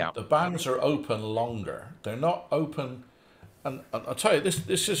 Oh yeah. The bands are open longer. They're not open, and I'll tell you,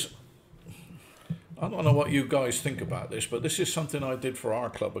 this is, I don't know what you guys think about this, but this is something I did for our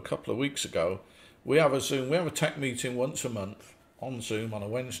club a couple of weeks ago. We have a Zoom, we have a tech meeting once a month on Zoom on a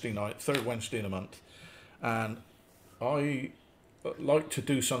Wednesday night, third Wednesday in a month, and I like to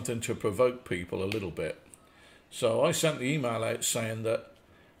do something to provoke people a little bit. So I sent the email out saying that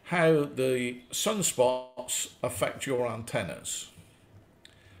how the sunspots affect your antennas,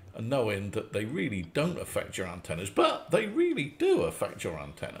 and knowing that they really don't affect your antennas, but they really do affect your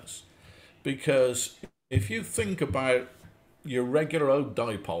antennas. Because if you think about your regular old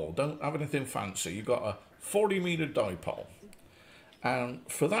dipole, don't have anything fancy, you've got a 40-meter dipole, and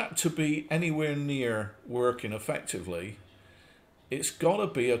for that to be anywhere near working effectively, it's got to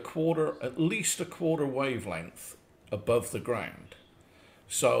be at least a quarter wavelength above the ground.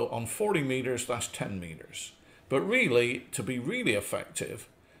 So on 40 meters, that's 10 meters. But really, to be really effective,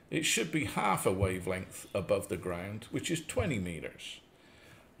 it should be half a wavelength above the ground, which is 20 meters.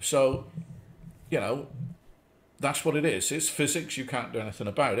 So, you know, that's what it is. It's physics. You can't do anything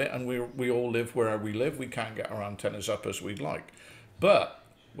about it. And we all live where we live. We can't get our antennas up as we'd like. But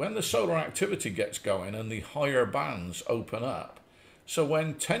when the solar activity gets going and the higher bands open up, so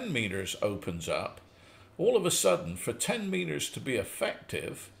when 10 meters opens up, all of a sudden, for 10 meters to be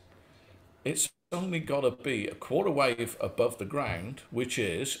effective, it's only got to be a quarter wave above the ground, which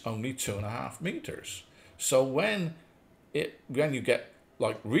is only 2.5 meters. So when you get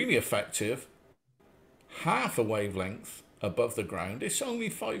like really effective, half a wavelength above the ground, it's only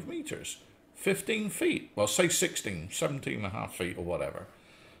 5 meters, 15 feet. Well, say 17.5 feet or whatever.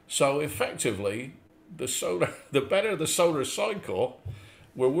 So effectively, the better the solar cycle,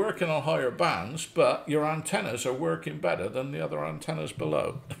 we're working on higher bands, but your antennas are working better than the other antennas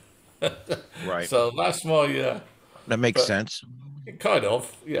below. Right. So that's my... that makes sense. Kind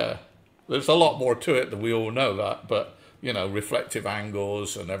of, yeah. There's a lot more to it than we all know that, but, you know, reflective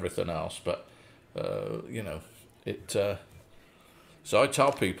angles and everything else. But, you know, so I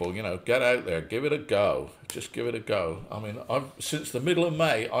tell people, you know, get out there, give it a go. Just give it a go. I mean, since the middle of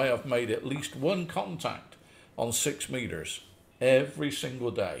May, I have made at least one contact on 6 meters every single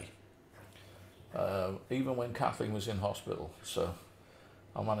day, even when Kathleen was in hospital. So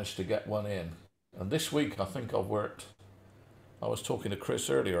I managed to get one in. And this week, I think I've worked, I was talking to Chris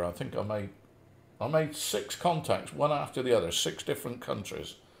earlier, I think I made 6 contacts, one after the other, 6 different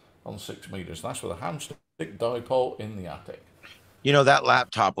countries on 6 meters. That's with a hamstick dipole in the attic. You know, that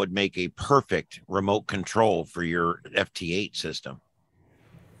laptop would make a perfect remote control for your FT8 system.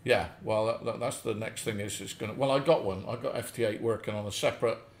 Yeah, well, that's the next thing is it's going to... Well, I got one. I got FT8 working on a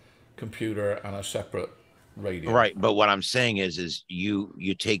separate computer and a separate radio. Right, but what I'm saying is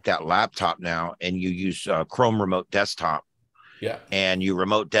you take that laptop now and you use Chrome Remote Desktop. Yeah. And you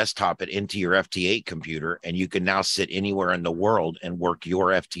remote desktop it into your FT8 computer, and you can now sit anywhere in the world and work your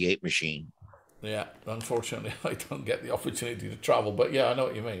FT8 machine. Yeah, unfortunately, I don't get the opportunity to travel, but yeah, I know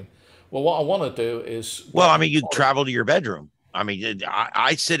what you mean. Well, what I want to do is... Well, I mean, you travel to your bedroom. I mean,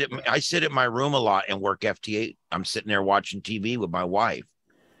 I sit at my room a lot and work FT8. I'm sitting there watching TV with my wife,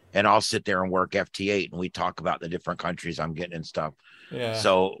 and I'll sit there and work FT8, and we talk about the different countries I'm getting and stuff. Yeah.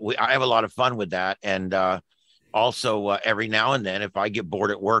 So I have a lot of fun with that, and also every now and then, if I get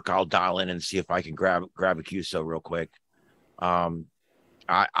bored at work, I'll dial in and see if I can grab a QSO real quick. I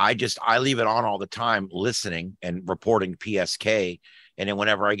leave it on all the time, listening and reporting PSK, and then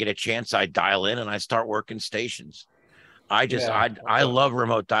whenever I get a chance, I dial in and I start working stations. I love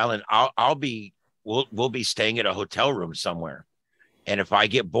remote dial-in. We'll be staying at a hotel room somewhere, And if I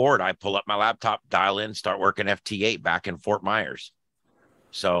get bored, I pull up my laptop, dial in, start working FT8 back in Fort Myers.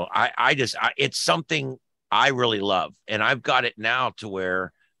 So it's something I really love. And I've got it now to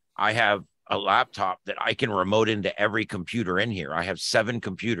where I have a laptop that I can remote into every computer in here. I have 7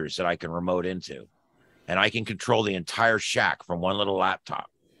 computers that I can remote into, and I can control the entire shack from one little laptop.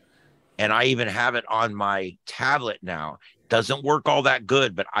 And I even have it on my tablet now. Doesn't work all that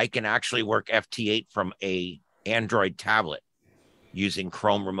good, but I can actually work FT8 from a Android tablet using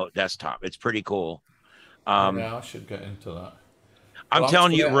Chrome Remote Desktop. It's pretty cool. Yeah, I should get into that. I'm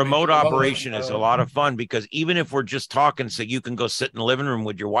telling you, remote operation is a lot of fun, because even if we're just talking, so you can go sit in the living room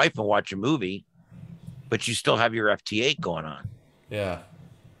with your wife and watch a movie, but you still have your FT8 going on. Yeah.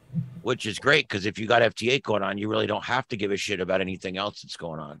 Which is great, because if you got FT8 going on, you really don't have to give a shit about anything else that's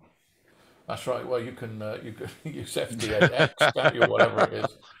going on. That's right. Well, you can use FT8X, can't you, whatever it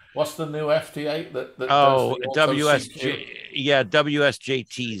is. What's the new FT8 that does the WSJ? Yeah,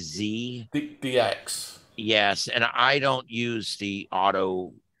 WSJTZ. DX. Yes, and I don't use the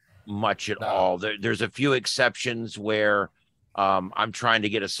auto much at all. There's a few exceptions where I'm trying to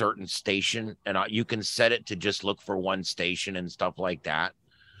get a certain station, and you can set it to just look for one station and stuff like that.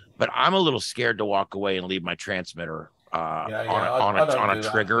 But I'm a little scared to walk away and leave my transmitter on a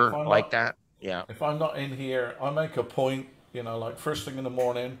trigger like that. Yeah. If I'm not in here, I make a point, like first thing in the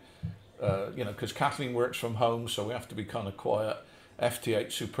morning, because Kathleen works from home, so we have to be kind of quiet.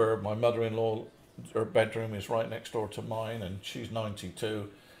 FT8 superb. My mother-in-law, her bedroom is right next door to mine, and she's 92.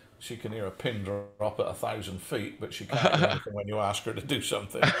 She can hear a pin drop at 1,000 feet, but she can't hear anything when you ask her to do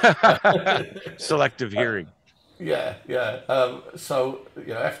something. Selective hearing. Yeah. So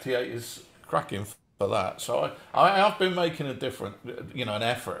FT8 is cracking for that. So I have been making a different, an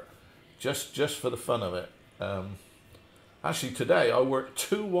effort, just for the fun of it. Actually, today I worked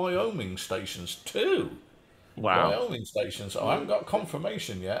 2 Wyoming stations. 2 Wyoming stations. I haven't got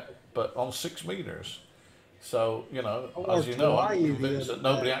confirmation yet, but on 6 meters. So, as you know, I'm convinced that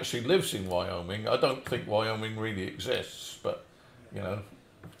nobody actually lives in Wyoming. I don't think Wyoming really exists, but,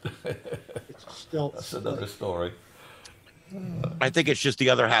 that's another story. I think it's just the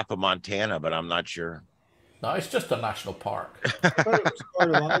other half of Montana, but I'm not sure. No, it's just a national park.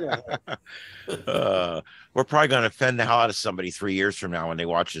 We're probably going to offend the hell out of somebody 3 years from now when they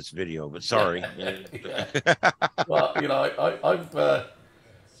watch this video, but sorry. Well, I've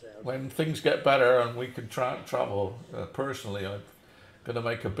when things get better and we can travel personally, I'm going to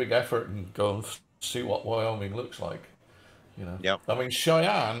make a big effort and go and see what Wyoming looks like. Yep. I mean,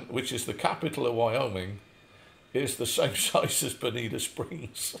 Cheyenne, which is the capital of Wyoming, is the same size as Bonita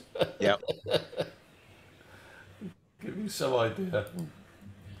Springs. Yep. Give you some idea.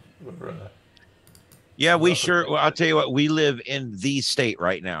 Yeah, well, I'll tell you what, we live in the state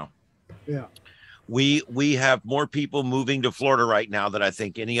right now. Yeah. We have more people moving to Florida right now than I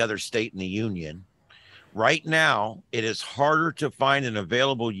think any other state in the union. Right now, it is harder to find an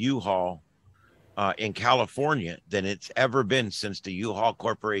available U-Haul in California than it's ever been since the U-Haul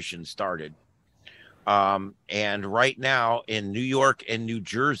Corporation started. And right now in New York and New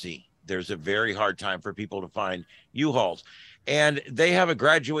Jersey, there's a very hard time for people to find U-Hauls. And they have a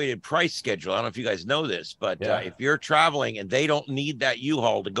graduated price schedule. I don't know if you guys know this, but if you're traveling and they don't need that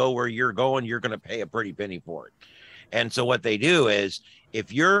U-Haul to go where you're going, you're going to pay a pretty penny for it. And so what they do is,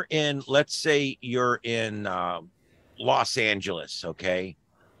 if you're in, let's say you're in Los Angeles, okay,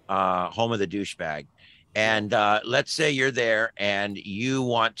 home of the douchebag, and let's say you're there and you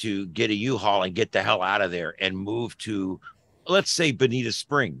want to get a U-Haul and get the hell out of there and move to, let's say, Bonita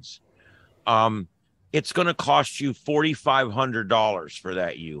Springs. It's going to cost you $4,500 for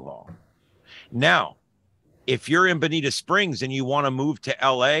that U-Haul. Now, if you're in Bonita Springs and you want to move to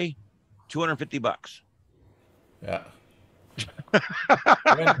LA, $250. Yeah.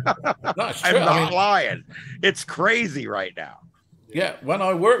 That's true. I'm not lying. It's crazy right now. Yeah, when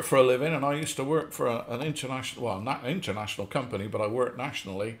I worked for a living, and I used to work for an international, well, not an international company, but I worked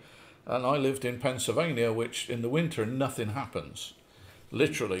nationally, and I lived in Pennsylvania, which in the winter nothing happens.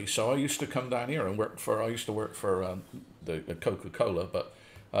 Literally, so I used to come down here and I used to work for the Coca-Cola, but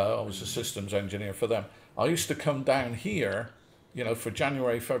I was a systems engineer for them. I used to come down here, for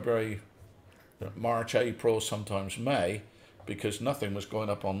January, February, March, April, sometimes May, because nothing was going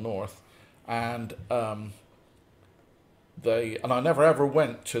up on north. And I never ever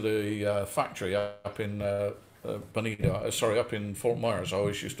went to the factory up in up in Fort Myers. I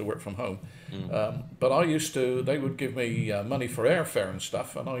always used to work from home. But they would give me money for airfare and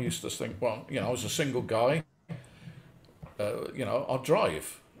stuff, and I used to think, well, I was a single guy, I'll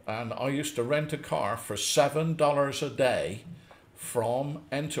drive. And I used to rent a car for $7 a day from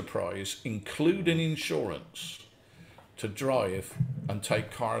Enterprise, including insurance, to drive and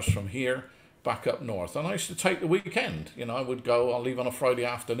take cars from here back up north. And I used to take the weekend. You know, I would go, I'll leave on a Friday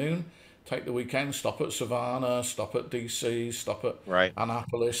afternoon, take the weekend, stop at Savannah, stop at DC, stop at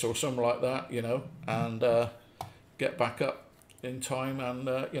Annapolis or something like that, you know, and get back up in time.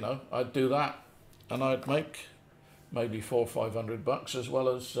 And, you know, I'd do that and I'd make maybe $400 or $500 as well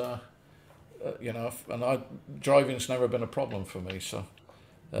as, you know, and driving's never been a problem for me. So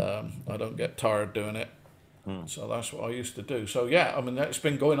I don't get tired doing it. So that's what I used to do. So yeah, I mean, it's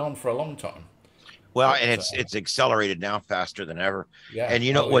been going on for a long time. Well, and it's accelerated now faster than ever. Yeah. And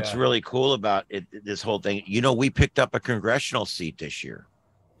you know what's really cool about it, this whole thing, you know, we picked up a congressional seat this year.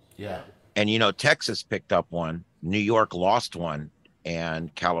 Yeah. And you know, Texas picked up one, New York lost one,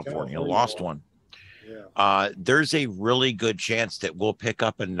 and California lost one. Yeah. There's a really good chance that we'll pick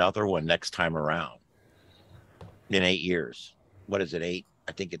up another one next time around in 8 years. What is it, 8?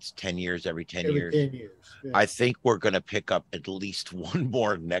 I think it's 10 years, every 10 years. 10 years. Yeah. I think we're going to pick up at least one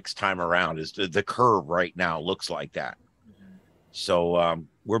more next time around. Is the curve right now looks like that. So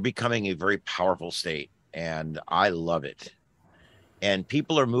we're becoming a very powerful state, and I love it. And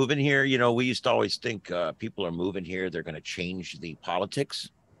people are moving here. You know, we used to always think people are moving here, they're going to change the politics.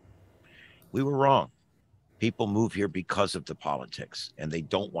 We were wrong. People move here because of the politics, and they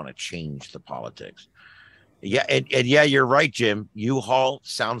don't want to change the politics. Yeah, and yeah, you're right, Jim. U-Haul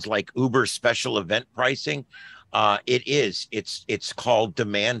sounds like Uber special event pricing. It is. It's called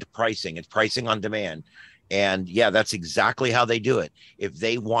demand pricing. It's pricing on demand. And yeah, that's exactly how they do it. If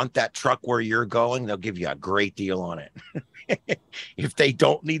they want that truck where you're going, they'll give you a great deal on it. If they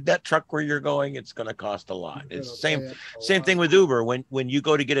don't need that truck where you're going, it's going to cost a lot. It's the same thing with Uber. When you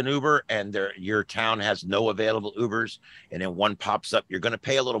go to get an Uber and your town has no available Ubers, and then one pops up, you're going to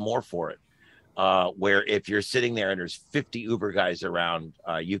pay a little more for it. Where if you're sitting there and there's 50 Uber guys around,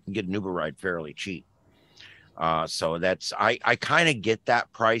 you can get an Uber ride fairly cheap. So that's, I kind of get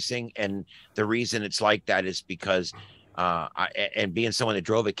that pricing. And the reason it's like that is because, and being someone that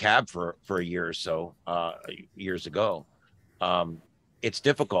drove a cab for a year or so, years ago, it's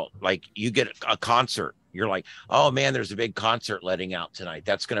difficult. Like you get a concert, you're like, oh man, there's a big concert letting out tonight.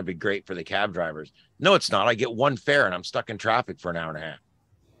 That's going to be great for the cab drivers. No, it's not. I get one fare and I'm stuck in traffic for an hour and a half.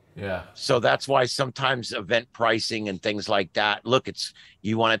 Yeah. So that's why sometimes event pricing and things like that, look,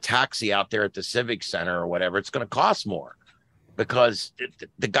 you want a taxi out there at the Civic Center or whatever, it's going to cost more because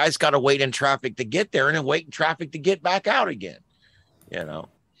the guy's got to wait in traffic to get there and then wait in traffic to get back out again, you know.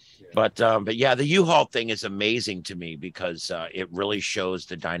 But yeah, the U-Haul thing is amazing to me because it really shows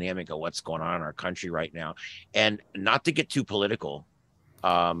the dynamic of what's going on in our country right now. And not to get too political,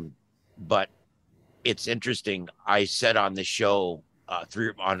 but it's interesting. I said on the show,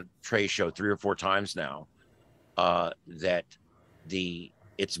 on Trey's show 3 or 4 times now, that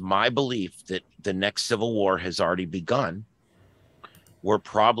it's my belief that the next civil war has already begun. We're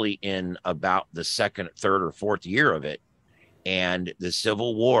probably in about the 2nd, 3rd, or 4th year of it. And the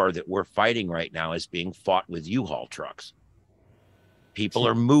civil war that we're fighting right now is being fought with U-Haul trucks. People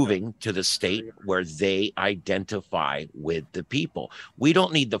are moving to the state where they identify with the people. We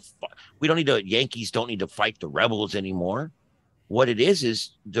don't need Yankees don't need to fight the rebels anymore. What it is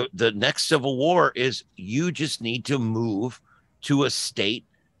the next civil war is you just need to move to a state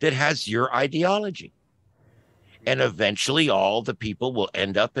that has your ideology. And eventually all the people will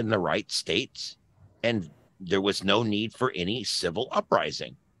end up in the right states. And there was no need for any civil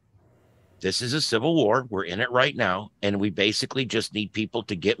uprising. This is a civil war. We're in it right now. And we basically just need people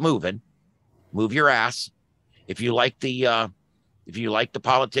to get moving, move your ass. If you like the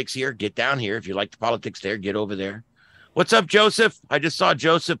politics here, get down here. If you like the politics there, get over there. What's up, Joseph? I just saw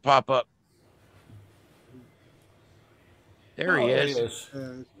Joseph pop up. There he is.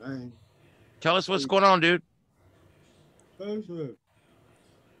 Tell us what's going on, dude. Let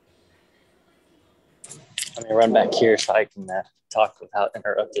me run back here so I can talk without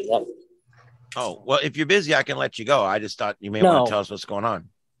interrupting them. Oh, well, if you're busy, I can let you go. I just thought you may want to tell us what's going on.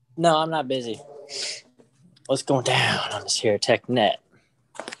 No, I'm not busy. What's going down on this here TechNet?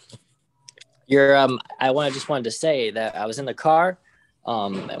 I just wanted to say that I was in the car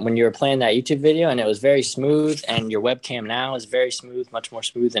when you were playing that YouTube video, and it was very smooth, and your webcam now is very smooth, much more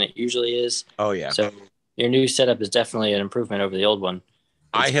smooth than it usually is. Oh, yeah. So your new setup is definitely an improvement over the old one.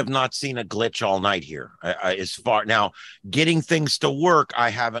 I have not seen a glitch all night here. As far now, getting things to work, I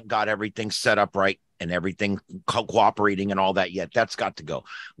haven't got everything set up right and everything cooperating and all that yet. That's got to go.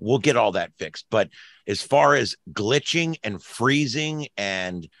 We'll get all that fixed. But as far as glitching and freezing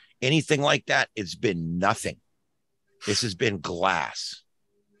and anything like that, it's been nothing. This has been glass.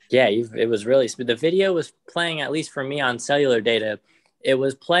 Yeah, it was really smooth. The video was playing, at least for me on cellular data, it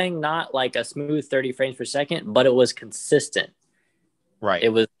was playing not like a smooth 30 frames per second, but it was consistent. Right. It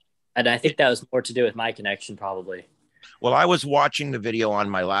was, and I think that was more to do with my connection, probably. Well, I was watching the video on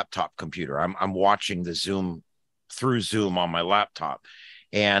my laptop computer. I'm watching the Zoom through Zoom on my laptop,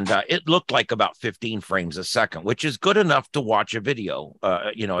 and it looked like about 15 frames a second, which is good enough to watch a video,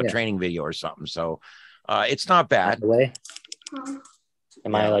 a training video or something. So it's not bad. By the way,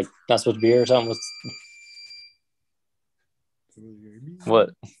 am I like not supposed to be here or something? What?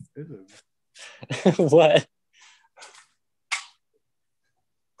 What?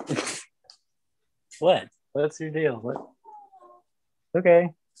 What? What's your deal? What? Okay.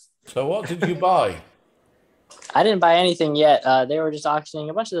 So what did you buy? I didn't buy anything yet. They were just auctioning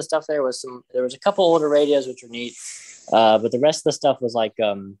a bunch of the stuff. There was a couple older radios which were neat, but the rest of the stuff was like,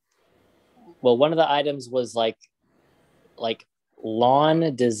 one of the items was like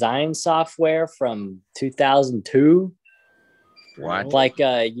lawn design software from 2002. What? Like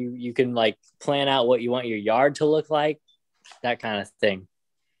you can like plan out what you want your yard to look like, that kind of thing.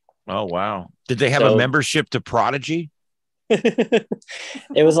 Oh wow! Did they have a membership to Prodigy? It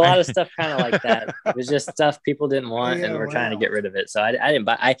was a lot of stuff kind of like that. It was just stuff people didn't want, and we're trying to get rid of it. So I didn't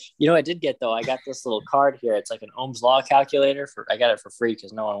buy. I did get though. I got this little card here. It's like an Ohm's law calculator. I got it for free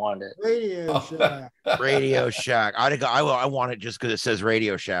because no one wanted it. Radio Shack. Radio Shack. I want it just because it says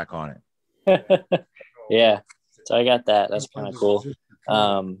Radio Shack on it. Yeah. So I got that. That's kind of cool.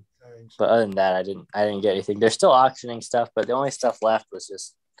 But other than that, I didn't get anything. They're still auctioning stuff, but the only stuff left was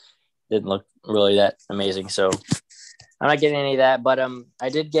just didn't look really that amazing. So I'm not getting any of that. But I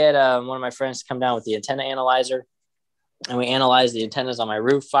did get one of my friends to come down with the antenna analyzer, and we analyzed the antennas on my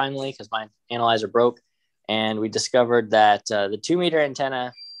roof finally because my analyzer broke, and we discovered that the 2-meter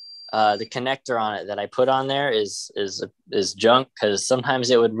antenna, the connector on it that I put on there is junk, because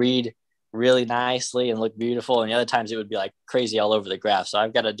sometimes it would read really nicely and look beautiful, and the other times it would be like crazy all over the graph. So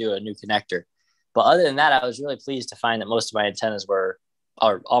I've got to do a new connector. But other than that, I was really pleased to find that most of my antennas were,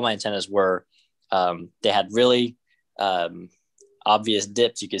 or all my antennas were, they had really obvious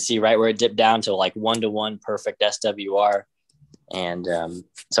dips. You could see right where it dipped down to like 1-to-1 perfect SWR. And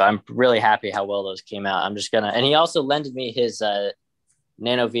so I'm really happy how well those came out. And he also lended me his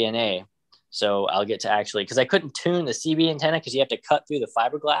Nano VNA. So I'll get to actually, because I couldn't tune the CB antenna because you have to cut through the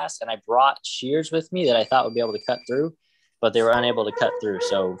fiberglass, and I brought shears with me that I thought would be able to cut through, but they were unable to cut through.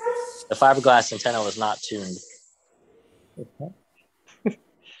 So the fiberglass antenna was not tuned.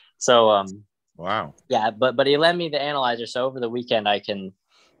 So wow. Yeah, but he lent me the analyzer, so over the weekend I can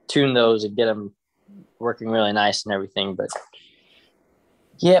tune those and get them working really nice and everything. But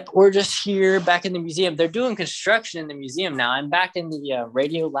yep, we're just here back in the museum. They're doing construction in the museum now. I'm back in the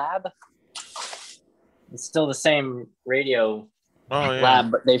radio lab. It's still the same radio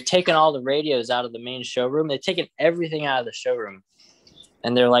lab, but they've taken all the radios out of the main showroom. They've taken everything out of the showroom,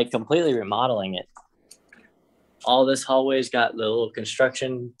 and they're like completely remodeling it. All this hallway's got the little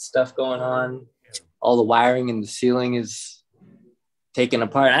construction stuff going on. All the wiring in the ceiling is taken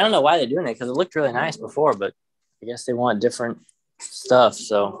apart. I don't know why they're doing it, because it looked really nice before, but I guess they want different stuff.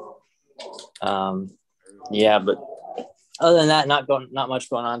 So, yeah, but other than that, not much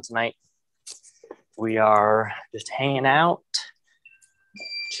going on tonight. We are just hanging out,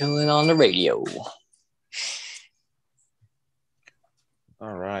 chilling on the radio.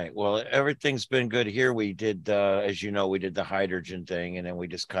 All right. Well, everything's been good here. We did, as you know, we did the hydrogen thing, and then we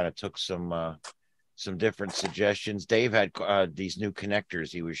just kind of took some different suggestions. Dave had these new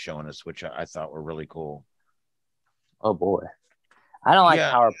connectors he was showing us, which I thought were really cool. Oh boy, I don't like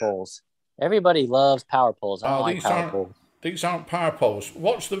power poles. Everybody loves power poles. I don't like power poles. These aren't power poles.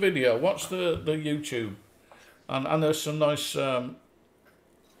 Watch the video. Watch the YouTube, and there's some nice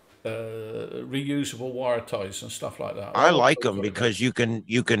reusable wire ties and stuff like that. I like them because you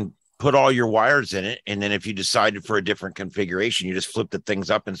can put all your wires in it, and then if you decided for a different configuration, you just flip the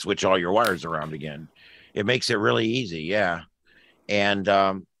things up and switch all your wires around again. It makes it really easy. Yeah. And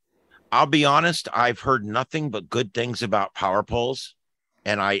I'll be honest, I've heard nothing but good things about power poles.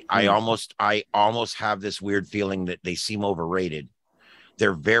 And I almost have this weird feeling that they seem overrated.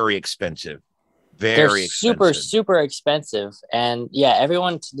 They're very expensive. They're super expensive. And yeah,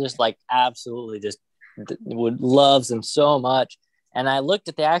 everyone just like absolutely just loves them so much. And I looked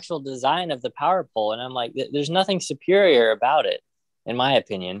at the actual design of the power pole, and I'm like, there's nothing superior about it, in my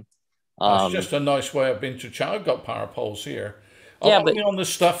opinion. It's just a nice way of being to chat. I've got power poles here. Yeah, but on the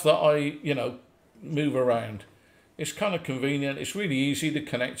stuff that I, move around. It's kind of convenient. It's really easy to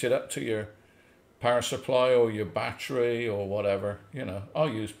connect it up to your power supply or your battery or whatever. I'll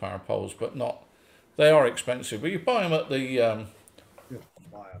use power poles, but not. They are expensive. But you buy them at the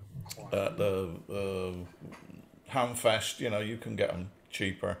Hamfest. You can get them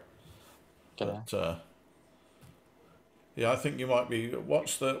cheaper. Okay. But, Yeah, I think you might be.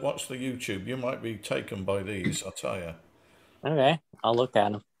 Watch the YouTube. You might be taken by these. I'll tell you. Okay, I'll look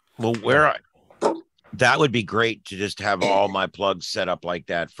at them. Well, that would be great to just have all my plugs set up like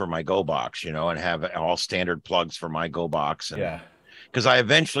that for my Go box, and have all standard plugs for my Go box. And because I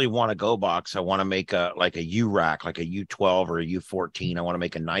eventually want a Go box, I want to make a U rack, like a U12 or a U14. I want to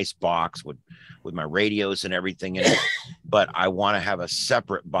make a nice box with my radios and everything in it. But I want to have a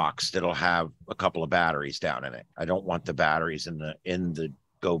separate box that'll have a couple of batteries down in it. I don't want the batteries in the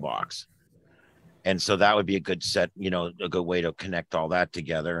Go box. And so that would be a good set, a good way to connect all that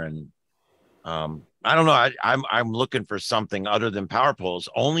together. And I don't know. I'm looking for something other than power poles,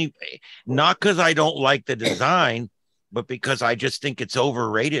 only not because I don't like the design, but because I just think it's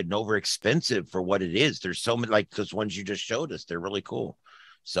overrated and overexpensive for what it is. There's so many, like those ones you just showed us. They're really cool.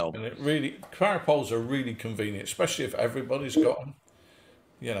 So, and power poles are really convenient, especially if everybody's got them.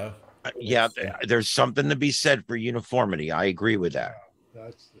 Yeah, there's something to be said for uniformity. I agree with that.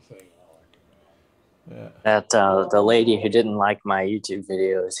 That's the thing. Yeah. That the lady who didn't like my YouTube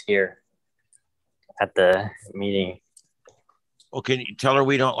video is here at the meeting. Well, can you tell her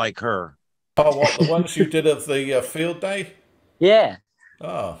we don't like her? Oh, what, the ones you did at the field day? Yeah.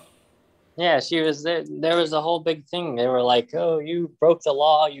 Oh. Yeah, she was there. There was a whole big thing. They were like, "Oh, you broke the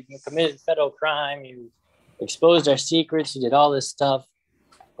law. You committed federal crime. You exposed our secrets. You did all this stuff."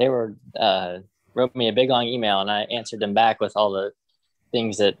 They were wrote me a big long email, and I answered them back with all the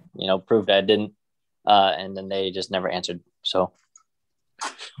things that proved I didn't. And then they just never answered. So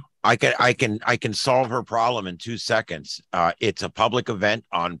I can solve her problem in 2 seconds. It's a public event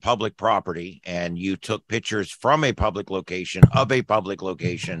on public property, and you took pictures from a public location of a public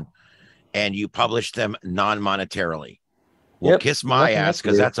location, and you published them non-monetarily. Well, kiss my ass,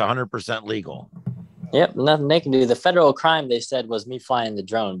 because that's 100% legal. Yep, nothing they can do. The federal crime, they said, was me flying the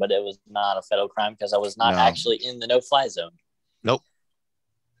drone, but it was not a federal crime because I was not actually in the no-fly zone. Nope.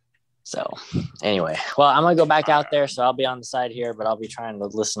 So anyway, well, I'm going to go back out there, so I'll be on the side here, but I'll be trying to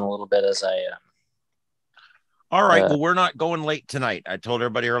listen a little bit as I... All right, well, we're not going late tonight. I told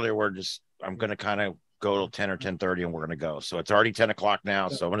everybody earlier, I'm going to kind of go till 10 or 10:30, and we're going to go. So it's already 10 o'clock now,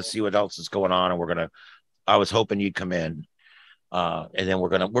 so I'm going to see what else is going on, and I was hoping you'd come in, and then we're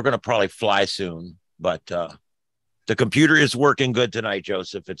going to probably fly soon, but the computer is working good tonight,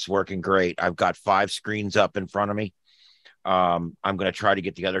 Joseph. It's working great. I've got 5 screens up in front of me. I'm going to try to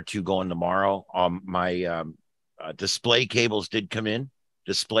get the other 2 going tomorrow. My display cables did come in,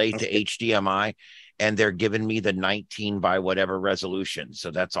 display to HDMI, and they're giving me the 19 by whatever resolution.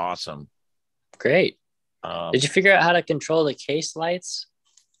 So that's awesome. Great. Did you figure out how to control the case lights?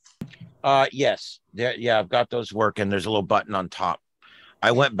 Yes. Yeah, I've got those working. There's a little button on top.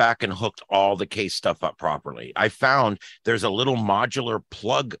 I went back and hooked all the case stuff up properly. I found there's a little modular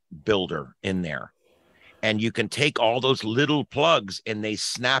plug builder in there. And you can take all those little plugs and they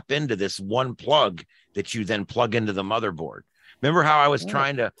snap into this one plug that you then plug into the motherboard. Remember how I was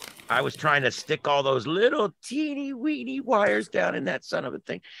trying to stick all those little teeny weeny wires down in that son of a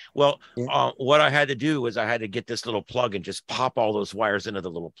thing? Well, what I had to do was I had to get this little plug and just pop all those wires into the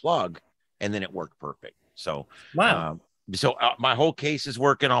little plug, and then it worked perfect. So, wow. My whole case is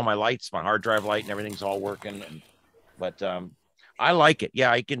working, all my lights, my hard drive light and everything's all working. But I like it.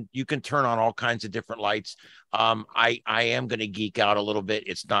 Yeah, you can turn on all kinds of different lights. I am going to geek out a little bit.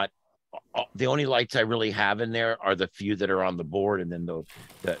 It's not the only lights I really have in there are the few that are on the board, and then the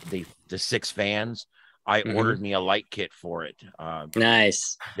 6 fans. I ordered me a light kit for it.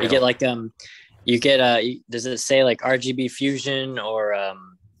 Nice. You get like does it say like RGB fusion or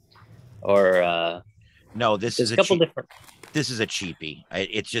no, this is a couple different. This is a cheapie.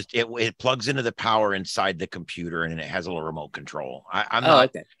 It's just it plugs into the power inside the computer, and it has a little remote control. I'm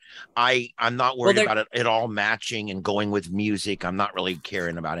not worried about it all matching and going with music. I'm not really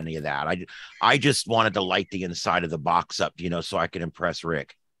caring about any of that. I just wanted to light the inside of the box up, so I could impress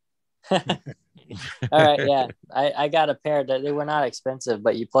Rick. All right, yeah. I got a pair that they were not expensive,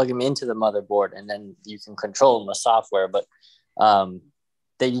 but you plug them into the motherboard and then you can control them with software. But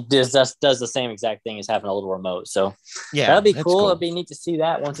they just does the same exact thing as having a little remote. So yeah, that'd be cool. It'd be neat to see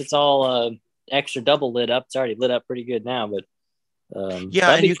that once it's all extra double lit up. It's already lit up pretty good now, but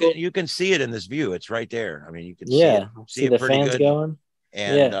yeah, and you can see it in this view. It's right there. I mean, you can see it the pretty fans good going,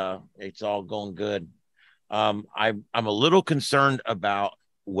 and it's all going good. I'm a little concerned about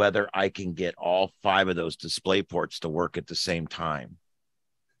whether I can get all 5 of those display ports to work at the same time.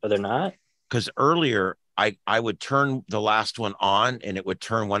 But they're not, because earlier I would turn the last one on and it would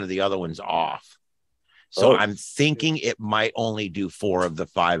turn one of the other ones off. So I'm thinking it might only do 4 of the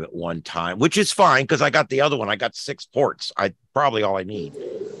 5 at one time, which is fine because I got the other one. I got 6 ports. Probably all I need.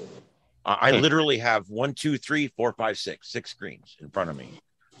 I literally have 1, 2, 3, 4, 5, 6 screens in front of me,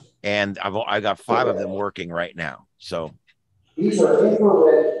 and I got 5 of them working right now. So These are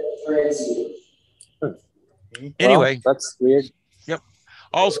infrared transceivers. Anyway, well, that's weird. Yep.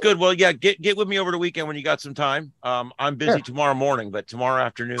 All's good. Well, yeah, get with me over the weekend when you got some time. I'm busy tomorrow morning, but tomorrow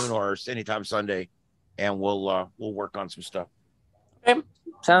afternoon or anytime Sunday, and we'll work on some stuff. Okay.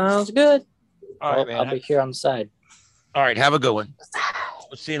 Sounds good. All right, man. I'll be here on the side. All right, have a good one.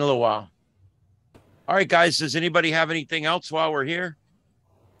 We'll see you in a little while. All right, guys, does anybody have anything else while we're here?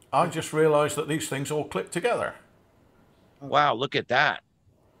 I just realized that these things all click together. Wow, look at that.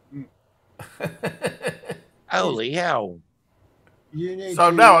 Holy hell.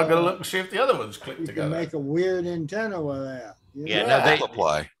 So now I'm going to look and see if the other ones click you together. You can make a weird antenna with that. Yeah, no, they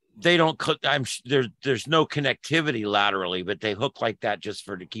don't click. There's no connectivity laterally, but they hook like that just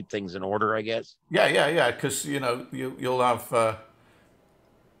to keep things in order, I guess. Yeah. Because you'll have.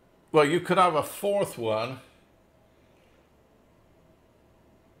 Well, you could have a fourth one.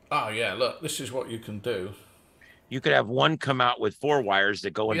 Oh yeah, look, this is what you can do. You could have one come out with 4 wires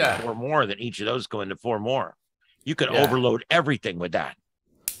that go into 4 more, then each of those go into 4 more. You could overload everything with that.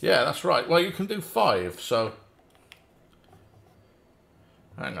 Yeah, that's right. Well, you can do 5. So,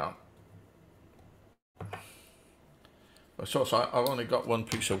 hang on. So I've only got one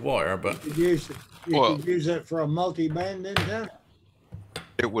piece of wire, but you could use it for a multi-band antenna.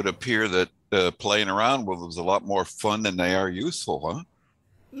 It would appear that playing around with them is a lot more fun than they are useful, huh?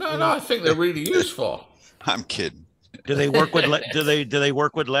 No, I think they're really useful. I'm kidding. Do they work with do they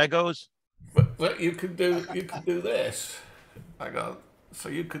work with Legos? But you could do this. So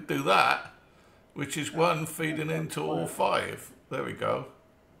you could do that, which is one feeding into all 5. There we go.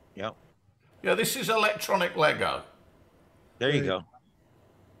 Yep. Yeah, this is electronic Lego. There you go.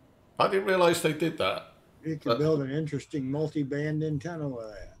 I didn't realize they did that. You can build an interesting multi-band antenna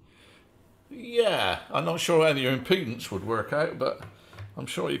with that. Yeah, I'm not sure any impedance would work out, but I'm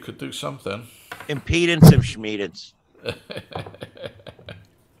sure you could do something. Impedance and schmeedance.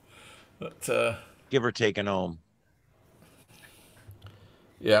 But give or take an ohm.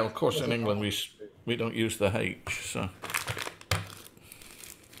 Yeah, of course in England we don't use the H, so.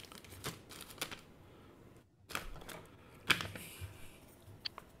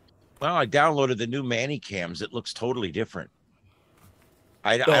 Well, I downloaded the new Manny cams. It looks totally different.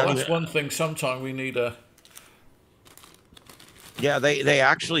 That's one thing. Sometime we need a. Yeah, they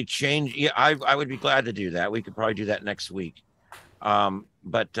actually change. Yeah, I would be glad to do that. We could probably do that next week.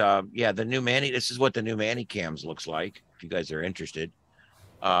 But yeah, the new Manny. This is what the new Manny cams looks like. If you guys are interested,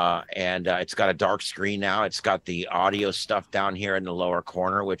 and it's got a dark screen now. It's got the audio stuff down here in the lower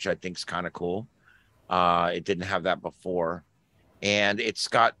corner, which I think is kind of cool. It didn't have that before. And it's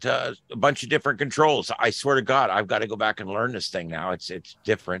got a bunch of different controls. I swear to God, I've got to go back and learn this thing now. It's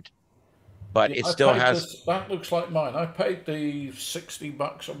different, but it still has. That looks like mine. I paid the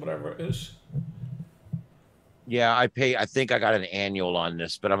 $60 or whatever it is. Yeah, I think I got an annual on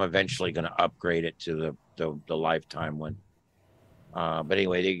this, but I'm eventually going to upgrade it to the lifetime one. But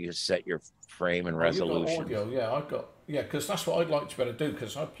anyway, you can set your frame and resolution. Audio. Yeah, because that's what I'd like to be able to do,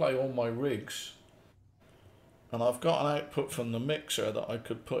 because I play all my rigs. And I've got an output from the mixer that I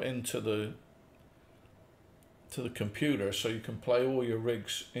could put into the computer, so you can play all your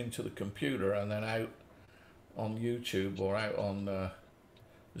rigs into the computer and then out on YouTube or out on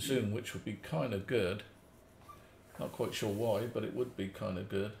Zoom, which would be kind of good. Not quite sure why, but it would be kind of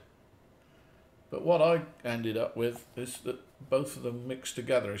good. But what I ended up with is that both of them mixed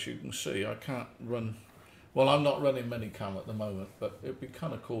together, as you can see. I can't run. Well, I'm not running Minicam at the moment, but it'd be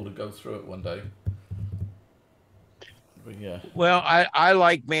kind of cool to go through it one day. But yeah. Well, I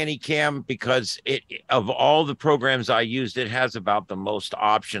like Manicam because of all the programs I used, it has about the most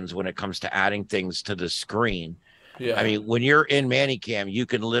options when it comes to adding things to the screen. Yeah. I mean, when you're in Manicam, you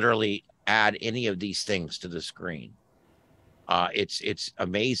can literally add any of these things to the screen. It's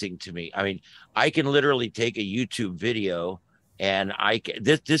amazing to me. I mean, I can literally take a YouTube video and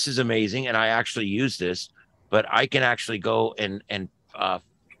this is amazing. And I actually use this, but I can actually go and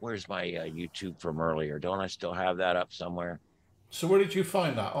where's my YouTube from earlier? Don't I still have that up somewhere? So where did you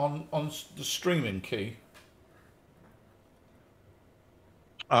find that? On the streaming key?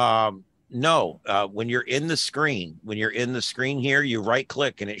 No. When you're in the screen, here, you right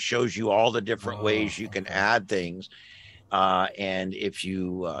click and it shows you all the different ways you can add things. And if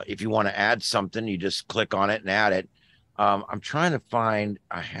you want to add something, you just click on it and add it. I'm trying to find.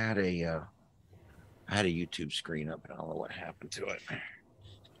 I had a YouTube screen up, and I don't know what happened to it.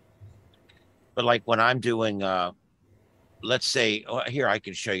 But like when I'm doing, let's say, here, I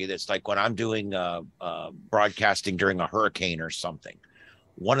can show you this. Like when I'm doing broadcasting during a hurricane or something,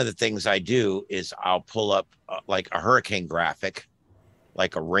 one of the things I do is I'll pull up like a hurricane graphic,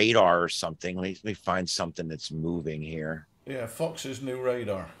 like a radar or something. Let me find something that's moving here. Yeah, Fox's new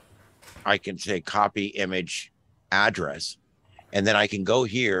radar. I can say copy image address, and then I can go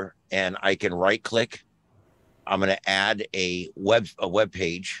here and I can right click. I'm going to add a web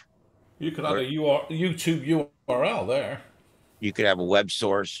page. You could add a YouTube URL there. You could have a web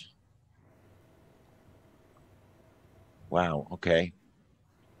source. Wow. Okay.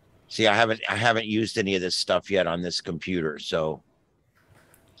 See, I haven't used any of this stuff yet on this computer, so.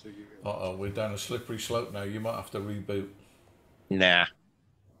 Uh-oh, we're down a slippery slope now. You might have to reboot. Nah.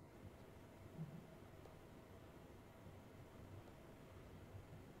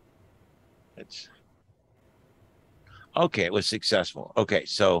 It's okay. It was successful. Okay,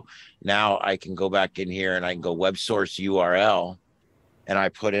 so now I can go back in here and I can go web source URL, and I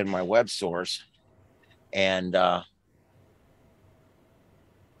put in my web source, and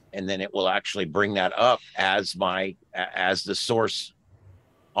then it will actually bring that up as the source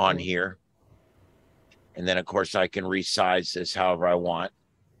on here. And then of course I can resize this however I want.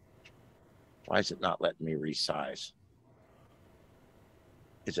 Why is it not letting me resize?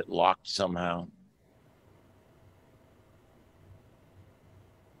 Is it locked somehow?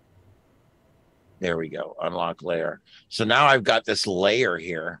 There we go. Unlock layer. So now I've got this layer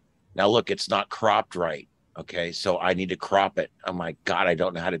here. Now look, it's not cropped right. Okay, so I need to crop it. Oh my God, I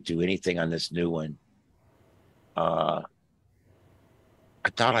don't know how to do anything on this new one. I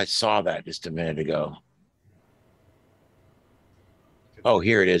thought I saw that just a minute ago. Oh,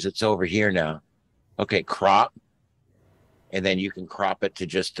 here it is. It's over here now. Okay, crop. And then you can crop it to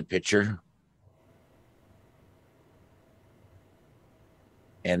just the picture.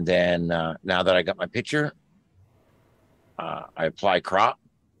 And then now that I got my picture, I apply crop.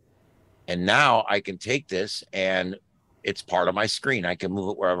 And now I can take this and it's part of my screen. I can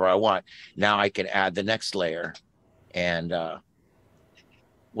move it wherever I want. Now I can add the next layer. And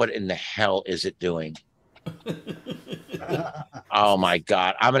what in the hell is it doing? Oh my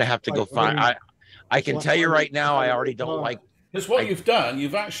God. I'm going to have to go find. I can tell you right now, I already don't like. Because what you've done,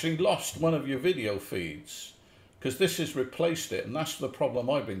 you've actually lost one of your video feeds because this has replaced it. And that's the problem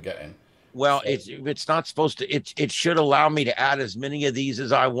I've been getting. Well, so, it's not supposed to. It should allow me to add as many of these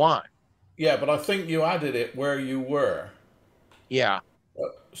as I want. Yeah, but I think you added it where you were. Yeah.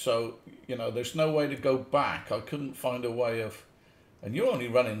 So, you know, there's no way to go back. I couldn't find a way of. And you're only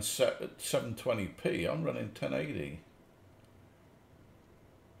running 720p. I'm running 1080.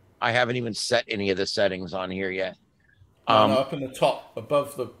 I haven't even set any of the settings on here yet. No, up in the top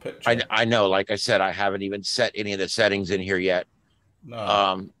above the picture. I know. Like I said, I haven't even set any of the settings in here yet.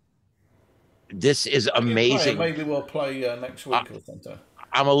 No. This is amazing. Maybe we'll play next week or something.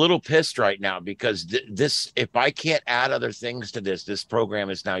 I'm a little pissed right now because this, if I can't add other things to this program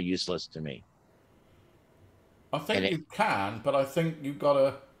is now useless to me. I think you can, but I think you've got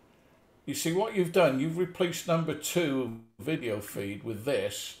to, you see what you've done, you've replaced number 2 video feed with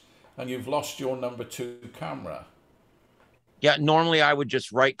this, and you've lost your number 2 camera. Yeah, normally I would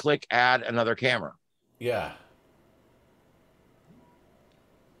just right click, add another camera. Yeah.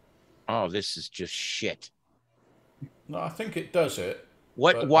 Oh, this is just shit. No, I think it does it.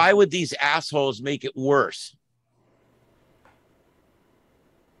 Why would these assholes make it worse?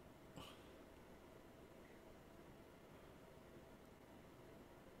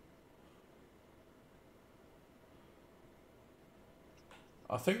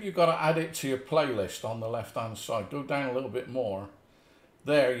 I think you've got to add it to your playlist on the left-hand side. Go down a little bit more.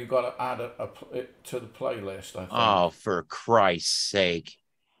 There, you've got to add it to the playlist, I think. Oh, for Christ's sake.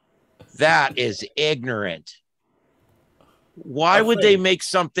 That is ignorant. Why would they make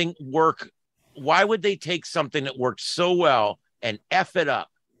something work? Why would they take something that worked so well and F it up?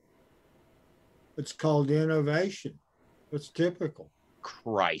 It's called innovation. It's typical.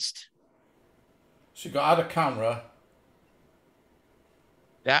 Christ. So you got to add a camera.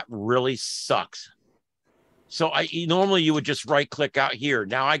 That really sucks. So normally you would just right click out here.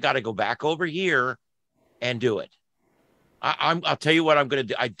 Now I got to go back over here and do it. I'll tell you what I'm going to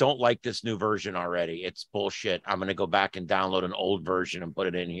do. I don't like this new version already. It's bullshit. I'm going to go back and download an old version and put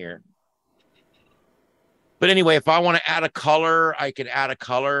it in here. But anyway, if I want to add a color, I can add a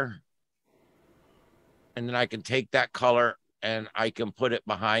color. And then I can take that color and I can put it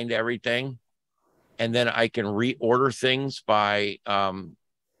behind everything. And then I can reorder things by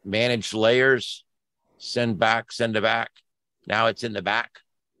manage layers, send to back. Now it's in the back.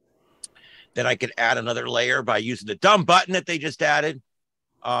 Then I could add another layer by using the dumb button that they just added.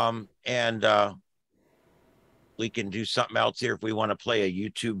 And we can do something else here if we want to play a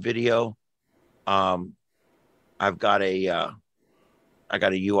YouTube video. I've got a I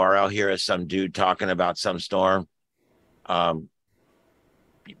got a URL here of some dude talking about some storm.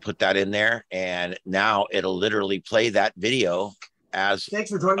 You put that in there, and now it'll literally play that video as Thanks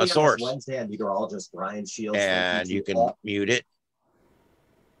for joining a me source. on this Wednesday. I'm meteorologist Brian Shields. And you can mute it.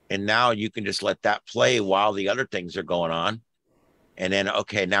 And now you can just let that play while the other things are going on. And then,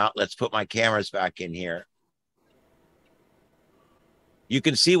 okay, now let's put my cameras back in here. You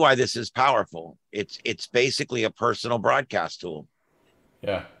can see why this is powerful. It's basically a personal broadcast tool.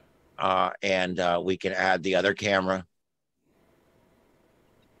 Yeah. And we can add the other camera.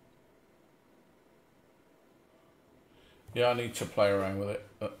 Yeah, I need to play around with it.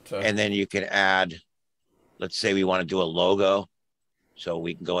 But, and then you can add, let's say we want to do a logo. So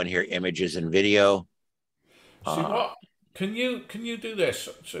we can go in here, images and video. See what? Can you do this?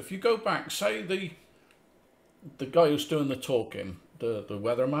 So if you go back, say the guy who's doing the talking, the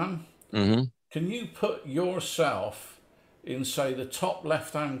weatherman, can you put yourself in, say, the top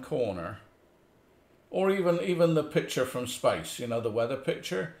left-hand corner, or even the picture from space, you know, the weather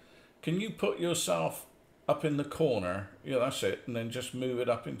picture? Can you put yourself up in the corner? Yeah, that's it. And then just move it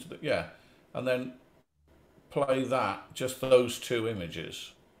up into the, and then play that, just those two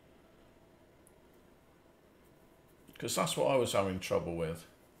images. Because that's what I was having trouble with.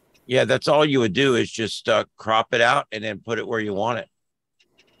 Yeah, that's all you would do is just crop it out and then put it where you want it.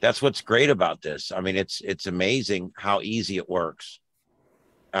 That's what's great about this. I mean, it's amazing how easy it works.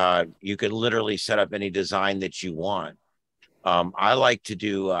 You can literally set up any design that you want. I like to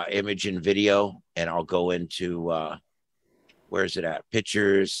do image and video, and I'll go into, where's it at?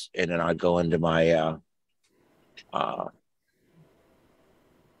 Pictures, and then I'll go into my,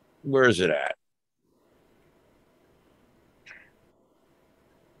 where is it at?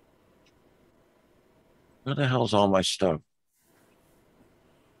 Where the hell's all my stuff?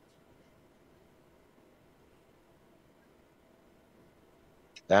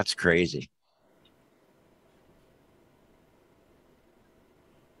 That's crazy.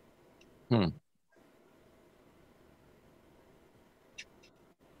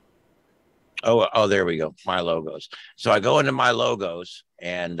 Oh, there we go. My logos. So I go into my logos,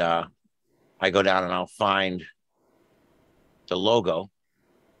 and I go down and I'll find the logo.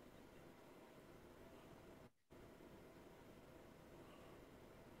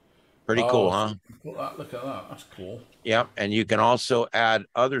 Pretty cool, huh? Look at that. That's cool. Yeah, and you can also add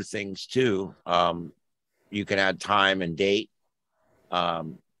other things too. You can add time and date.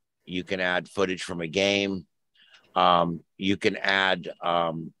 You can add footage from a game. You can add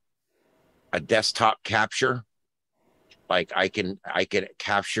a desktop capture. Like I can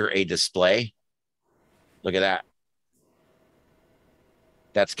capture a display. Look at that.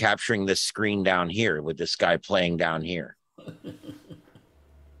 That's capturing this screen down here with this guy playing down here.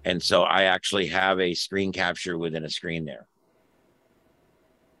 And so I actually have a screen capture within a screen there.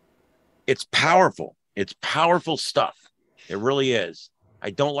 It's powerful. It's powerful stuff. It really is. I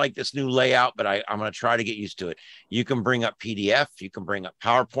don't like this new layout, but I'm going to try to get used to it. You can bring up PDF. You can bring up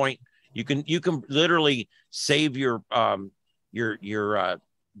PowerPoint. You can literally save your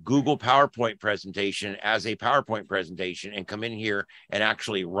Google PowerPoint presentation as a PowerPoint presentation and come in here and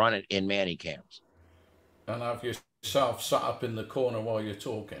actually run it in ManyCams. And have yourself sat up in the corner while you're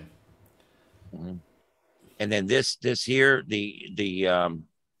talking. And then this here,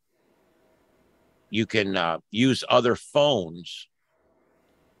 you can use other phones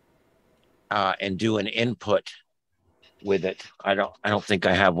and do an input with it. I don't think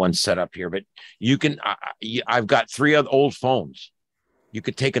I have one set up here, but you can. I've got 3 other old phones. You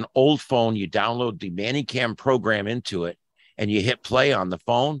could take an old phone, you download the ManyCam program into it, and you hit play on the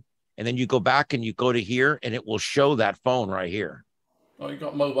phone, and then you go back and you go to here, and it will show that phone right here. Oh, you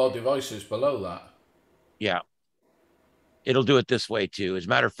got mobile devices below that. Yeah. It'll do it this way too. As a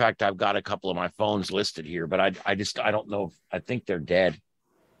matter of fact, I've got a couple of my phones listed here, but I don't know. I think they're dead.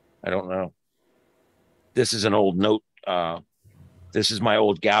 I don't know. This is an old Note. This is my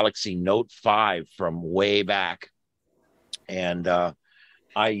old Galaxy Note 5 from way back. And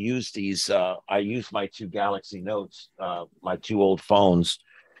I use these. I use my 2 Galaxy Notes, my 2 old phones,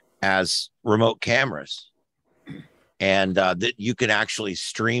 as remote cameras. And that you can actually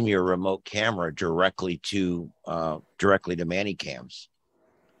stream your remote camera directly to ManyCams.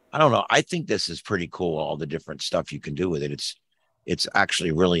 I don't know. I think this is pretty cool. All the different stuff you can do with it. It's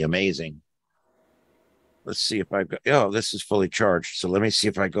actually really amazing. Let's see if I've got. Oh, this is fully charged. So let me see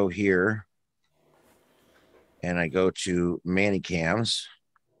if I go here, and I go to ManyCams.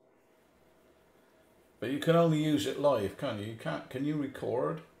 But you can only use it live, can you? You can't. Can you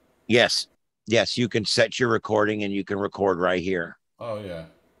record? Yes. Yes, you can set your recording and you can record right here. Oh, yeah.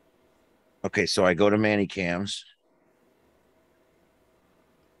 Okay, so I go to ManyCams.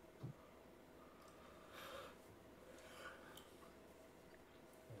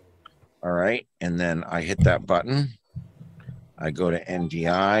 All right. And then I hit that button. I go to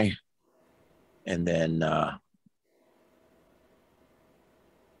NDI and then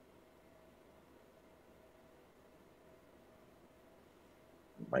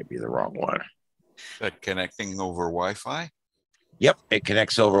might be the wrong one. That connecting over Wi-Fi? Yep, it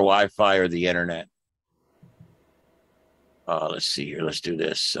connects over Wi-Fi or the internet. Let's see here. Let's do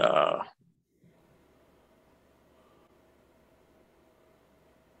this. Of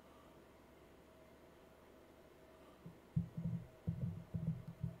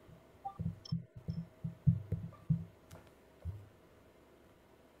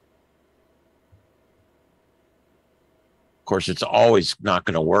course, it's always not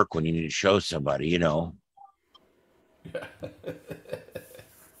going to work when you need to show somebody, you know. Yeah.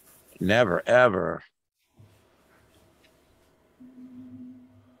 Never, ever.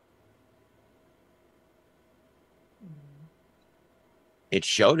 It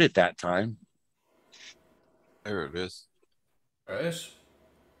showed it that time. There it is. There it is.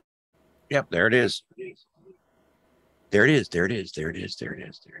 Yep, there it is. There it is. There it is. There it is. There it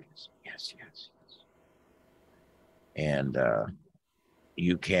is. There it is. Yes, yes. And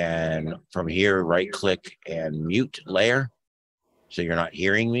you can, from here, right click and mute layer. So you're not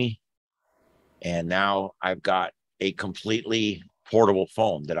hearing me. And now I've got a completely portable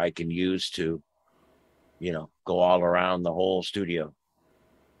phone that I can use to, you know, go all around the whole studio.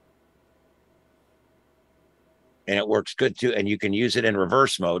 And it works good too. And you can use it in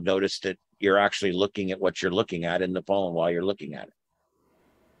reverse mode. Notice that you're actually looking at what you're looking at in the phone while you're looking at it.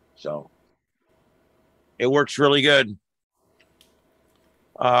 So it works really good.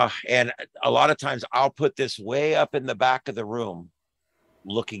 And a lot of times I'll put this way up in the back of the room,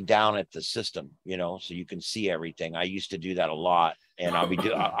 looking down at the system, you know, so you can see everything. I used to do that a lot, and I'll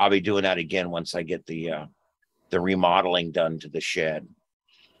be doing that again once I get the remodeling done to the shed.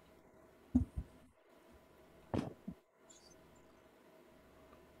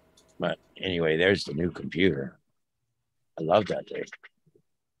 But anyway, there's the new computer. I love that thing.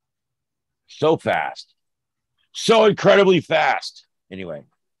 So fast, so incredibly fast. Anyway,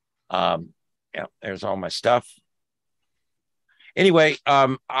 yeah, there's all my stuff. Anyway,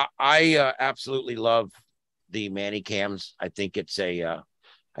 I absolutely love the Manny cams. I think it's a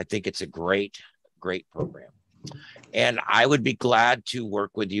great program, and I would be glad to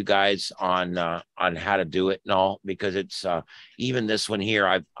work with you guys on how to do it and all, because it's even this one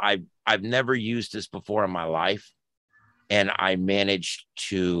here. I've never used this before in my life, and I managed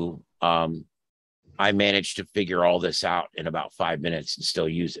to figure all this out in about 5 minutes and still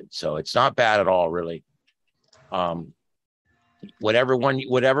use it. So it's not bad at all, really. Whatever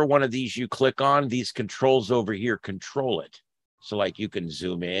one of these you click on, these controls over here control it. So like you can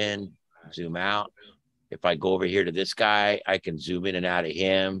zoom in, zoom out. If I go over here to this guy, I can zoom in and out of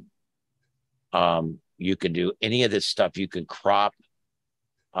him. You can do any of this stuff. You can crop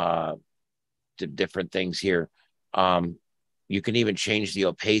to different things here. You can even change the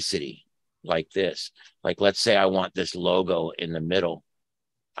opacity like this. Like, let's say I want this logo in the middle.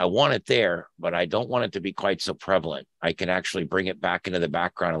 I want it there, but I don't want it to be quite so prevalent. I can actually bring it back into the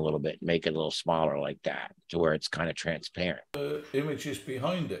background a little bit, make it a little smaller like that, to where it's kind of transparent. The image is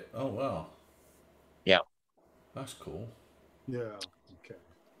behind it. Oh, wow. Yeah. That's cool. Yeah. Okay.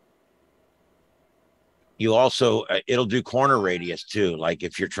 You also, it'll do corner radius too. Like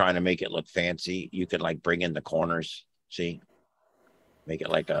if you're trying to make it look fancy, you can like bring in the corners. See? Make it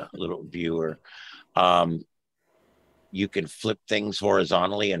like a little viewer. You can flip things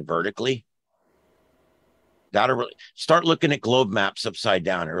horizontally and vertically. That'll really start looking at globe maps upside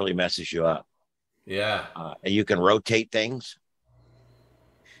down. It really messes you up. Yeah. And you can rotate things.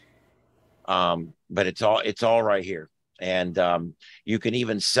 But it's all right here. And you can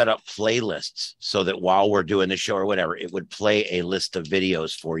even set up playlists so that while we're doing the show or whatever, it would play a list of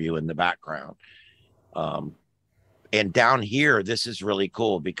videos for you in the background. And down here, this is really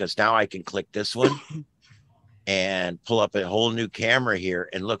cool because now I can click this one and pull up a whole new camera here.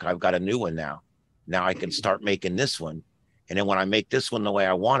 And look, I've got a new one now. Now I can start making this one. And then when I make this one the way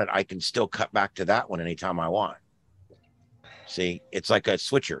I want it, I can still cut back to that one anytime I want. See, it's like a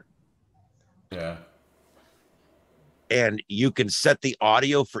switcher. Yeah. And you can set the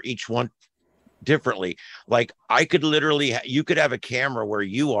audio for each one differently. Like I could literally, you could have a camera where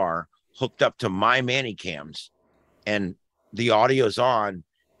you are hooked up to my Manny cams and the audio's on,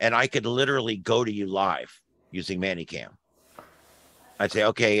 and I could literally go to you live using Mannycam. I'd say,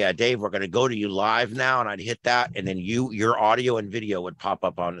 okay, Dave, we're going to go to you live now. And I'd hit that. And then your audio and video would pop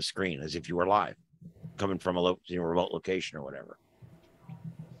up on the screen as if you were live coming from a remote location or whatever.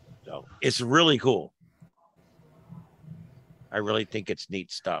 So it's really cool. I really think it's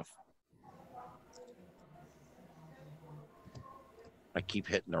neat stuff. I keep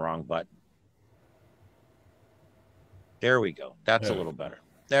hitting the wrong button. There we go. That's a little better.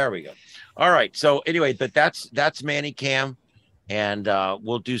 There we go. All right. So anyway, but that's ManyCam, and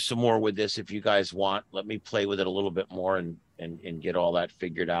we'll do some more with this if you guys want. Let me play with it a little bit more and get all that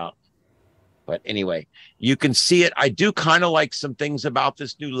figured out. But anyway, you can see it. I do kind of like some things about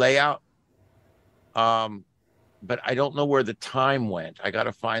this new layout. But I don't know where the time went. I got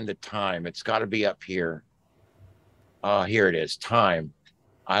to find the time. It's got to be up here. Here it is. Time.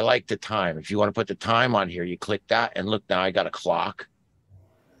 I like the time. If you want to put the time on here, you click that, and look, now I got a clock,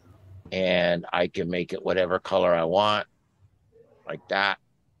 and I can make it whatever color I want, like that.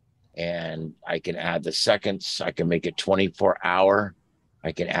 And I can add the seconds. I can make it 24-hour.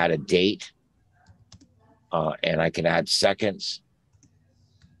 I can add a date, and I can add seconds.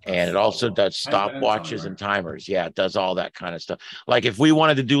 And it also does stopwatches and timers. Yeah, it does all that kind of stuff. Like if we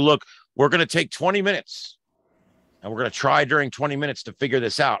wanted to do, look, we're going to take 20 minutes and we're going to try during 20 minutes to figure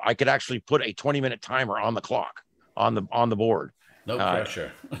this out. I could actually put a 20-minute timer on the clock, on the board. No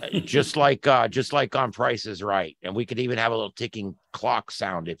pressure. just like on Price is Right. And we could even have a little ticking clock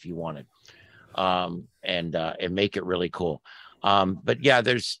sound if you wanted, and make it really cool. But yeah,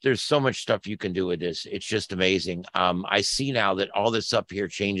 there's so much stuff you can do with this. It's just amazing. I see now that all this up here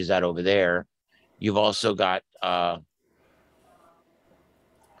changes that over there. You've also got, I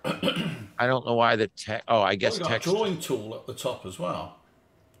don't know why the text. Oh, I guess text. Drawing tool at the top as well.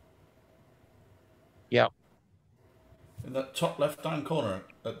 Yep. In that top left-hand corner,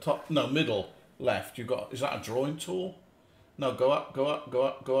 at top, no, middle left, you got, is that a drawing tool? No, go up, go up, go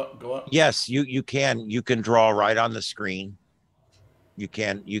up, go up, go up. Yes, you can draw right on the screen. You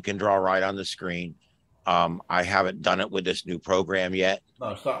can draw right on the screen. I haven't done it with this new program yet. No,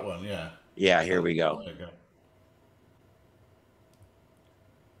 it's that one, yeah. Yeah, here we go. There you go.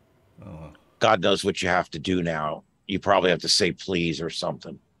 Oh. God knows what you have to do now. You probably have to say please or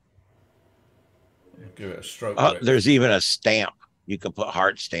something. Give it a stroke. There's even a stamp. You can put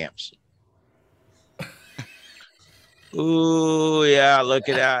heart stamps. Ooh, yeah, look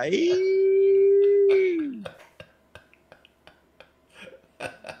at that.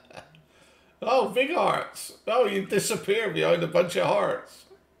 Oh, big hearts. Oh, you disappear behind a bunch of hearts.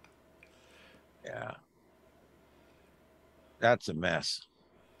 Yeah. That's a mess.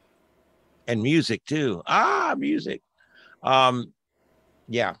 And music too. Music.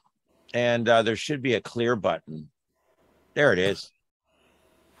 Yeah. And there should be a clear button. There it is.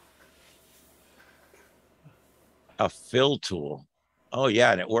 A fill tool. Oh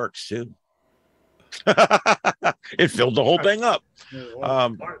yeah, and it works too. It filled the whole thing up.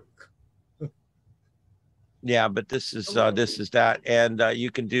 Yeah, but this is that, and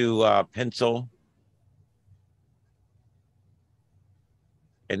you can do pencil,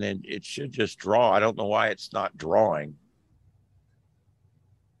 and then it should just draw. I don't know why it's not drawing.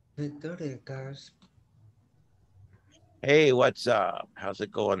 Hey, what's up? How's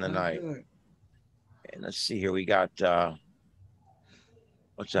it going tonight? And let's see here. We got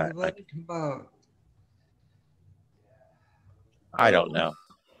what's that? I don't know.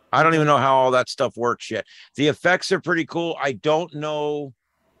 I don't even know how all that stuff works yet. The effects are pretty cool. I don't know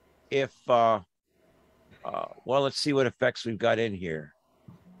if well, let's see what effects we've got in here.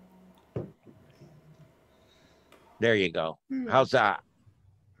 There you go. How's that?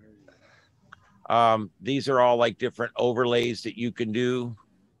 These are all like different overlays that you can do.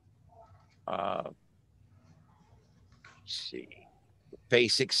 Let's see.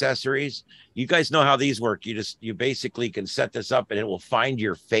 Face accessories. You guys know how these work. You basically can set this up and it will find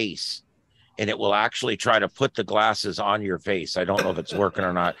your face and it will actually try to put the glasses on your face. I don't know if it's working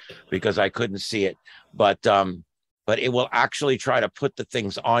or not because I couldn't see it, but it will actually try to put the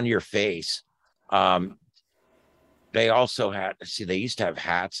things on your face. They also had, see, they used to have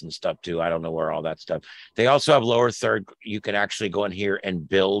hats and stuff too. I don't know where all that stuff. They also have lower third. You can actually go in here and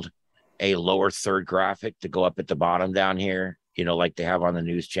build a lower third graphic to go up at the bottom down here, you know, like they have on the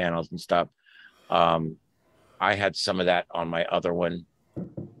news channels and stuff. I had some of that on my other one.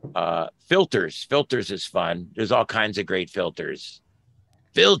 Filters is fun. There's all kinds of great filters.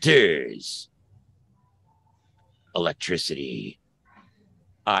 Electricity.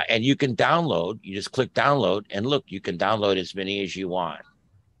 And you can download. You just click download and look, you can download as many as you want.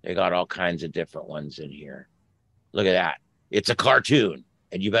 They got all kinds of different ones in here. Look at that. It's a cartoon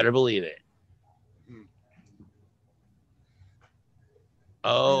and you better believe it.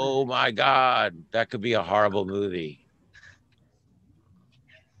 Oh my God, that could be a horrible movie.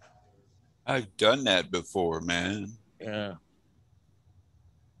 I've done that before, man. Yeah.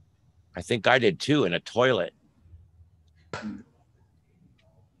 I think I did too, in a toilet.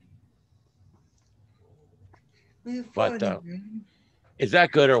 But Is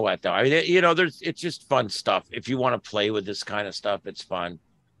that good or what though? I mean, it's just fun stuff. If you want to play with this kind of stuff, it's fun.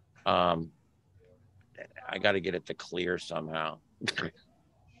 I got to get it to clear somehow.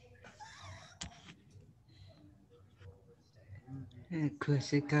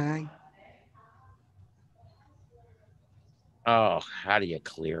 Classic guy. Oh, how do you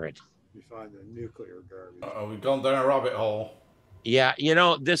clear it? You find the nuclear garbage. We've gone down a rabbit hole. Yeah,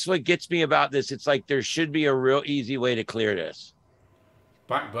 this what gets me about this. It's like there should be a real easy way to clear this.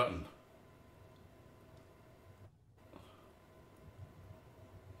 Back button.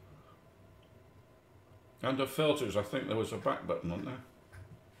 Under filters, I think there was a back button, wasn't there?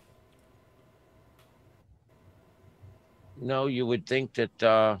 No, you would think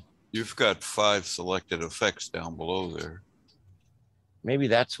that you've got 5 selected effects down below there. Maybe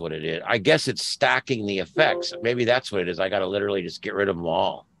that's what it is. I guess it's stacking the effects. Maybe that's what it is. I got to literally just get rid of them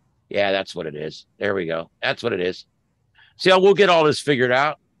all. Yeah, that's what it is. There we go. That's what it is. See how we'll get all this figured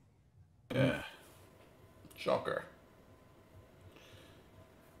out. Yeah. Shocker.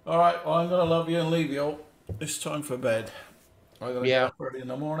 All right. Well, I'm going to love you and leave you. It's time for bed. I'm going to get up early in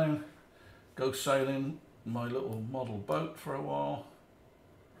the morning, go sailing my little model boat for a while,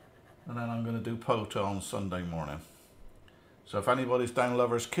 and then I'm going to do POTA on Sunday morning. So if anybody's down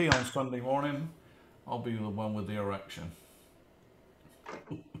Lover's Key on Sunday morning, I'll be the one with the erection.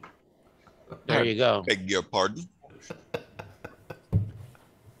 There you go. Beg your pardon.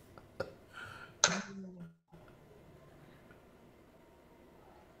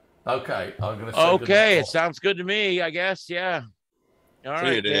 Okay, I'm gonna say okay, it sounds good to me, I guess. Yeah. All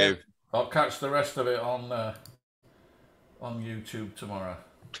right, you, Dave. I'll catch the rest of it on YouTube tomorrow.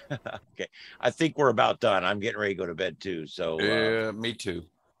 Okay, I think we're about done. I'm getting ready to go to bed too. So yeah, me too.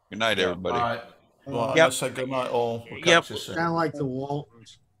 Good night, everybody. All right. Well, I'm gonna say good night, all. We'll yep. Kind of like the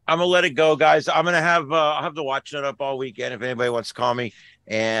Waltons. I'm gonna let it go, guys. I'm gonna have I'll have the watch net up all weekend if anybody wants to call me,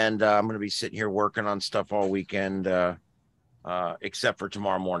 and I'm gonna be sitting here working on stuff all weekend. Except for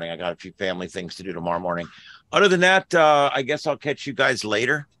tomorrow morning. I got a few family things to do tomorrow morning. Other than that, I guess I'll catch you guys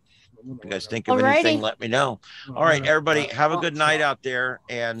later. If you guys think of anything, let me know. All right, everybody, have a good night out there.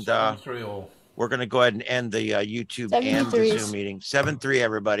 And we're going to go ahead and end the YouTube and the Zoom meeting. 7-3,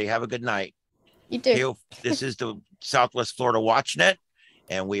 everybody. Have a good night. You too. This is the Southwest Florida WatchNet,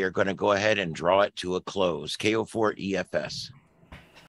 and we are going to go ahead and draw it to a close. KO4 EFS.